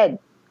his head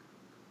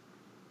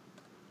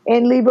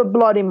and leave a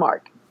bloody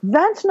mark.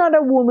 That's not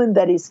a woman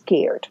that is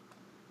scared.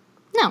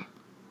 No.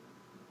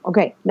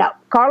 Okay, now,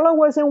 Carla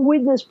was in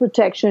witness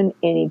protection,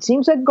 and it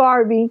seems that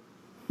Garvey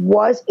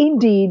was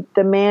indeed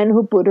the man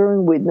who put her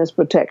in witness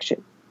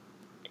protection.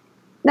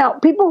 Now,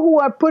 people who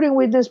are put in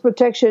witness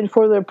protection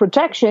for their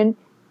protection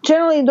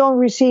generally don't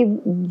receive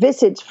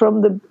visits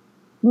from the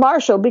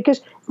marshal because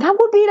that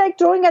would be like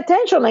throwing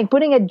attention, like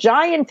putting a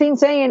giant thing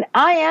saying,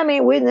 I am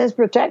in witness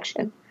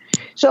protection.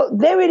 So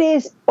there it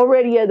is,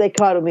 already a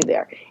dichotomy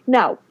there.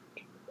 Now,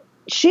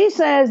 she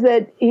says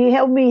that he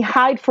helped me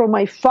hide from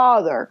my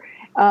father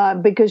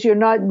because you're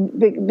not,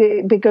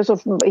 because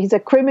of he's a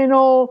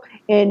criminal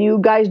and you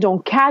guys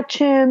don't catch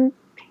him.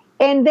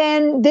 And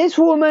then this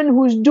woman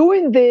who's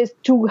doing this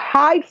to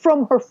hide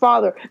from her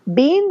father,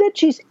 being that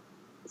she's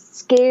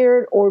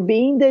scared or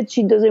being that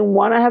she doesn't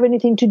want to have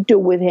anything to do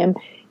with him,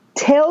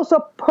 tells a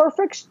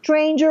perfect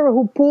stranger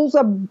who pulls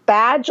a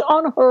badge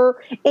on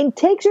her and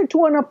takes her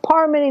to an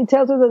apartment and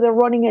tells her that they're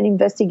running an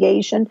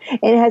investigation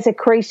and it has a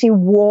crazy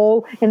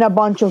wall and a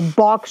bunch of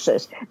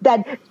boxes.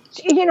 That,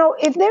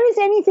 if there is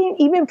anything,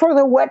 even for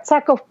the wet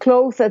sack of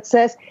clothes that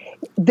says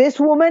this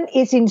woman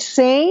is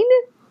insane,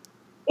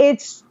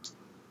 it's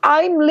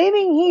I'm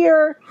living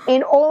here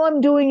and all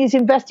I'm doing is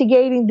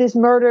investigating this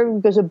murder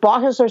because the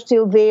boxes are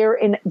still there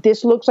and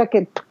this looks like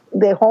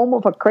the home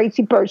of a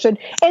crazy person.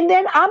 And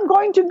then I'm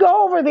going to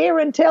go over there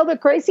and tell the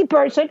crazy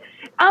person,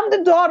 I'm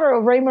the daughter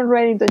of Raymond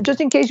Reddington,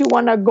 just in case you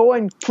want to go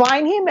and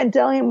find him and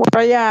tell him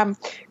where I am.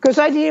 Because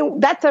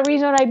that's the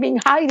reason I've been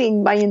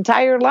hiding my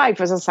entire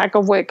life as a sack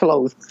of wet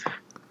clothes.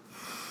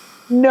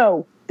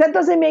 No. That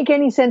doesn't make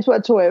any sense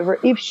whatsoever.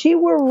 If she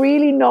were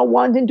really not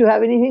wanting to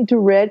have anything to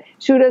read,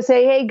 she would have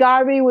said, hey,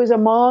 Garvey was a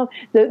mom,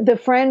 the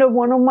friend of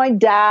one of my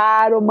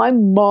dad or my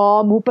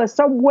mom who passed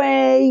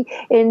away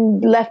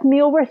and left me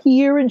over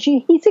here. And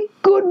he's a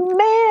good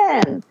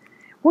man.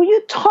 What are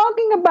you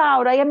talking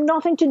about? I have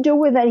nothing to do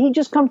with that. He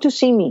just come to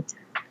see me.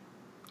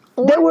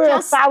 Or there were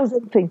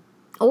 1,000 things.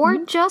 Or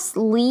just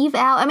leave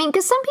out. I mean,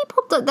 because some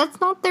people,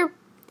 that's not their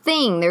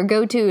thing, their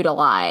go-to to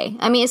lie.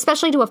 I mean,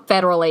 especially to a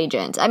federal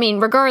agent. I mean,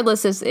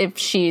 regardless if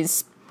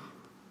she's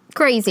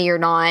crazy or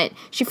not,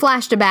 she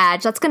flashed a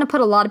badge. That's going to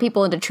put a lot of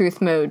people into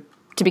truth mode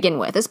to begin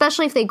with,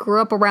 especially if they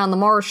grew up around the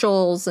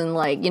marshals and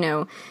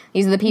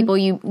these are the people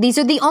these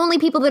are the only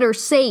people that are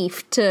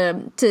safe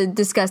to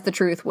discuss the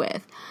truth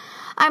with.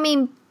 I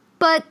mean,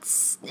 but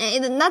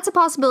that's a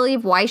possibility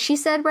of why she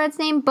said Red's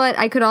name, but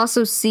I could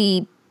also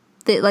see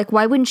that,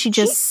 why wouldn't she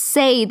just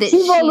say that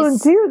she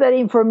volunteered that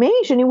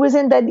information? It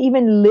wasn't that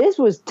even Liz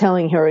was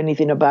telling her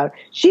anything about.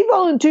 She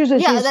volunteers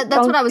that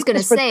that's what I was going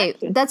to say.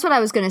 That's what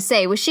I was going to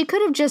say, was she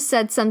could have just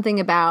said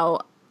something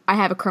about, I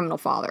have a criminal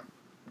father,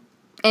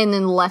 and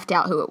then left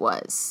out who it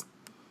was.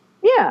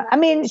 Yeah, I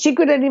mean, she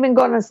could have even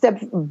gone a step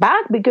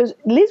back because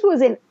Liz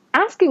wasn't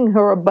asking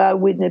her about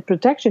witness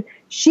protection.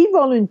 She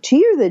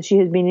volunteered that she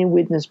has been in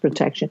witness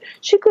protection.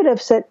 She could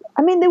have said,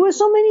 I mean, there were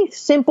so many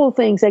simple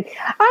things like,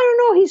 I don't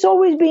know, he's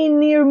always been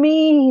near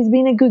me. He's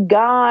been a good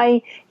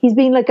guy. He's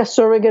been like a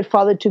surrogate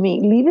father to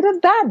me. Leave it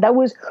at that.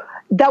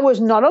 That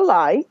was not a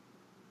lie.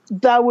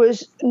 That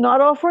was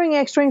not offering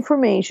extra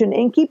information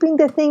and keeping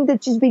the thing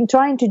that she's been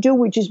trying to do,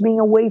 which is being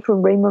away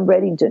from Raymond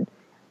Reddington,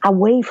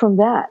 away from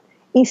that.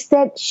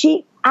 Instead,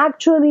 she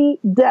actually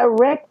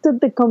directed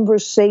the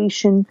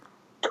conversation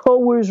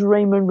towards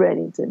Raymond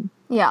Reddington.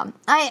 Yeah,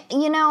 I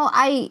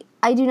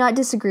do not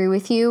disagree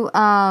with you.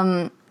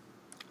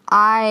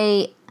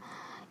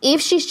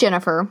 If she's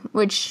Jennifer,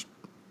 which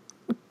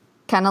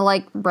kind of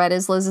like Red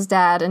is Liz's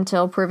dad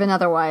until proven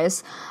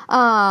otherwise,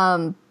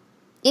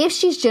 if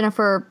she's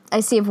Jennifer,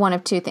 I see of one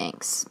of two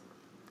things.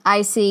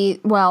 I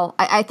think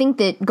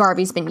that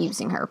Garvey's been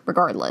using her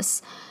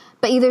regardless.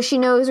 But either she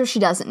knows or she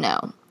doesn't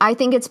know. I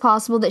think it's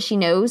possible that she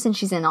knows and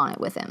she's in on it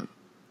with him.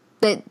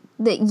 That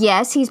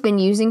yes, he's been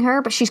using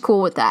her, but she's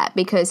cool with that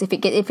because if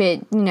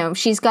it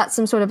she's got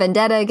some sort of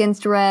vendetta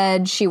against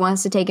Red, she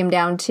wants to take him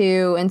down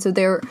too, and so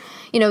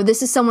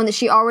this is someone that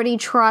she already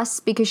trusts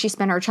because she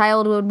spent her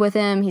childhood with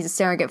him. He's a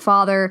surrogate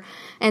father,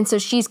 and so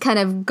she's kind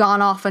of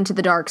gone off into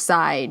the dark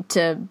side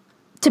to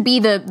be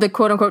the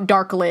quote-unquote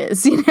dark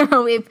Liz,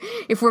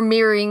 if we're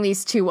mirroring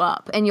these two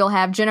up. And you'll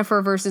have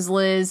Jennifer versus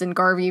Liz and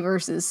Garvey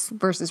versus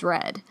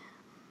Red.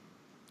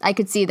 I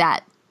could see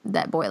that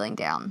boiling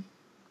down.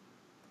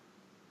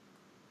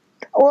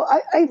 Well,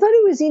 I thought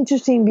it was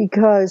interesting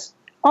because,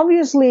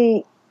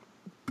 obviously,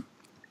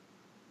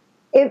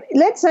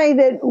 let's say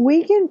that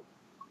we can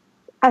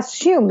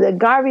assume that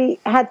Garvey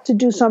had to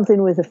do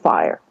something with the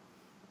fire.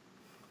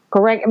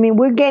 Correct? I mean,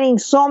 we're getting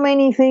so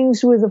many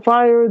things with the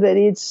fire that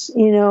it's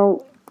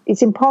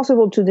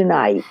impossible to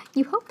deny.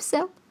 You hope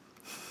so.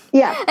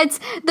 Yeah. It's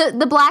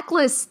the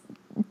Blacklist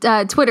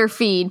Twitter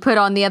feed put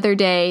on the other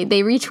day.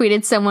 They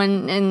retweeted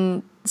someone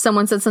and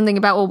someone said something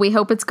about, well, we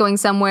hope it's going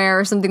somewhere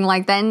or something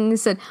like that. And they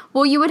said,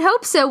 well, you would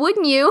hope so,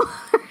 wouldn't you?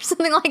 Or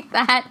something like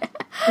that.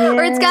 Yeah.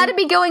 Or it's got to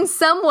be going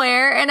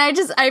somewhere. And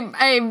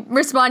I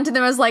respond to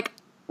them as like,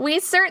 we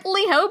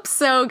certainly hope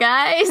so,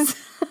 guys.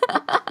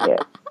 Yeah.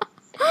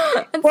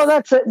 Well,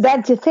 that's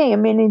the thing. I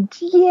mean,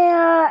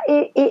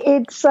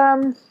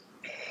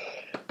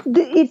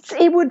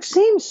 it would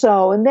seem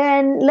so. And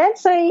then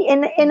let's say,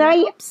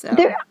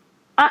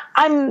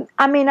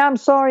 I'm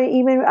sorry,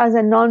 even as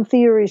a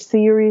non-theorist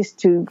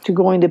to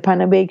go into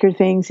Panabaker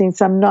thing,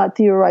 since I'm not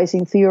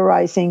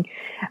theorizing,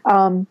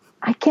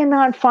 I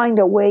cannot find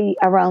a way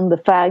around the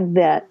fact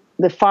that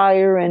the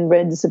fire and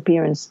Red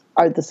disappearance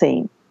are the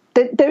same.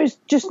 There's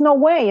just no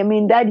way. I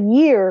mean, that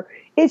year,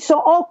 it's so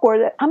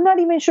awkward that I'm not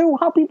even sure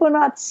how people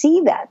not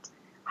see that.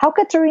 How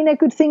Katerina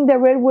could think that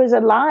Red was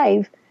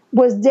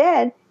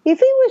dead, if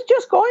he was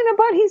just going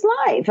about his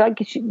life.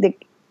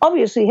 Like,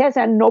 obviously, he has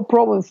had no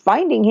problem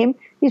finding him.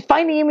 He's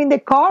finding him in the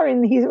car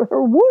in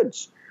her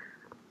woods.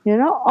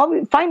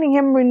 Finding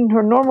him in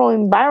her normal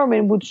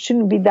environment, which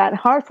shouldn't be that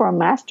hard for a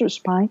master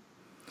spy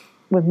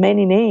with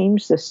many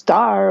names, the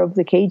star of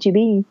the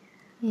KGB.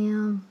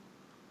 Yeah.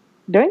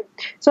 Right?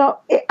 So,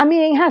 I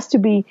mean, it has to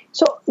be.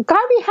 So,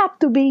 Garvey had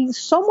to be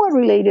somewhat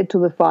related to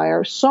the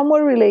fire,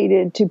 somewhat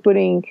related to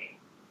putting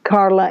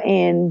Carla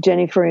and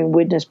Jennifer in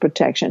witness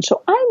protection.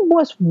 So, I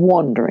was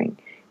wondering,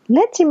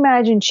 let's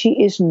imagine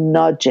she is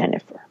not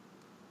Jennifer.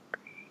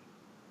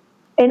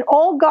 And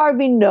all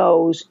Garvey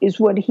knows is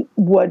what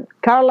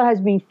Carla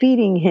has been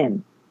feeding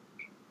him.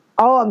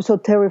 Oh, I'm so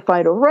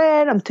terrified of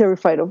Red. I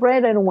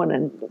don't want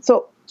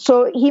to.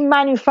 So he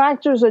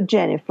manufactures a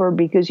Jennifer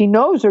because he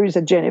knows there is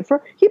a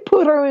Jennifer. He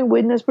put her in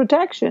witness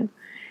protection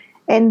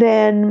and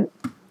then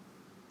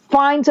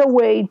finds a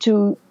way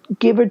to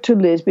give her to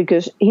Liz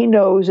because he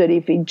knows that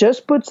if he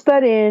just puts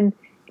that in,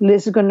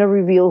 Liz is going to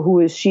reveal who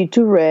is she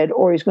to Red,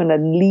 or he's going to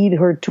lead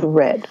her to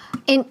Red.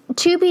 And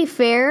to be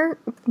fair,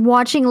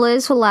 watching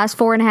Liz for the last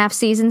 4.5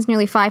 seasons,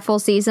 nearly 5 full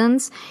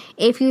seasons,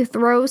 if you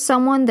throw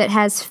someone that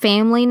has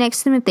family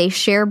next to them, if they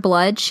share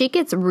blood, she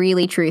gets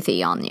really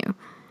truthy on you.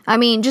 I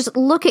mean, just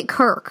look at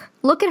Kirk.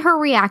 Look at her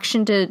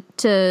reaction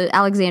to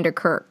Alexander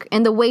Kirk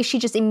and the way she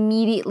just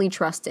immediatally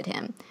trusted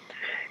him.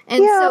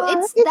 And yeah,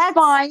 so that's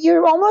fine.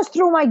 You almost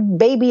threw my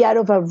baby out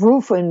of a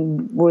roof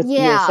and with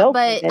yourself.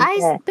 But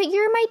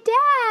you're my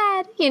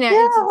dad.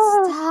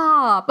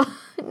 Stop.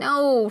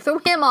 No, throw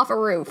him off a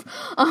roof.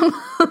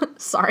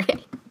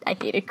 Sorry, I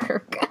hated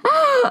Kirk.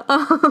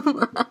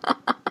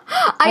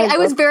 I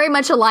was very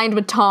much aligned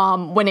with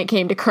Tom when it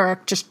came to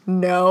Kirk. Just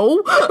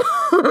no,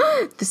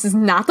 this is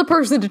not the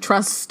person to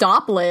trust.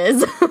 Stop,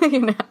 Liz.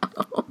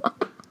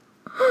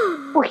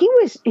 Well, he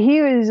was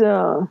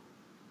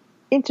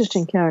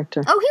interesting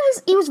character.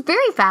 Oh, he was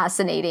very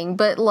fascinating,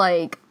 but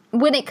like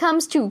when it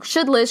comes to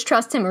should Liz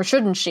trust him or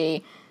shouldn't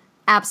she,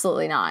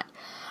 absolutely not.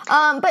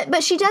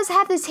 But she does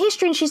have this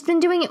history, and she's been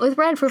doing it with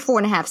Red for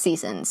 4.5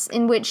 seasons,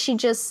 in which she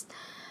just,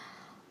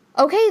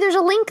 okay, there's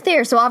a link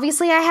there, so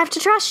obviously I have to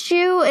trust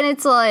you, and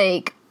it's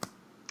like,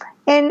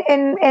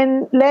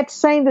 And let's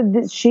say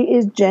that she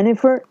is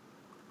Jennifer.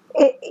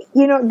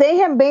 They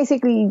have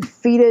basically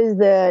feed us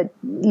that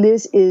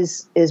Liz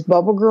is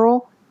Bubble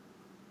Girl.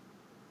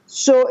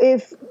 So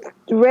if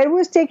Red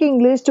was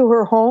taking Liz to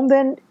her home,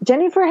 then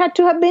Jennifer had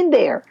to have been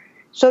there.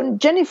 So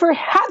Jennifer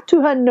had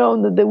to have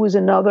known that there was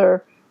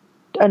another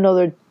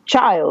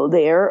child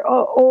there,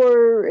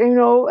 or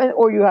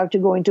you have to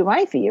go into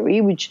my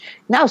theory, which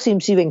now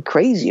seems even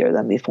crazier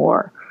than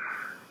before.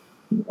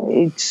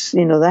 It's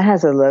that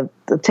has a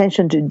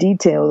attention to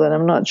detail that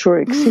I'm not sure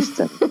exists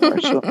anymore.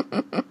 So.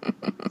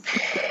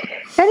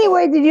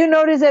 Anyway, did you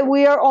notice that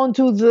we are on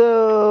to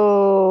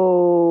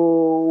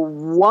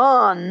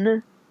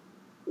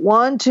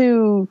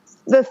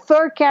the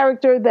third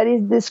character that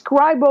is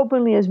described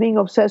openly as being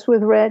obsessed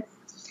with Red?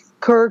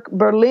 Kirk,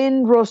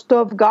 Berlin,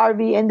 Rostov,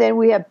 Garvey, and then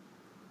we have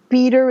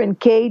Peter and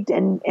Kate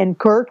and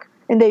Kirk,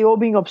 and they all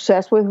being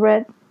obsessed with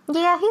Red.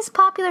 Yeah, he's a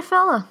popular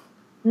fella.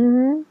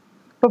 Mm-hmm.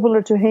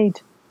 Popular to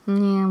hate.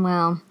 Yeah,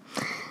 well,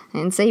 I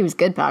didn't say he was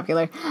good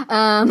popular.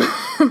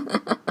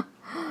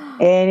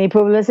 Any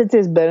publicity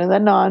is better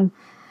than none.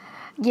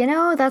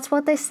 That's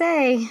what they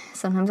say.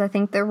 Sometimes I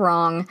think they're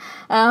wrong.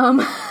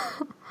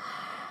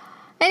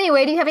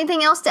 Anyway, do you have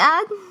anything else to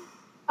add?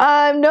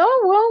 No,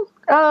 well,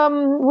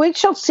 we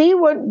shall see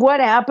what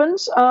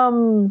happens.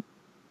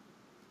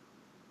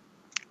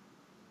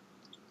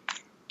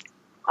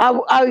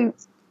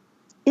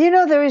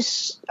 There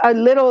is a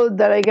little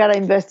that I gotta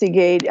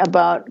investigate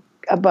about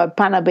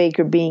Panna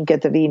Baker being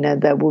Katerina.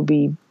 That would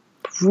be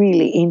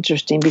really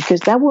interesting,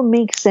 because that would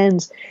make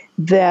sense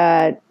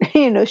that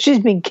she's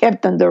been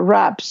kept under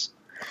wraps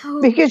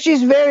because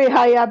she's very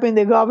high up in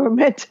the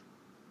government.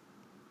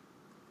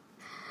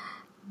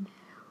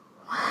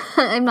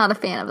 I'm not a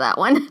fan of that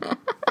one.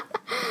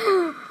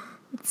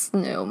 It's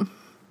no.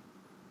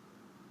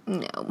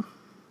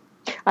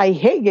 I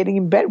hate getting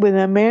in bed with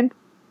him, man.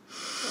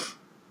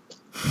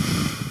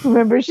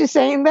 Remember she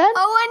saying that?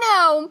 Oh, I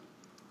know.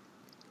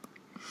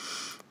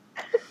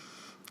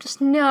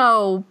 Just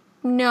no.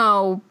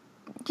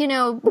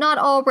 Not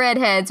all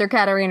redheads are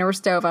Katerina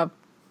Rostova.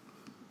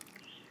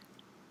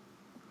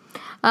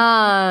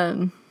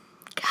 And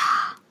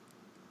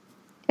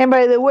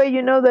by the way,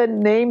 that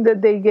name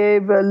that they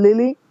gave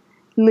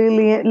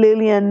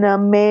Lillian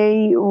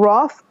May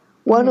Roth,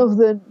 one of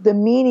the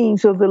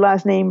meanings of the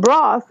last name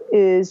Roth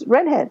is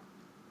redhead.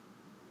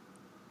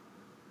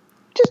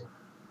 Just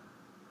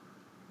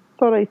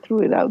thought I threw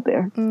it out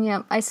there.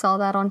 Yeah, I saw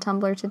that on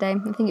Tumblr today.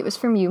 I think it was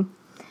from you.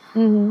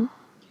 Mm-hmm.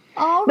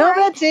 All no, right.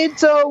 That's it.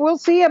 So we'll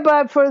see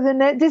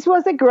this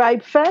was the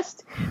Gripe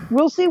Fest.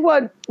 We'll see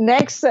what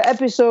next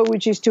episode,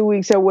 which is 2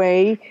 weeks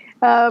away,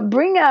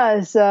 bring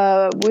us.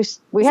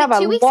 We have a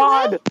 2 weeks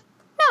lot. Away?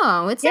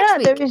 No, it's next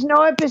week. Yeah, there is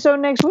no episode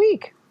next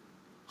week.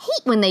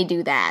 Hate when they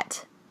do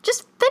that.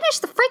 Just finish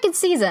the freaking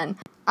season.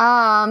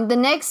 The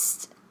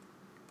next.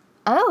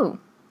 Oh,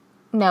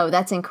 no,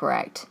 that's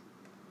incorrect.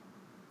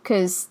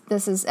 Because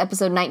this is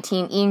episode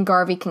 19, Ian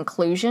Garvey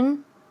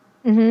Conclusion.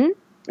 Mm-hmm.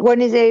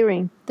 When is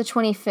airing? The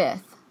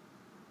 25th.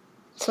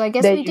 So I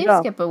guess we did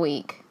skip a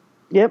week.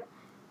 Yep.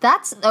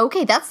 That's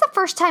okay. That's the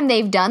first time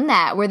they've done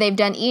that, where they've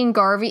done Ian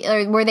Garvey,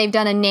 or where they've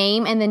done a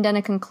name and then done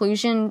a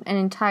conclusion an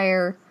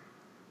entire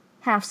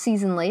half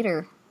season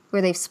later,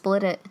 where they've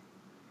split it.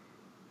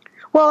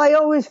 Well, I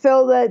always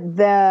felt that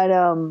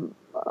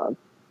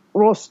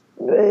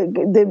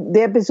the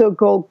episode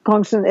called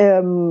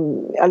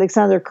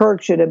Alexander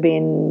Kirk should have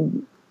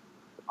been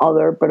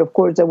other, but of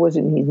course that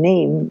wasn't his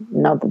name.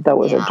 Not that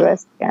was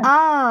addressed.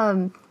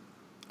 Yeah.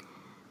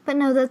 But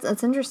no,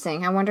 that's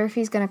interesting. I wonder if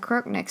he's going to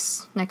Kirk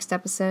next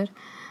episode.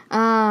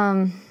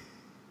 I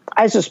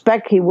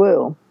suspect he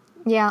will.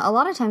 Yeah, a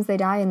lot of times they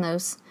die in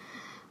those.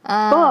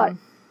 But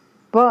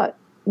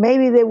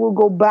maybe they will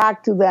go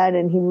back to that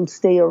and he will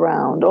stay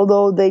around.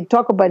 Although they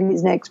talk about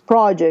his next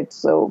project,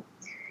 so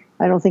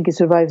I don't think he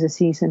survives the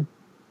season.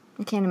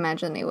 I can't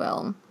imagine they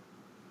will.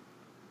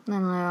 I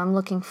don't know. I'm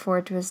looking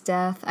forward to his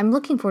death. I'm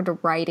looking forward to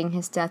writing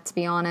his death, to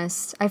be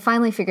honest. I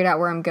finally figured out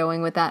where I'm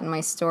going with that in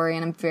my story,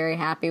 and I'm very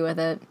happy with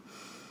it.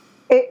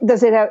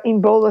 Does it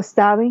involve a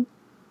stabbing?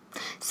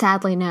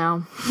 Sadly,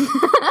 no.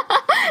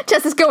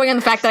 Just as going on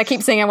the fact that I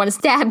keep saying I want to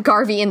stab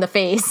Garvey in the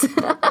face.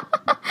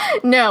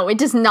 No, it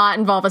does not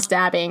involve a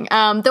stabbing.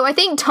 Though I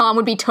think Tom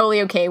would be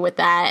totally okay with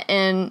that,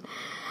 and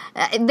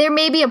there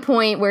may be a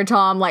point where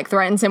Tom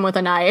threatens him with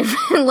a knife,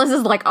 and Liz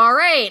is like, "All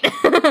right."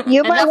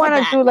 You might want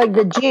to do like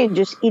the Jinn,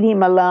 just eat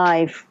him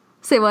alive.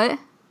 Say what?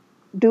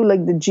 Do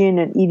like the Jinn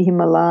and eat him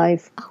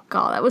alive. Oh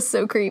God, that was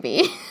so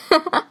creepy.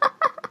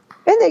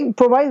 And they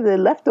provide the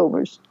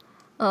leftovers.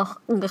 Oh.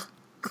 All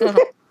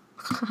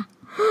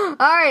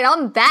right.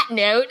 On that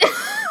note,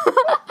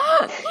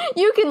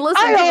 you can listen.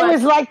 I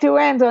always like to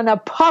end on a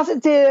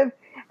positive,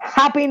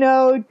 happy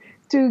note,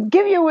 to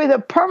give you with a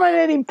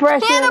permanent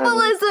impression.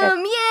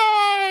 Cannibalism!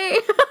 Yay!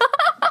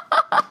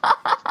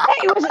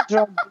 He was a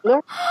drug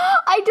dealer.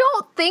 I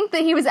don't think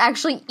that he was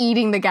actually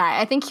eating the guy.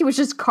 I think he was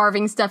just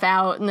carving stuff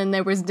out, and then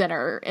there was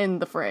dinner in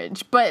the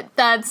fridge. But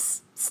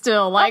that's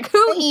still, like,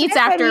 who eats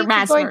after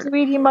mass murder? murder?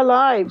 Going to eat him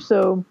alive,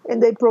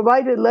 and they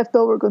provided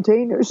leftover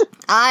containers.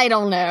 I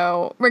don't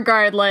know.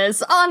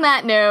 Regardless, on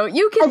that note,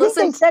 you can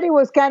listen. I think they said it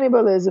was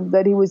cannibalism,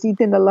 that he was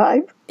eaten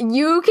alive.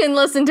 You can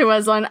listen to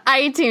us on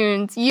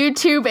iTunes,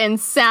 YouTube, and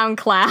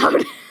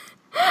SoundCloud.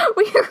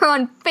 We are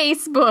on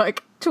Facebook,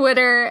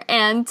 Twitter,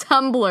 and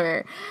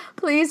Tumblr.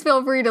 Please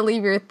feel free to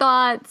leave your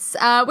thoughts.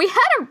 We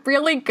had a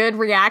really good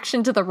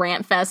reaction to the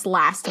Rant Fest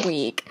last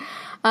week.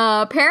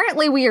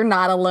 Apparently, we are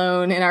not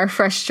alone in our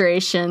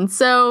frustration,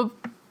 so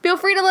feel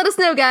free to let us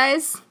know,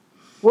 guys.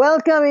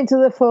 Welcome into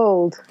the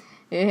fold.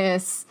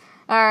 Yes.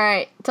 All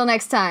right. Till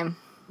next time.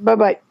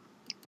 Bye-bye.